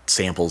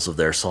samples of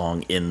their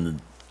song in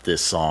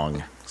this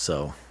song.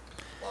 So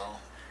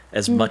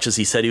as much as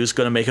he said he was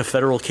going to make a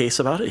federal case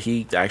about it,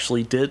 he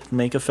actually did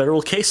make a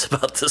federal case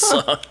about this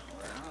song.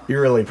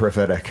 You're really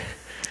prophetic.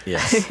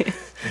 Yes.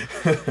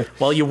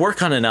 Well, you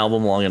work on an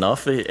album long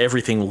enough,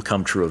 everything will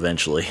come true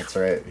eventually. That's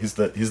right. He's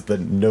the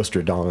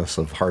Nostradamus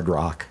of hard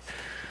rock.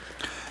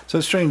 So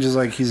it's strange. It's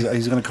like he's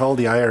going to call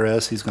the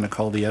IRS. He's going to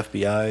call the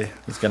FBI.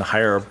 He's going to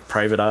hire a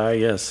private eye,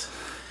 yes.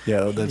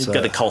 Yeah, that's He's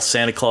got to call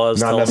Santa Claus,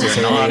 Not tell him they're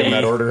necessarily naughty. in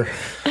that order.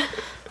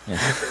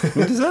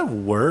 does that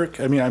work?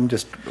 I mean, I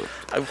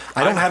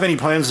don't have any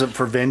plans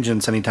for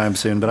vengeance anytime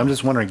soon, but I'm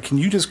just wondering, can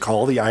you just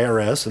call the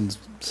IRS and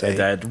say,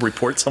 That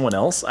report someone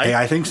else? hey,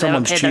 I think They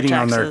don't someone's pay their cheating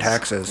on their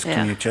taxes. taxes. Yeah.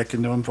 Can you check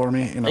into them for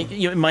me?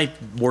 It might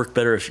work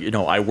better if,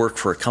 I work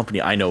for a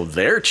company. I know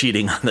they're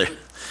cheating on their...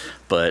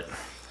 But...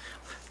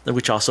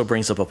 Which also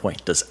brings up a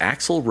point. Does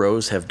Axl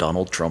Rose have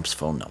Donald Trump's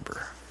phone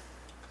number?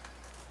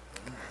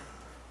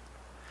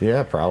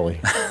 Yeah, probably.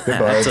 Good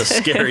That's a buds.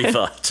 scary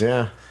thought.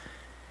 Yeah.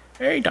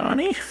 Hey,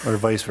 Donnie. Or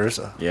vice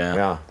versa. Yeah.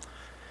 Yeah.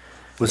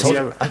 Was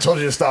I told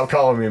you to stop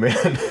calling me,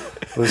 man.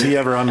 he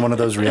ever on one of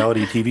those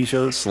reality TV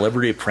shows?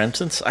 Celebrity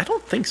Apprentice? I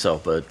don't think so,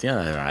 but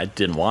yeah, I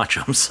didn't watch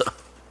them, so...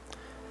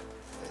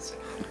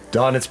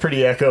 Don, it's pretty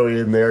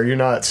echoey in there. You're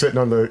not sitting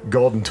on the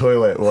golden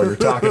toilet while you're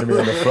talking to me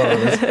on the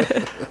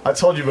phone. I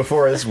told you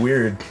before, it's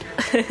weird.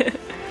 Yeah,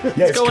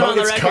 it's going on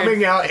the it's record.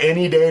 coming out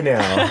any day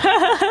now.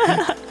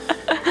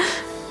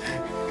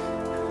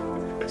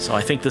 So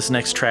I think this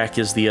next track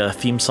is the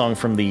theme song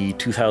from the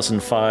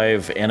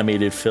 2005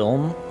 animated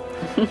film,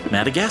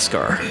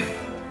 Madagascar.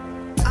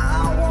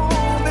 I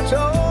won't be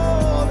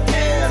told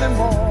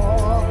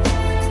anymore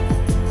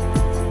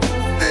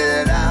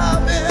that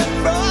I've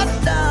been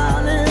brought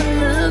down in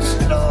this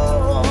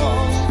storm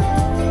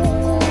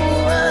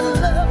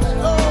and left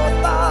so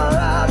far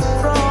out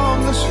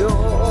from the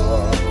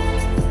shore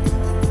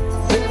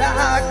that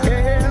I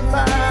can't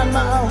find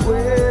my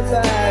way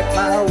back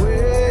my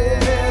way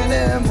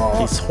anymore.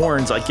 These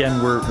horns,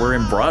 again, we're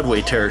in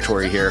Broadway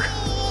territory here.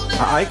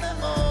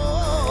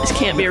 These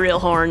can't be real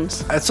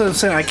horns. That's what I'm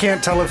saying. I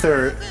can't tell if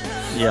they're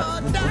Yeah.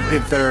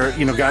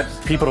 got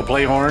people to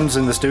play horns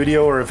in the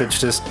studio or if it's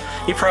just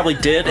He probably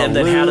did, and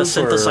then had a loop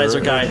synthesizer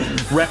or- guy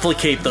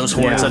replicate those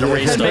horns Yeah. and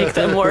erase them. Make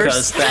them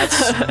worse.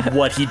 Because that's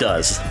what he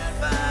does.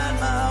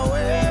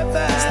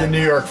 It's the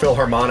New York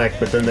Philharmonic,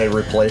 but then they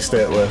replaced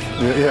it with...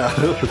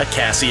 A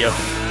Casio.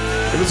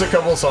 It was a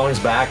couple songs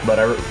back, but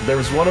there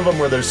was one of them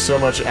where there's so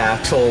much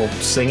Axl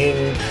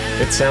singing,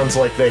 it sounds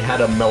like they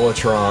had a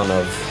Mellotron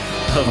of...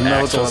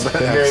 Axl's.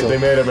 They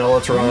made a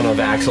Mellotron of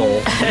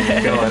Axl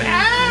going...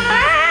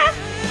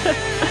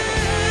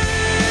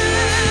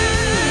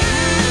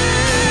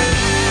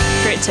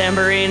 Great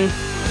tambourine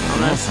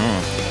on this.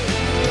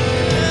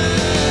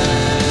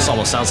 This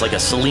almost sounds like a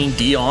Celine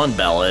Dion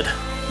ballad.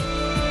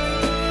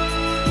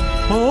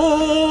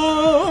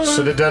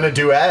 Should have done a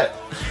duet.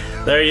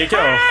 There you go.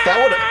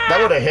 That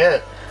would have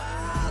hit.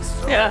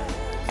 Yeah.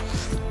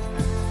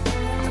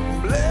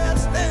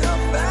 Bless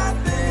them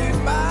that they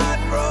might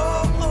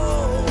grow.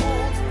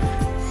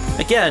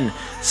 Again,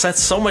 since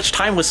so much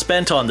time was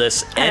spent on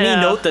this, any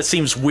know. note that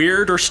seems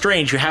weird or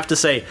strange, you have to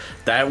say,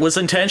 that was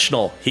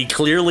intentional. He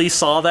clearly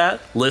saw that,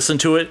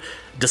 listened to it,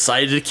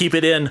 decided to keep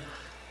it in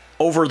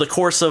over the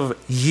course of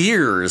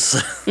years.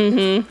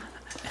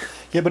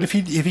 Yeah, but if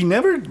he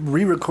never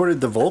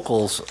re-recorded the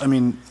vocals, I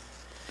mean,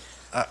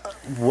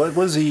 what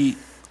was he?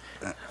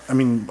 I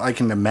mean, I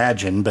can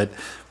imagine, but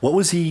what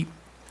was he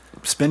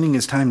spending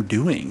his time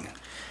doing?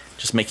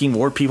 Just making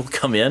more people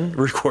come in,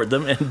 record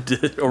them, and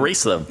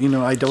erase them.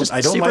 I don't Just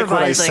like what I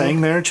supervising.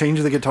 sang there. Change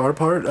the guitar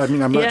part. I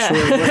mean, I'm not Yeah.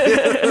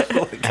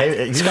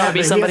 sure. He's gotta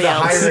be somebody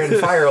else. hire and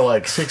fire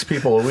like 6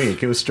 people a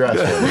week. It was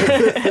stressful.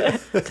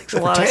 Takes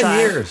a lot of 10 time.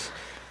 years.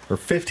 or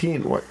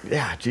 15. What?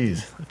 Yeah,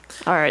 geez.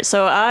 All right,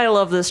 so I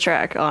love this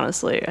track,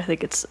 honestly. I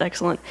think it's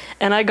excellent.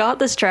 And I got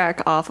this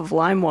track off of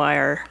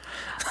LimeWire.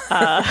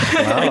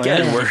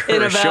 Again,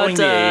 we're showing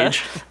the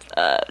age.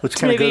 Which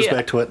kind of Maybe goes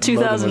back to what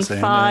Logan was saying.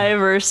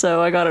 2005 or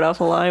so. I got it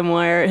off of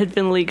LimeWire. It had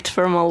been leaked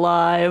from a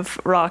live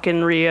Rock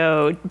in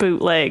Rio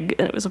bootleg,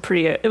 and it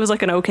was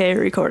like an okay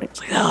recording. It's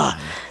like,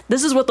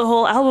 this is what the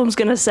whole album's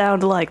gonna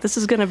sound like. This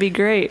is gonna be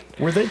great.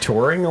 Were they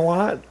touring a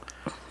lot?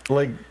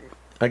 Like,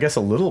 I guess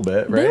a little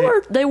bit,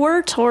 right? They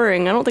were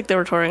touring. I don't think they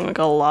were touring like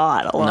a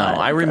lot. No,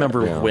 I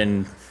remember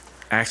when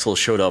Axl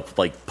showed up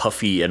like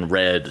puffy and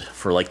red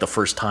for like the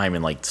first time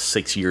in like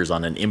 6 years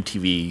on an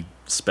MTV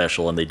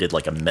special, and they did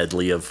like a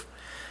medley of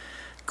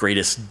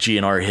greatest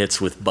GNR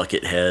hits with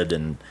Buckethead,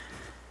 and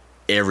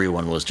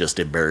everyone was just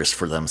embarrassed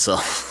for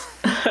themselves.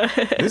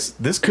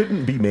 This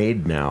couldn't be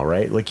made now,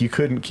 right? Like, you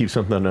couldn't keep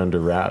something under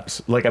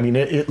wraps. Like, I mean,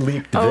 it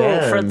leaked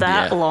then. For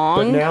that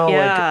long? But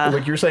now,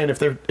 like you're saying, if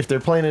they're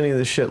playing any of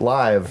this shit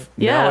live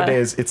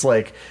nowadays, it's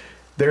like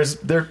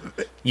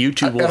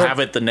YouTube will have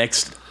it the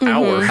next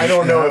hour. I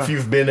don't know if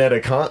you've been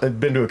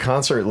to a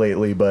concert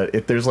lately, but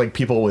if there's like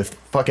people with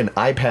fucking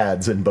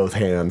iPads in both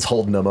hands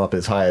holding them up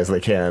as high as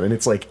they can, and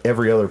it's like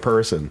every other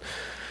person,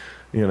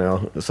 you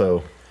know.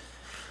 So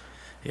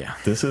yeah,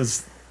 this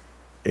is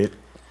it.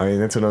 I mean,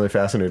 that's another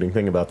fascinating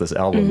thing about this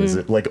album is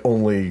it like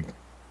only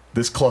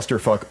this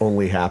clusterfuck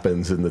only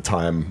happens in the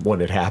time when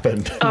it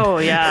happened. Oh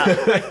yeah,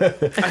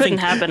 it couldn't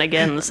happen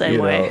again the same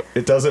way.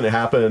 It doesn't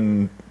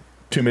happen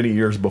too many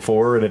years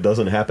before, and it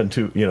doesn't happen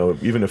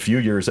even a few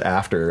years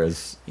after.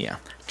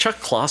 Chuck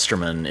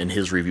Klosterman in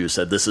his review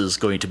said this is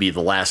going to be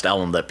the last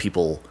album that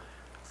people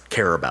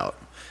care about,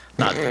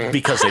 not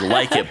because they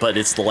like it, but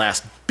it's the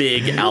last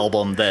big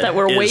album that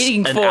we're is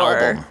wation an for.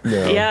 album.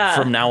 Yeah.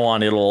 From now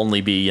on, it'll only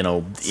be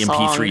MP3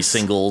 Songs.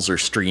 singles or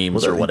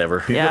streams or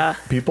whatever.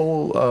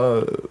 People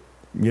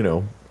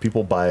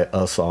buy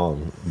a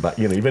song, but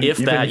even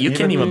you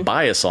can't even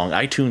buy a song.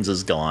 iTunes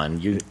is gone.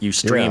 You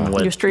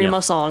stream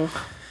a song.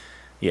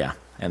 Yeah,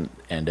 and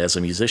as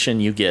a musician,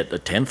 you get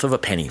 1/10 of a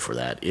penny for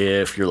that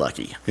if you're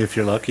lucky. If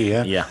you're lucky,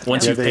 yeah. Yeah,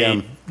 once you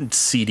pay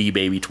CD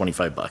Baby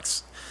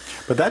 $25.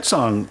 But that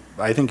song,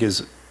 I think,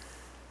 is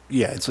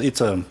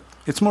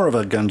it's more of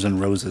a Guns N'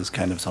 Roses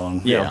kind of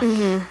song. Yeah.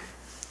 Mm-hmm.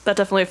 That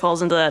definitely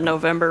falls into that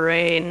November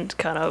Rain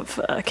kind of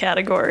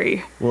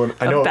category of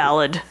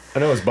ballad. I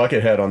know it's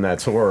Buckethead on that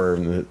tour,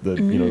 and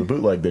the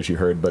bootleg that you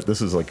heard, but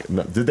this is like,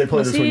 did they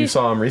play this when you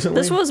saw him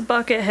recently? This was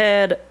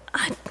Buckethead.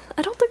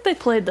 I don't think they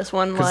played this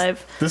one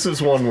live. This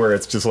is one where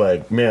it's just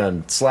like,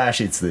 man,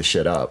 Slash eats this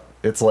shit up.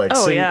 It's like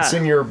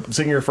sing your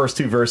first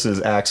two verses,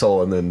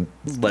 Axl, and then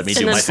let me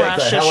do my thing. Get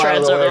the hell out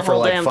of the way for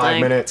like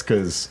 5 minutes,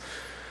 because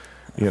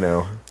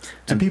do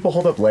people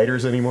hold up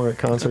lighters anymore at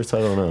concerts? I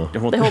don't know. They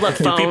hold up phones.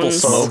 Do people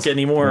smoke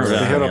anymore?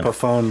 They hold up a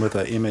phone with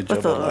an image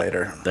of a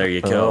lighter. There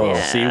you go.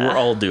 Yeah. See, we're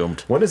all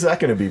doomed. When is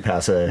that going to be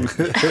passe?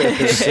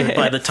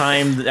 By the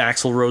time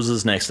Axl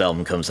Rose's next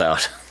album comes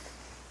out.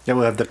 Yeah,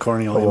 we'll have the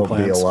corneal implants.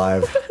 Won't be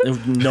alive.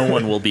 No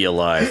one will be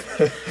alive.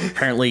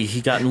 Apparently,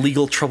 he got in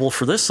legal trouble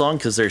for this song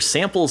because there's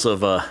samples of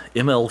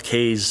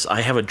MLK's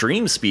 "I Have a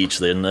Dream"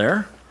 speech in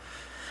there,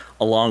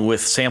 along with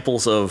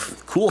samples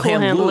of Cool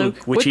Hand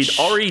Luke, which he'd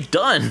already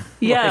done.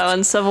 Yeah,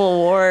 on Civil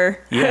War.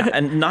 Yeah,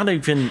 and not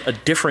even a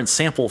different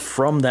sample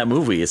from that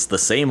movie. It's the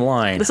same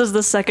line. This is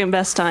the second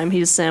best time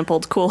he's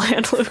sampled Cool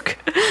Hand Luke.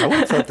 I would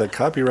have thought the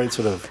copyrights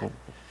would have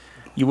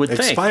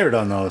expired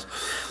on those.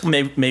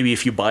 Maybe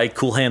if you buy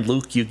Cool Hand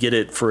Luke, you get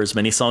it for as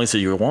many songs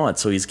as you want,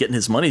 so he's getting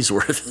his money's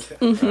worth.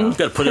 Mm-hmm. You've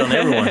got to put it on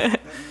everyone.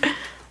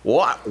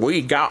 What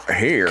we got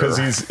here? Because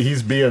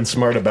he's being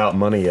smart about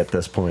money at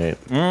this point.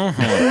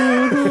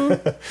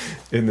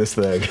 Mm-hmm. In this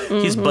thing.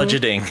 He's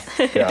budgeting.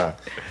 Yeah.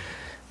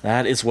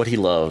 That is what he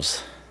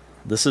loves.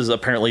 This is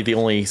apparently the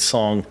only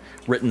song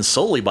written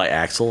solely by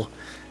Axl.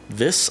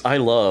 This I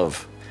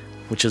Love,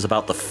 which is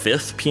about the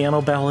 5th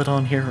piano ballad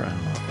on here. I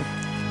don't know.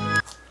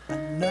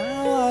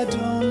 Now I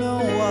don't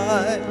know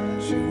why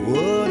she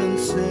wouldn't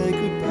say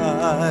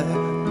goodbye.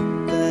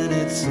 But then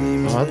it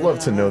seems I'd love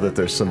to know that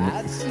there's some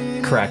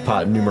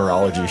crackpot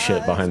numerology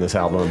shit behind this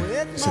album.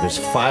 So there's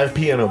 5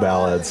 piano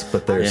ballads,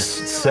 but there's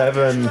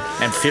 7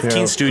 and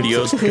 15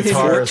 studios,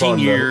 guitars 14 on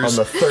years,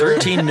 the third.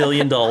 $13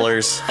 million.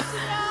 This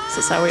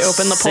is how we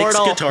open the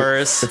portal. 6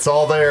 guitarists. It's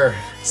all there.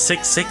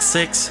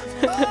 666.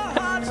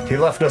 He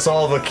left us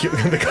all the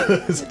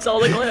It's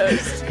all the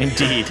clues.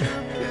 Indeed.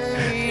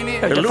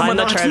 Have to find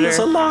the Illuminati is a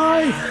treasure.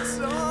 lie.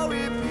 so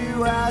if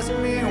you ask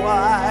me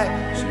why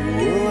she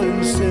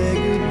wouldn't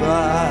say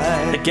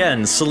goodbye.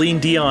 Again, Celine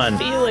Dion.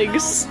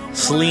 Feelings.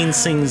 Celine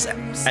sings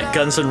at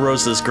Guns N'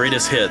 Roses'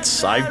 greatest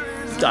hits.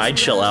 I'd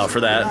shell out for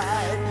that.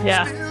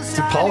 Yeah.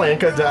 Did Paul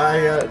Anka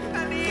die yet?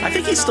 I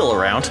think he's still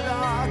around.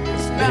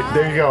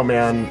 There you go,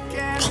 man.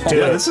 Do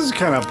Yeah, it. this is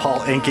kind of Paul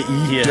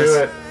Anka-y. Yes. Do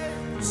it.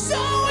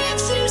 So if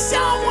she's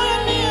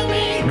somewhere near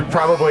me, You'd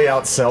probably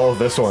outsell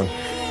this one.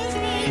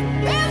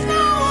 there's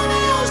no one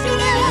else could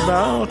help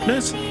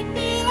Loudness. me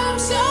feel I'm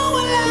so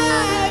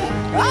alive.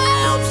 I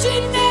hope she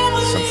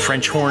never Some leaves.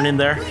 French horn in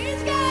there.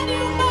 Please God,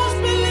 you must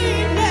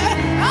believe me.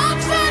 I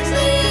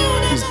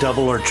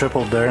double or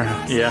tripled there.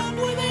 Yeah.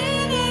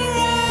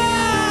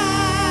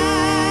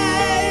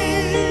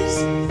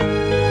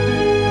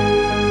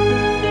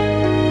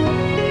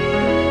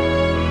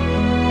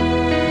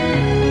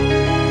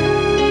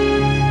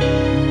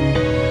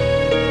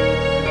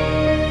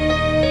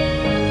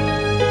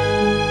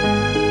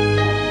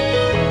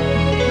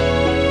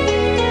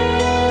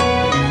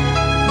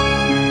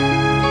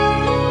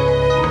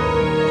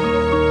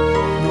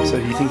 So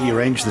do you think he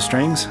arranged the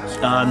strings?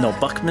 No,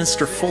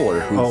 Buckminster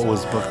Fuller. Who's, Oh, it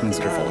was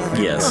Buckminster Fuller.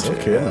 yes.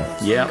 Okay.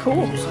 Yeah.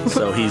 Cool.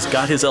 So he's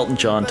got his Elton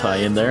John tie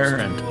in there,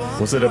 and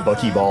Was it a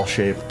buckyball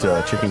shaped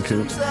chicken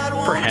coop?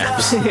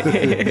 perhaps. I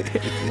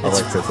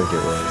like to think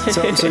it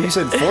was. So you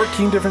said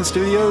 14 different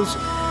studios?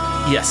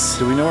 yes.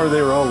 Do we know where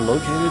they were all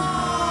located?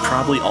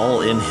 Probably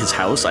all in his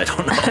house. I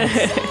don't know.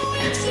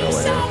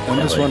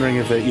 I'm just wondering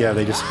if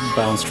they just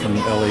bounced from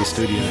LA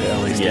studio to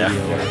LA studio.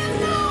 Yeah. Or if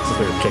it was,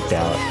 They were kicked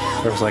out.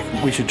 or it was like,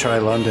 we should try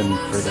London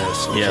for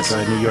this. We Yes.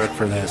 should try New York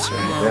for this. Or,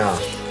 Yeah.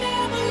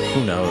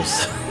 Who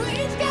knows?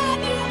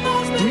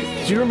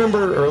 Do you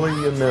remember early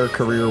in their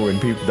career when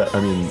people,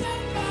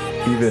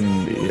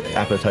 even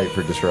Appetite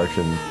for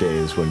Destruction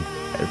days when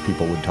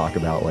people would talk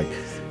about like,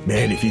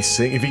 man, if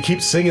he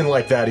keeps singing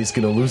like that, he's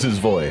gonna lose his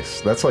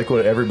voice. That's like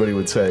what everybody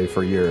would say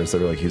for years. They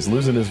were like, he's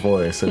losing his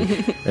voice,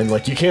 and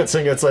like you can't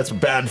sing it, so that's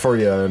bad for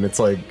you. And it's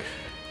like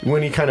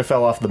when he kind of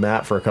fell off the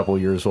mat for a couple of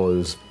years while he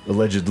was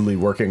allegedly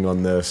working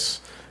on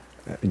this,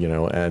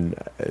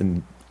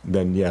 and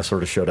then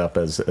sort of showed up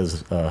as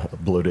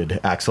bloated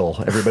Axl.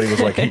 Everybody was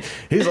like,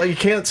 he's like, you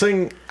can't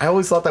sing. I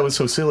always thought that was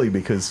so silly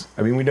because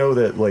we know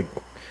that like,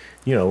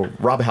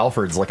 Rob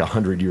Halford's like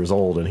 100 years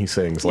old and he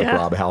sings like Yeah.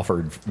 Rob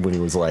Halford when he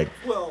was like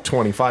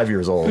 25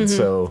 years old.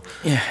 So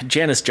Yeah,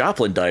 Janis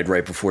Joplin died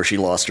right before she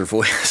lost her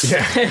voice.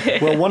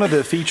 yeah, Well, one of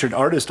the featured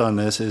artists on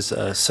this is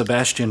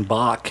Sebastian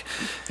Bach,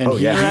 and Oh,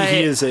 yeah.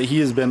 he Right.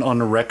 has been on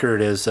the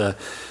record as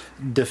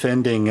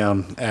defending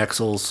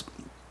Axl's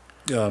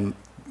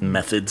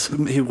Methods.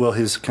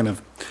 his kind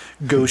of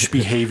gauche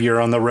behavior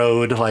on the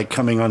road, like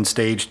coming on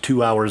stage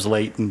 2 hours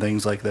late and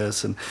things like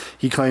this. And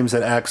he claims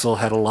that Axl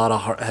had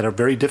had a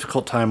very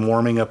difficult time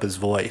warming up his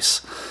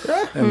voice,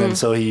 and then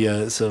so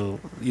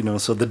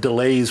the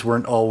delays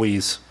weren't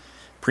always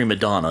Prima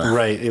donna.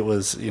 right. It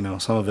was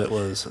some of it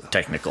was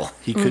Technical.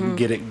 he couldn't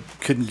get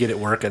it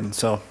working.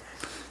 So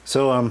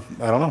I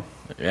don't know.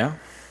 Yeah.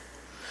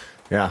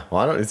 yeah.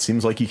 Well, it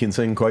seems like he can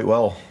sing quite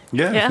well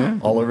Yeah.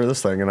 all over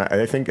this thing, and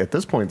I think at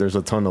this point there's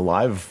a ton of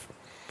live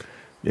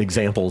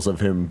examples of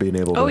him being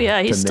able to. Oh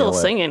yeah, he's to still nail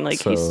it. singing.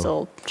 Like he's So-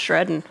 still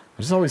shredding.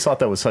 I just always thought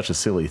that was such a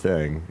silly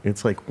thing.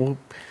 It's like, well,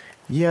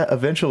 yeah,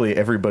 eventually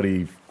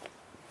everybody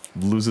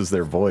loses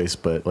their voice,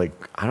 but like,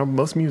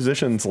 most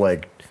musicians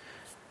like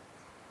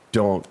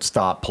don't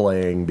stop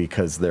playing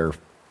because they're,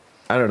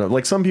 I don't know,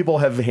 like some people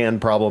have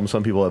hand problems,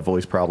 some people have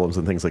voice problems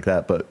and things like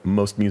that, but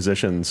most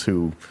musicians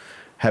who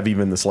have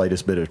even the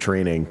slightest bit of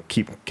training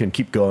can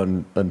keep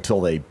going until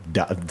they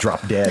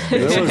drop dead.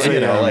 Basically,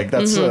 like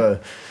that's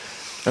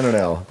I don't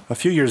know. A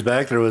few years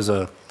back, there was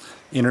a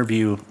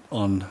interview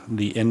on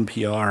the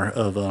NPR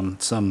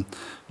of some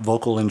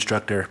vocal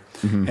instructor,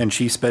 and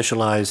she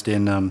specialized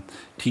in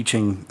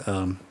teaching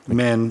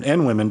men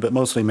and women, but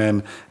mostly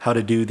men, how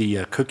to do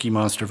the Cookie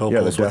Monster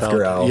vocals Death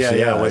growls.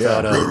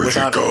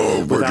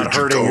 without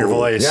hurting your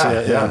voice.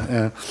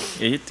 Yeah.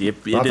 It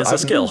is a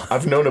skill.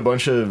 I've known a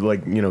bunch of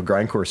like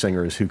grindcore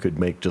singers who could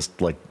make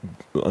just like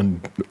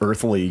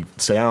unearthly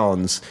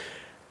sounds,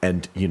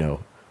 and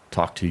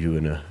talk to you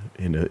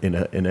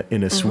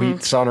in a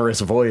sweet sonorous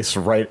voice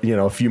right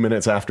a few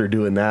minutes after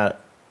doing that,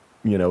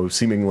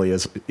 seemingly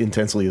as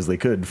intensely as they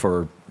could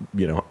for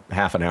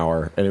half an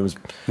hour, and it was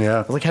I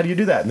was like, how do you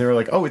do that? And they were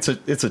like, oh, it's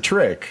a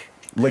trick.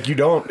 Like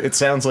it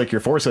sounds like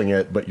you're forcing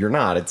it, but you're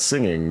not. It's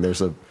singing. There's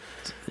a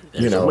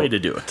way to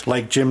do it.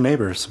 Like Jim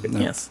Neighbors.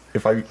 Yes.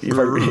 If I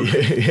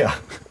yeah,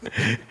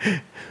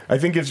 I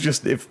think it's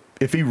just if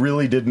he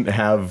really didn't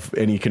have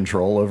any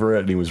control over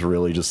it and he was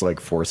really just like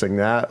forcing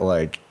that,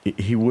 like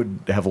he would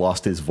have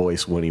lost his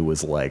voice when he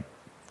was like,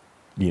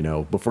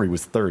 before he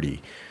was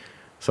 30.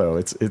 So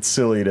it's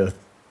silly to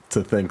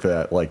think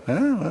that like, I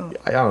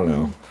don't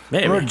know.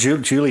 Maybe. Remember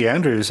Julie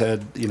Andrews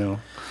had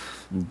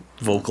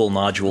Vocal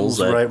nodules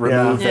that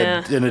removed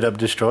Yeah. that ended up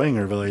destroying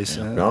her voice.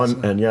 No,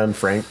 and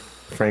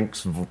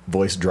Frank's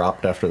voice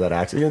dropped after that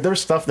accident.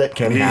 There's stuff that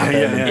can happen.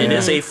 it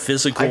is a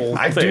physical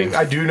thing.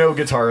 I do know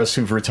guitarists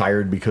who've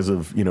retired because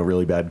of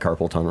really bad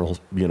carpal tunnel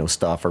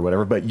stuff or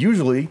whatever. But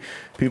usually,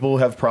 people who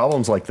have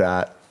problems like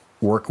that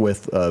work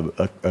with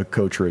a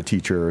coach or a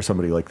teacher or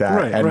somebody like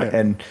that. Right.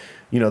 And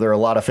there are a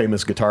lot of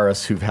famous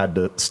guitarists who've had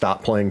to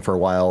stop playing for a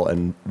while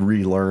and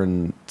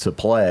relearn to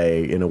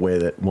play in a way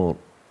that won't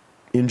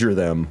injure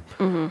them.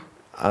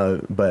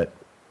 But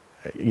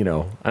I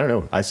don't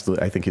know. I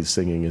think his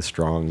singing is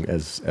strong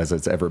as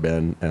it's ever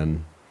been,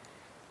 and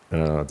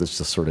this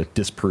just sort of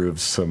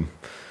disproves some,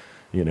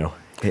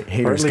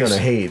 haters least- gonna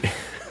hate.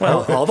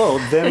 Well, although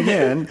then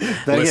again,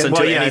 Listen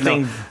to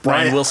anything no,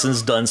 Brian I-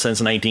 Wilson's done since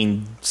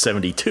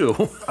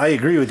 1972. I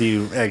agree with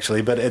you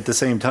actually, but at the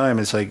same time,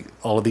 it's like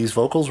all of these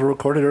vocals were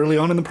recorded early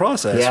on in the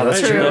process. Yeah, right?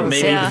 that's true. That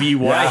may Yeah. be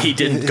why he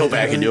didn't go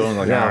back and do it.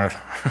 Like, Yeah.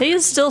 He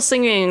is still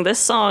singing this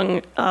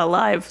song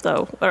live,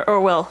 though. Or,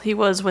 well, he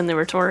was when they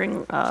were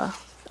touring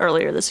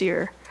earlier this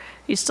year.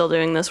 He's still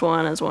doing this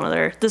one as one of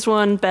their... This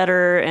one,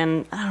 Better,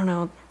 and I don't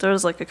know.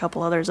 There's like a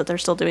couple others that they're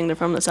still doing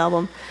from this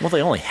album. well,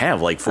 they only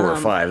have like 4 or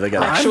 5. They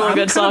got Actual I'm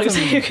good kind of songs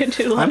that you can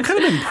do I'm live.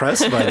 kind of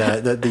impressed by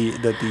that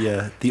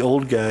the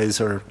old guys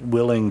are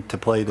willing to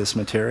play this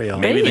material.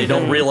 maybe they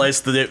don't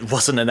realize that it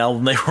wasn't an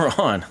album they were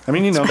on. I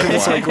mean, 'cause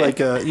it's like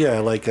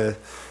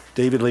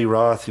David Lee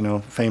Roth,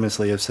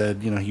 famously have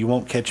said, you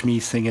won't catch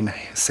me singing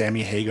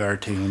Sammy Hagar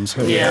tunes.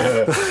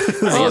 Yeah.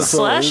 Well,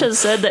 Slash has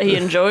said that he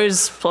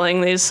enjoys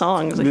playing these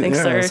songs. He thinks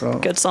Yeah, they're so-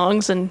 good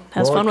songs and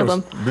has Well, fun with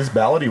there's- them. These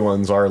ballady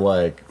ones are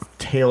like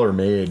tailor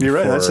made. You're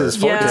right, that's his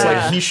forte. Yeah. It's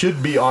like he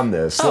should be on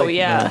this. Oh, Like,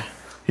 yeah.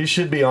 He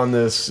should be on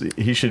this.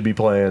 He should be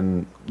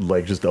playing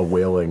like just a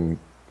wailing,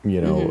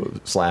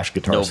 Slash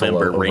guitar November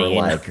solo over Rain.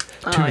 like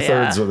Oh, 2/3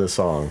 yeah. of the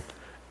song.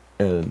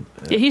 And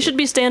Yeah, he should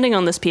be standing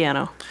on this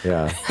piano.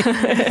 yeah,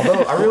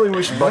 although I really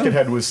wish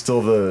Buckethead was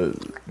still the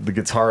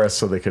guitarist,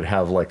 so they could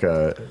have like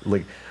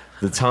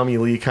the Tommy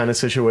Lee kind of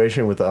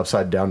situation with the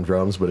upside down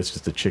drums, but it's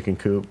just a chicken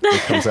coop that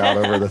comes out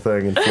over the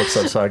thing and flips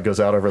upside, goes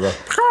out over the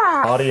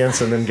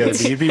audience, and then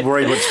gets. You'd be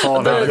worried what's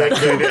falling out of that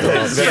coop.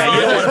 Yeah,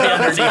 you don't want to be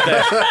underneath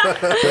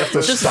that. They have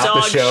to Just stop the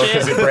dog show shit.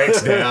 because it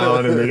breaks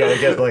down, and they gotta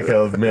get like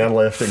a man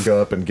lift and go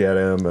up and get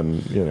him,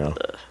 and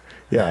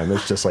yeah, and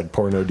it's just like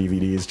porno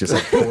DVDs just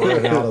like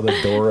pouring out of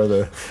the door of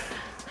the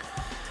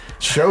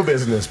show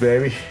business,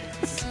 baby.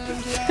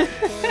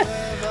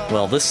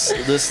 Well,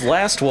 this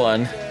last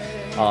one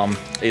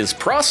is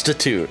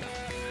Prostitute,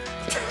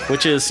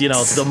 which is,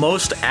 the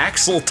most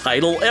Axl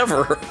title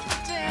ever.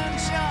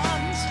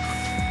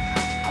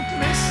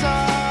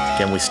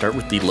 Can we start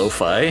with the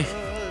lo-fi?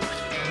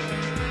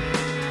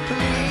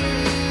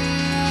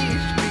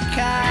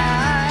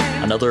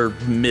 Another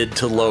mid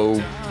to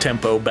low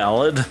tempo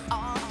ballad.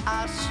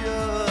 I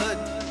should.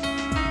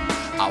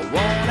 I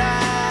won't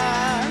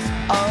ask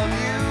of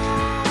you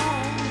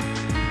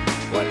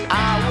what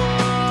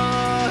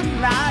I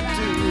would not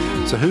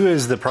do. So who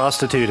is the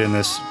prostitute in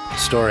this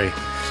story?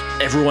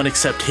 Everyone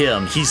except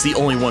him. He's the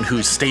only one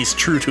who stays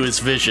true to his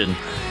vision.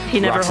 He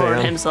never Roxanne.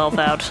 whored himself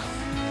out.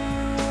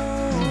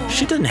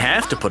 She didn't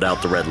have to put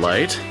out the red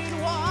light.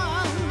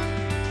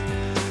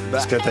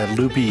 It's got that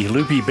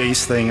loopy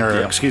bass thing, or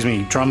Yeah. excuse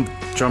me, drum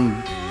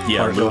Yeah,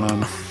 part loop. going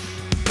on.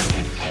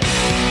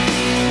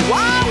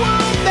 Why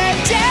won't they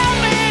tell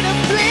me to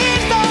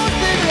please those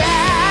that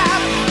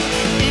laugh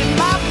in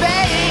my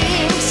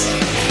face?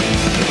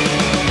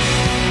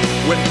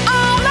 When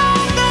all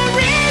of the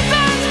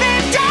reasons they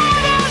tell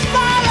us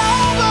fall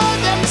over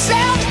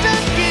themselves to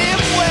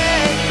give way.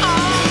 Oh,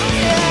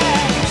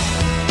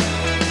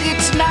 yeah.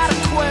 It's not a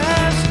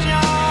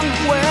question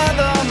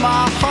whether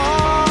my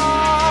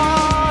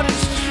heart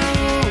is true.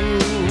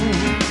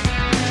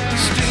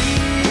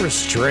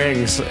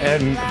 Strings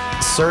and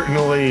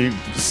certainly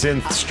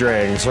synth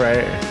strings,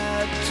 right?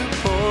 To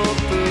pull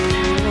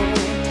through.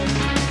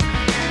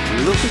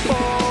 Look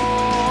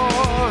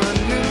for a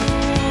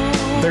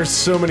new. There's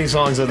so many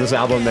songs on this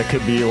album that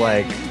could be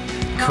like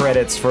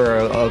credits for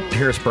a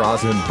Pierce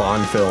Brosnan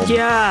Bond film.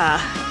 Yeah.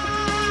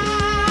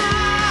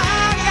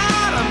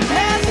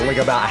 Like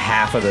about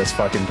half of this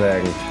fucking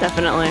thing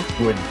Definitely.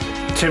 would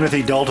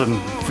Timothy Dalton.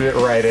 fit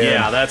right in.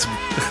 Yeah, that's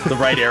the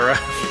right era.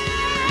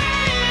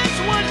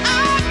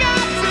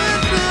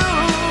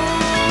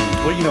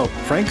 Well,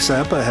 Frank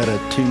Zappa had a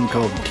tune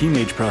called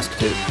Teenage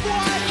Prostitute.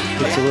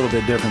 It's a little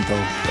bit different,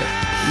 though.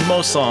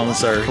 Most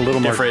songs are A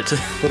little different. a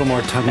little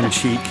more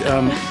tongue-in-cheek.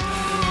 Yeah,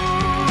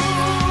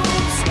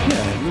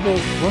 well,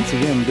 once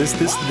again,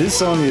 this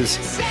song is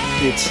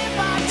it's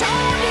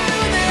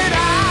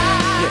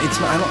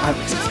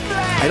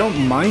I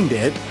don't mind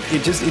it.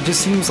 It just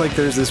seems like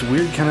there's this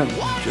weird kind of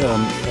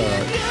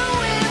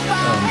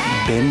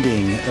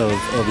bending of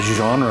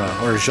genre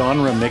or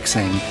genre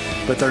mixing,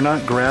 but they're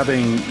not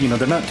grabbing.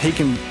 They're not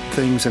taking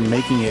things and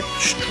making it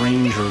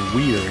strange or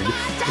weird.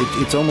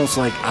 It's almost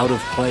like out of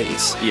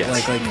place. Yes.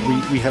 Like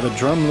we have a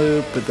drum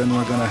loop, but then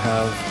we're gonna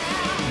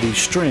have these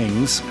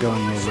strings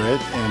going over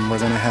it, and we're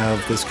gonna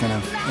have this kind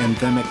of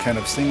anthemic kind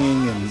of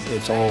singing, and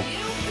it's all.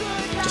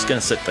 Just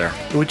gonna sit there.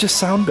 It would just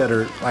sound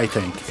better, I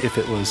think, if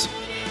it was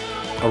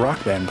a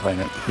rock band playing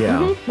it.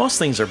 Yeah. Most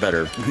things are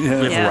better if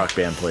a Yeah. rock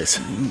band plays.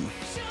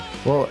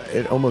 Well,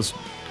 it almost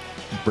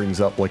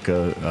brings up like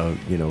a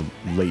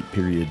late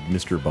period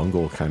Mr.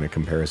 Bungle kind of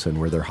comparison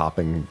where they're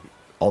hopping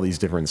all these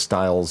different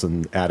styles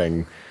and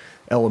adding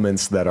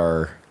elements that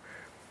are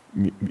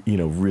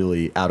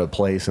really out of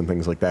place and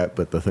things like that.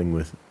 But the thing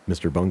with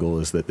Mr. Bungle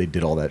is that they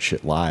did all that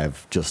shit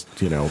live, just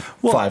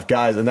five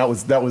guys, and that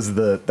was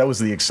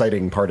the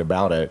exciting part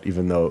about it.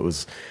 Even though it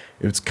was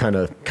kind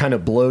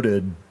of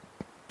bloated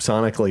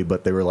sonically,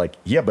 but they were like,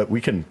 yeah, but we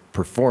can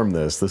perform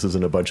this. This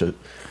isn't a bunch of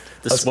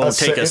This won't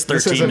take us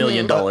this $13 isn't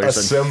million.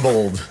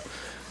 assembled,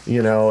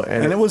 you know,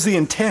 And it was the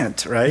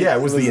intent, right? yeah,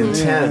 it was the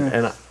intent,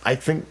 and I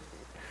think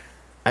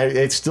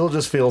it still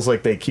just feels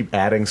like they keep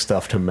adding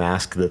stuff to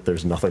mask that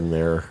there's nothing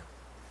there.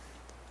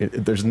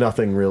 There's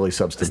nothing really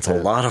substantive. It's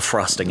a lot of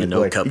frosting and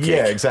no cupcake.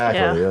 Yeah,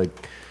 exactly. Yeah.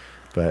 Like,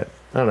 but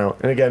I don't know.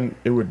 And again,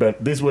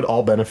 these would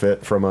all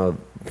benefit from a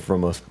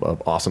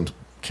awesome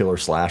killer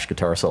Slash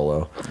guitar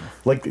solo.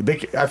 Like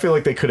I feel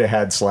like they could have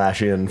had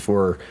Slash in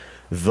for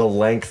the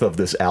length of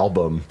this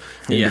album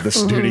into the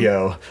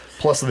studio,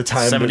 plus the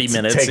time 70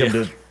 minutes, take him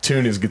to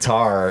tune his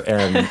guitar,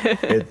 and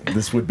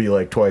this would be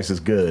like twice as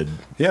good.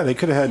 Yeah, they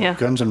could have had Yeah.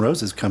 Guns N'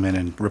 Roses come in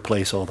and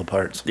replace all the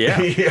parts.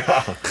 Yeah.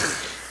 Yeah.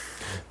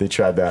 They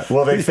tried that.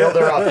 Well, they failed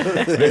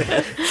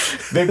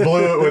they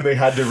blew it when they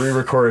had to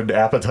re-record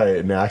Appetite,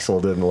 and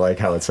Axl didn't like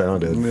how it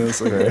sounded.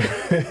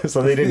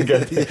 So they didn't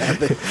get. They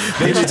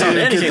didn't sound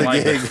anything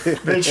like that.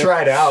 They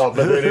tried out,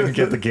 but they didn't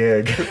get the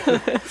gig.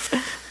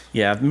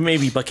 Yeah,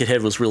 maybe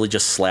Buckethead was really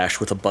just Slash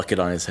with a bucket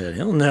on his head.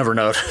 He'll never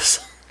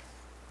notice.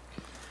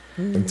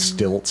 And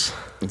stilts.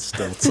 And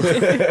stilts.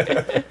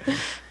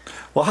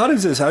 Well, how do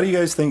you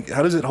guys think,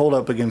 how does it hold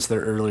up against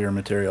their earlier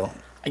material?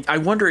 I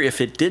wonder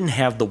if it didn't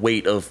have the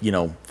weight of,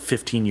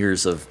 15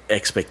 years of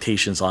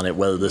expectations on it,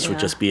 whether this would Yeah.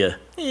 just be a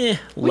We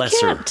lesser.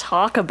 can't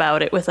talk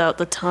about it without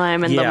the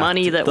time and the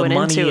money that went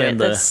into it. And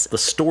the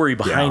story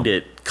behind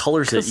it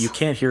colors it. You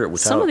can't hear it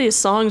without. Some of these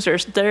songs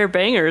they're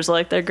bangers,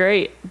 like they're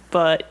great,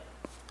 but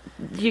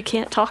you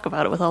can't talk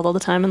about it without all the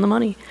time and the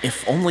money.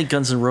 If only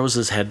Guns N'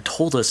 Roses had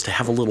told us to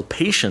have a little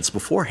patience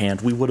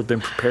beforehand, we would have been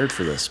prepared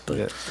for this.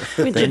 But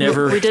We they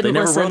never didn't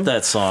listen. wrote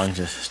that song.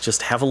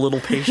 Just have a little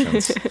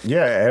patience.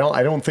 Yeah,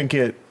 I don't think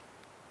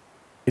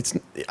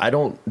I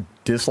don't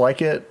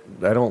dislike it.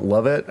 I don't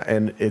love it,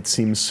 and it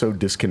seems so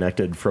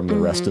disconnected from the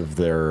rest of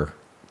their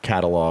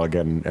catalog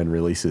and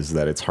releases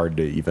that it's hard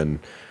to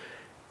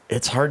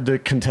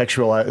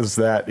contextualize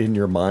that in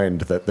your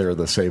mind that they're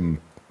the same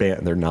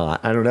band. They're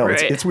not. I don't know.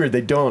 Right. It's weird.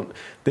 They don't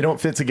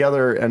fit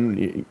together,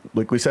 and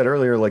like we said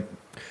earlier, like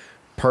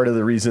part of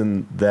the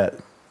reason that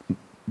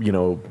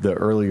the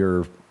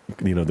earlier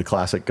the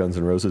classic Guns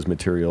N' Roses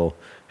material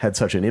had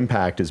such an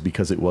impact is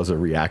because it was a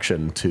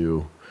reaction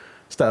to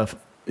stuff,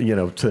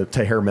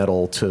 to hair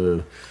metal,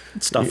 to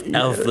Stuff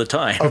of the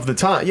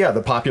time. Yeah,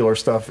 the popular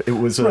stuff. It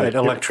was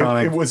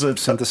electronic. It was a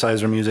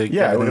synthesizer music.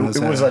 yeah. everyone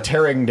It was a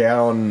tearing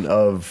down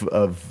of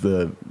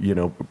the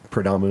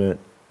predominant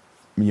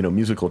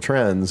musical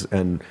trends,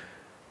 and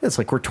it's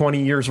like we're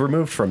 20 years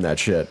removed from that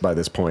shit by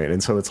this point,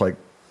 and so it's like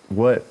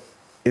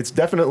it's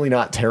definitely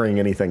not tearing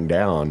anything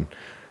down.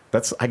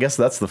 I guess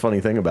that's the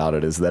funny thing about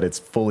it, is that it's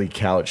fully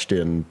couched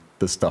in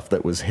the stuff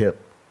that was hip,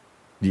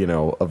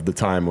 of the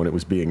time when it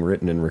was being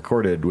written and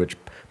recorded, which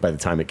by the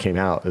time it came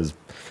out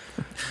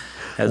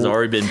Has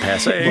already been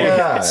passé.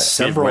 Yeah.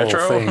 several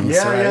retro. things.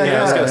 Yeah, right?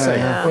 I was gonna say,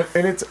 Yeah.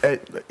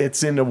 and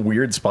it's in a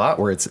weird spot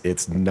where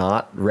it's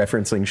not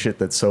referencing shit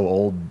that's so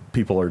old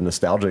people are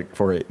nostalgic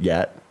for it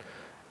yet,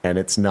 and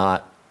it's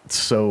not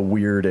so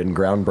weird and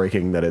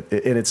groundbreaking that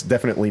and it's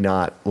definitely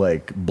not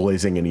like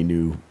blazing any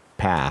new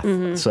path.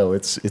 So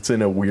it's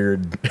in a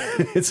weird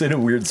it's in a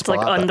weird It's spot.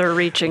 like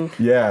underreaching.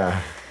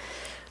 Yeah.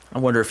 I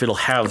wonder if it'll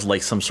have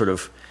like some sort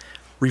of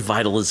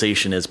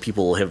revitalization as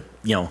people have,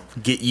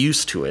 get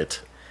used to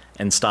it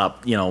and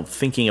stop,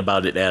 thinking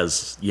about it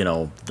as,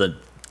 the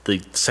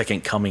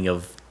second coming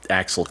of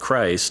Axl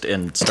Christ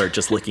and start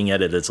just looking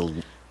at it as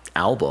an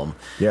album.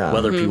 Yeah.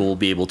 Whether people will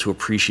be able to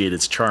appreciate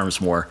its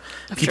charms more.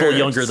 People sure.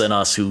 younger than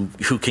us who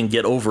can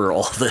get over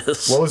all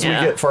this. Well, as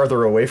Yeah. we get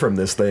farther away from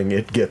this thing,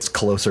 it gets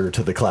closer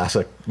to the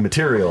classic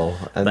material.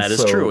 And that is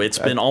so true. It's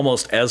been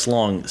almost as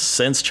long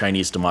since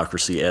Chinese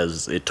Democracy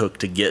as it took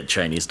to get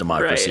Chinese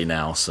Democracy Right.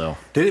 now, so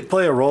Did it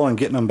play a role in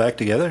getting them back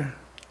together?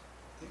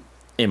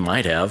 it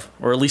might have,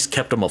 or at least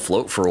kept them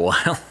afloat for a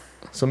while.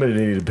 Somebody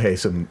needed to pay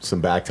some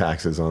back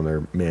taxes on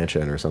their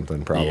mansion or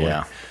something, probably.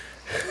 Yeah.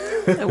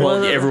 It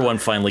Well, was- everyone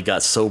finally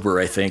got sober,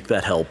 I think.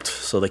 That helped,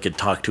 so they could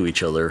talk to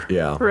each other.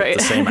 Yeah. Right.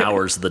 The same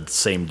hours the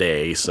same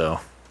day, so.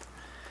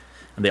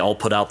 And they all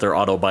put out their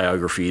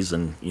autobiographies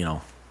and,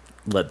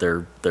 let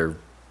their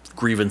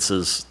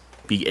grievances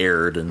be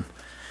aired and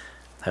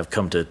have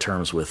come to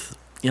terms with,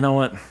 you know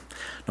what?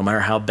 No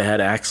matter how bad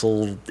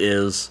Axl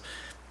is,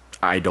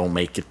 I don't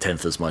make a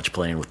tenth as much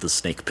playing with the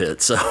Snake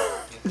Pit, so.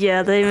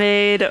 Yeah, they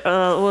made what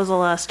was the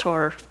last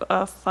tour?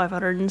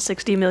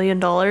 $560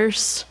 million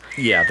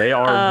Yeah, they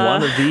are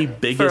one of the for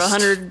biggest.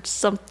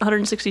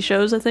 160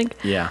 shows, I think.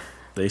 Yeah,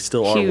 they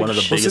still are one of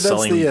the Huge. biggest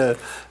Well, so that's selling.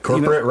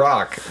 Corporate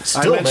rock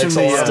still mentioned makes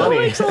a lot the, of money.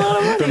 Makes a lot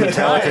of money. the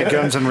Metallica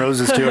Guns N'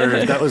 Roses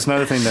tour. That was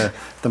another thing that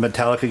the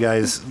Metallica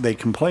guys, they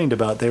complained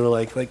about. They were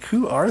like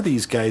who are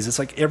these guys? It's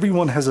like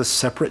everyone has a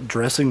separate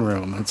dressing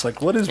room. It's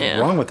like, what is Yeah.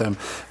 wrong with them?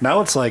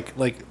 Now it's like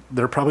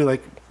they're probably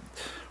like,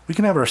 we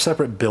can have our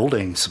separate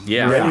buildings.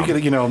 Yeah. Right? Yeah.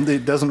 We could,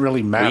 it doesn't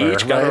really matter. We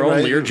each got our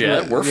own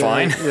Learjet. We're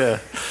fine. Yeah.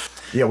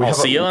 Yeah, we I'll have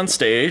see you on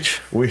stage.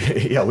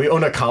 we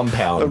own a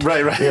compound.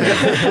 Right.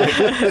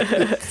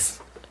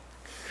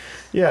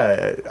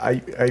 Yeah,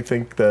 I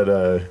think that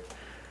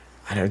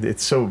I don't,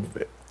 it's so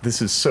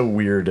this is so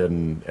weird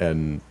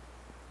and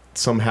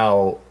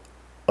somehow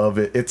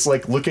it's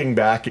like looking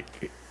back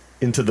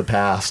into the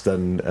past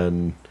and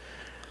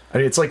I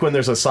mean, it's like when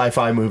there's a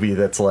sci-fi movie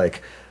that's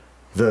like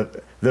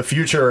the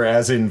future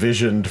as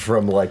envisioned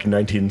from like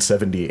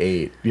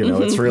 1978, you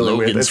know, it's really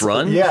weird. Logan's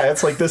Run? Yeah,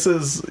 it's like this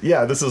is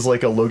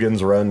like a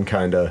Logan's Run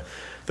kind of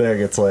thing.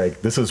 It's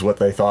like this is what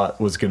they thought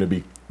was going to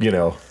be, you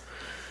know,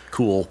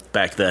 Cool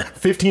back then.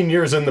 15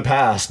 years in the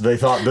past, they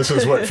thought this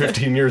is what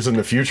 15 years in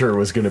the future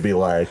was going to be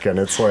like, and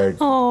it's like,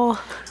 Oh,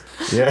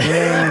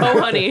 yeah. oh,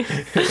 honey.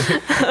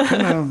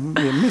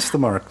 You missed the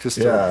mark just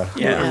Yeah.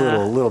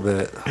 a little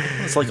bit.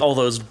 It's like all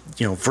those,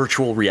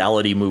 virtual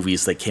reality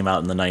movies that came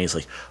out in the 90s.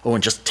 Like, oh,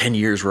 in just 10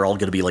 years, we're all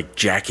going to be like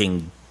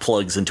jacking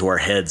plugs into our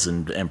heads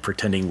and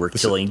pretending we're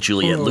killing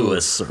Juliette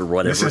Lewis or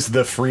whatever. This is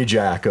the free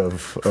jack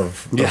of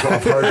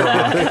hard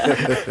rock.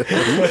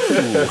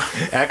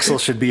 Axel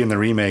should be in the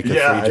remake of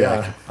Yeah, Free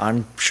Jack. yeah.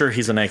 I'm sure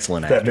he's an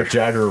excellent That actor. Mick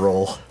Jagger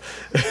role.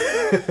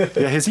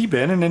 Yeah, has he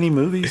been in any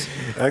movies,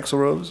 Axl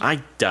Rose?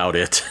 I doubt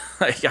it.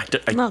 I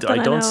Not that I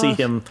don't know see of.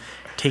 him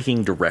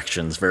taking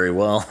directions very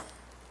well.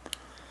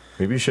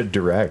 Maybe you should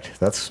direct.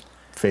 That's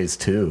phase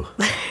 2.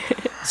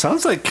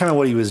 Sounds like kind of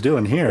what he was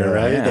doing here,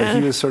 right? yeah. That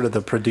he was sort of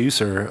the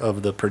producer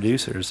of the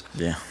producers.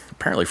 Yeah.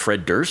 Apparently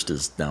Fred Durst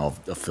is now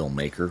a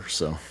filmmaker,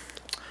 so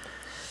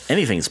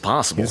anything's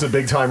possible. He's a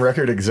big time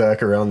record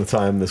exec around the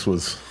time this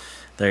was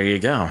There you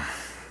go.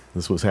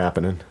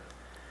 happening.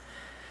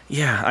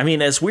 Yeah, I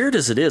mean, as weird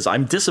as it is,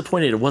 I'm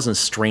disappointed it wasn't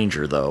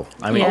Stranger, though.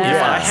 I mean, Yeah,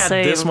 if I had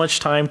same. this much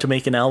time to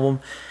make an album,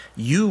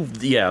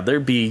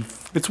 there'd be,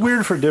 It's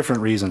weird for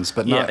different reasons,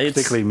 but Yeah, not it's-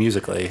 particularly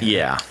musically.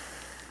 yeah.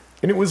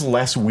 And it was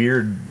less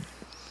weird,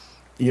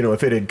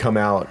 if it had come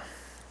out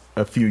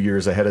a few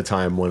years ahead of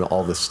time when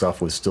all this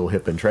stuff was still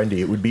hip and trendy.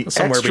 It would be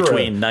Somewhere extra,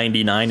 between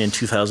 99 and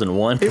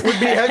 2001. It would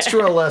be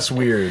extra less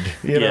weird,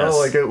 Yes.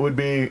 Like it would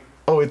be.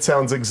 Oh, it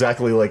sounds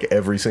exactly like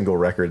every single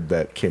record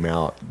that came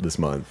out this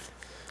month,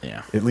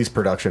 Yeah. at least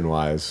production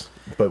wise,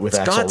 but with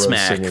It's Axl Rose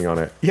Godsmack. singing on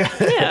it. Yeah,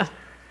 Yeah.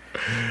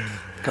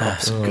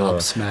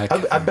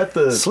 Gobsmack. I bet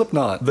the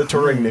Slipknot. the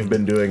touring they've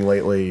been doing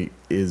lately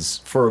is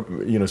for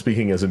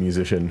speaking as a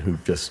musician who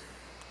just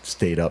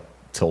stayed up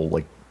till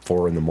like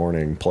 4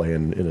 a.m.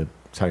 playing in a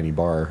tiny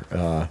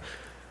bar.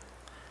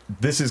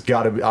 This has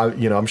got to be,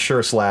 I'm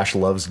sure Slash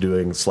loves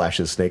doing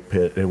Slash's Snake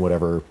Pit and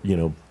whatever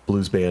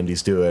blues band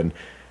he's doing,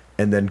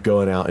 and then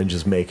going out and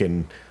just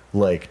making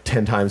like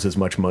 10 times as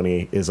much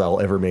money as I'll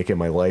ever make in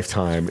my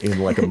lifetime in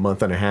like a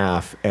month and a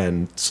half,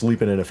 and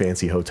sleeping in a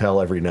fancy hotel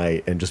every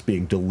night and just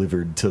being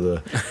delivered to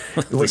the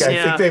like I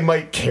Yeah. think they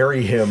might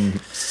carry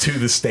him to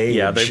the stage.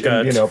 Yeah, they've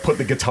got- and, put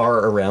the guitar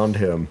around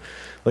him.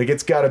 Like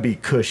it's got to be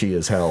cushy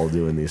as hell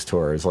doing these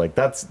tours. Like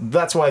that's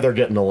why they're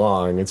getting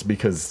along. It's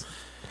because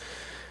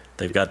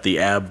They've got the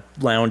ab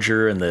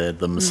lounger and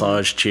the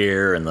massage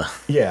chair and the...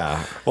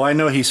 yeah, Well, I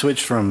know he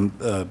switched from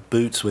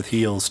boots with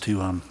heels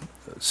to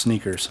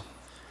sneakers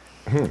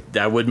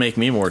That would make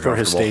me more for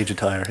his comfortable. stage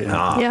attire. Yeah.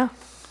 Ah. Yeah.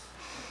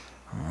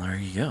 Well, there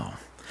you go.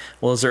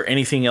 Well, is there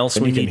anything else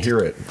and we you can need hear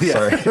it.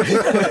 Yeah.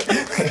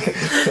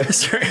 Sorry.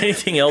 Is there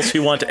anything else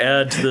we want to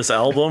add to this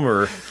album,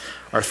 or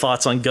our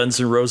thoughts on Guns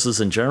N' Roses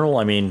in general?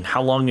 I mean,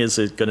 how long is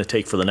it going to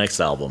take for the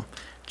next album?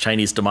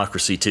 Chinese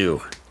Democracy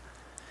 2.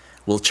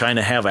 Will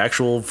China have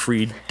actual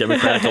free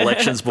democratic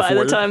elections By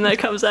before the time that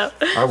comes out.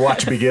 Our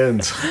watch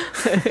begins.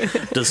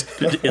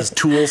 Is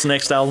Tool's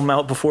next album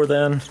out before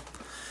then?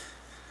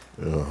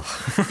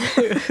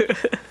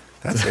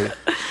 That's it.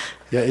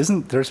 Yeah,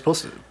 isn't there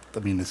supposed to? I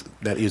mean,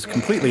 that is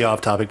completely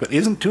off topic, but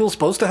isn't Tool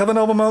supposed to have an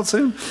album out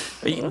soon?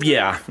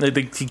 Yeah,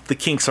 the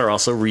Kinks are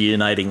also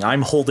reuniting.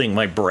 I'm holding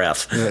my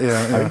breath.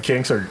 Yeah.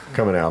 Kinks are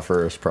coming out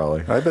first,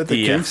 probably. I bet the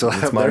Yeah, Kinks will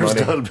that's have my theirs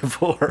money. done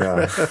before.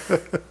 Yeah.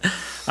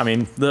 I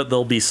mean,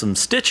 there'll be some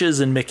stitches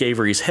in Mick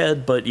Avery's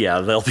head, but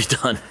yeah, they'll be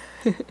done.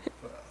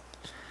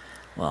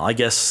 Well, I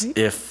guess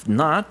if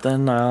not,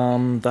 then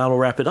that'll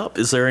wrap it up.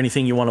 Is there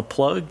anything you want to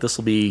plug? This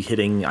will be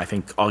hitting, I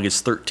think,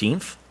 August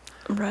 13th.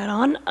 Right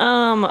on.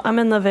 I'm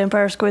in the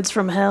Vampire Squids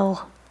from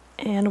Hell,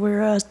 and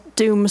we're a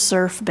doom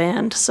surf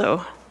band,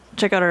 so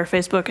check out our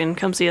Facebook and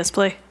come see us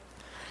play.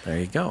 There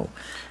you go.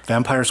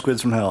 Vampire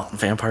Squids from Hell.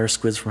 Vampire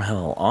Squids from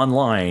Hell.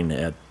 Online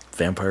at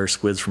Vampire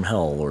Squids from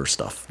Hell or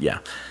stuff. Yeah.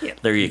 Yeah.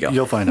 There you go.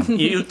 You'll find them.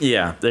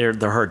 Yeah, they're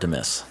hard to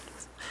miss.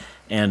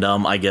 And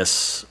I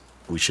guess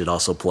we should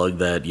also plug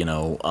that,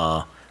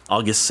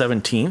 August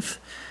 17th,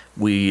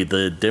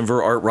 the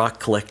Denver Art Rock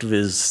Collective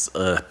is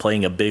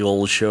playing a big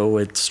old show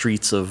at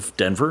Streets of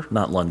Denver,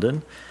 not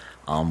London.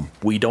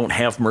 We don't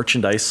have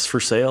merchandise for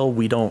sale.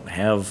 We don't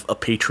have a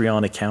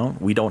Patreon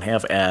account. We don't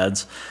have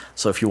ads.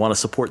 So if you want to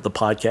support the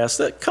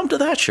podcast, come to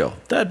that show.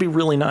 That'd be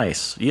really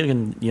nice. You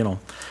can,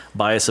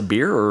 buy us a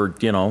beer or,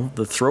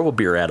 throw a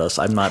beer at us.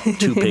 I'm not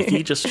too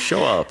picky. Just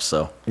show up.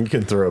 So, You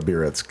can throw a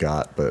beer at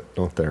Scott, but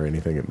don't throw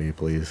anything at me,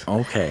 please.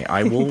 okay,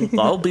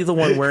 I'll be the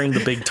one wearing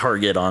the big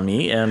target on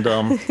me. And,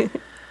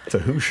 It's a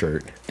Who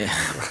shirt.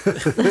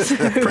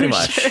 pretty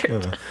much.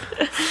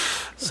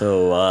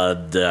 So,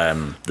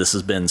 this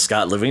has been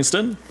Scott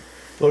Livingston.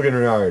 Logan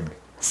Renard.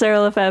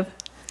 Sarah Lefebvre.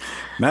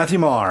 Matthew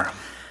Marr.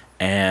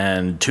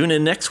 And tune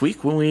in next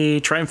week when we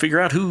try and figure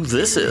out who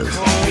this is. In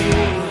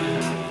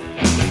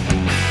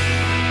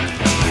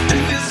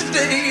this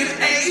day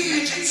and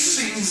age, it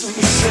seems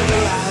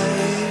uncivilized.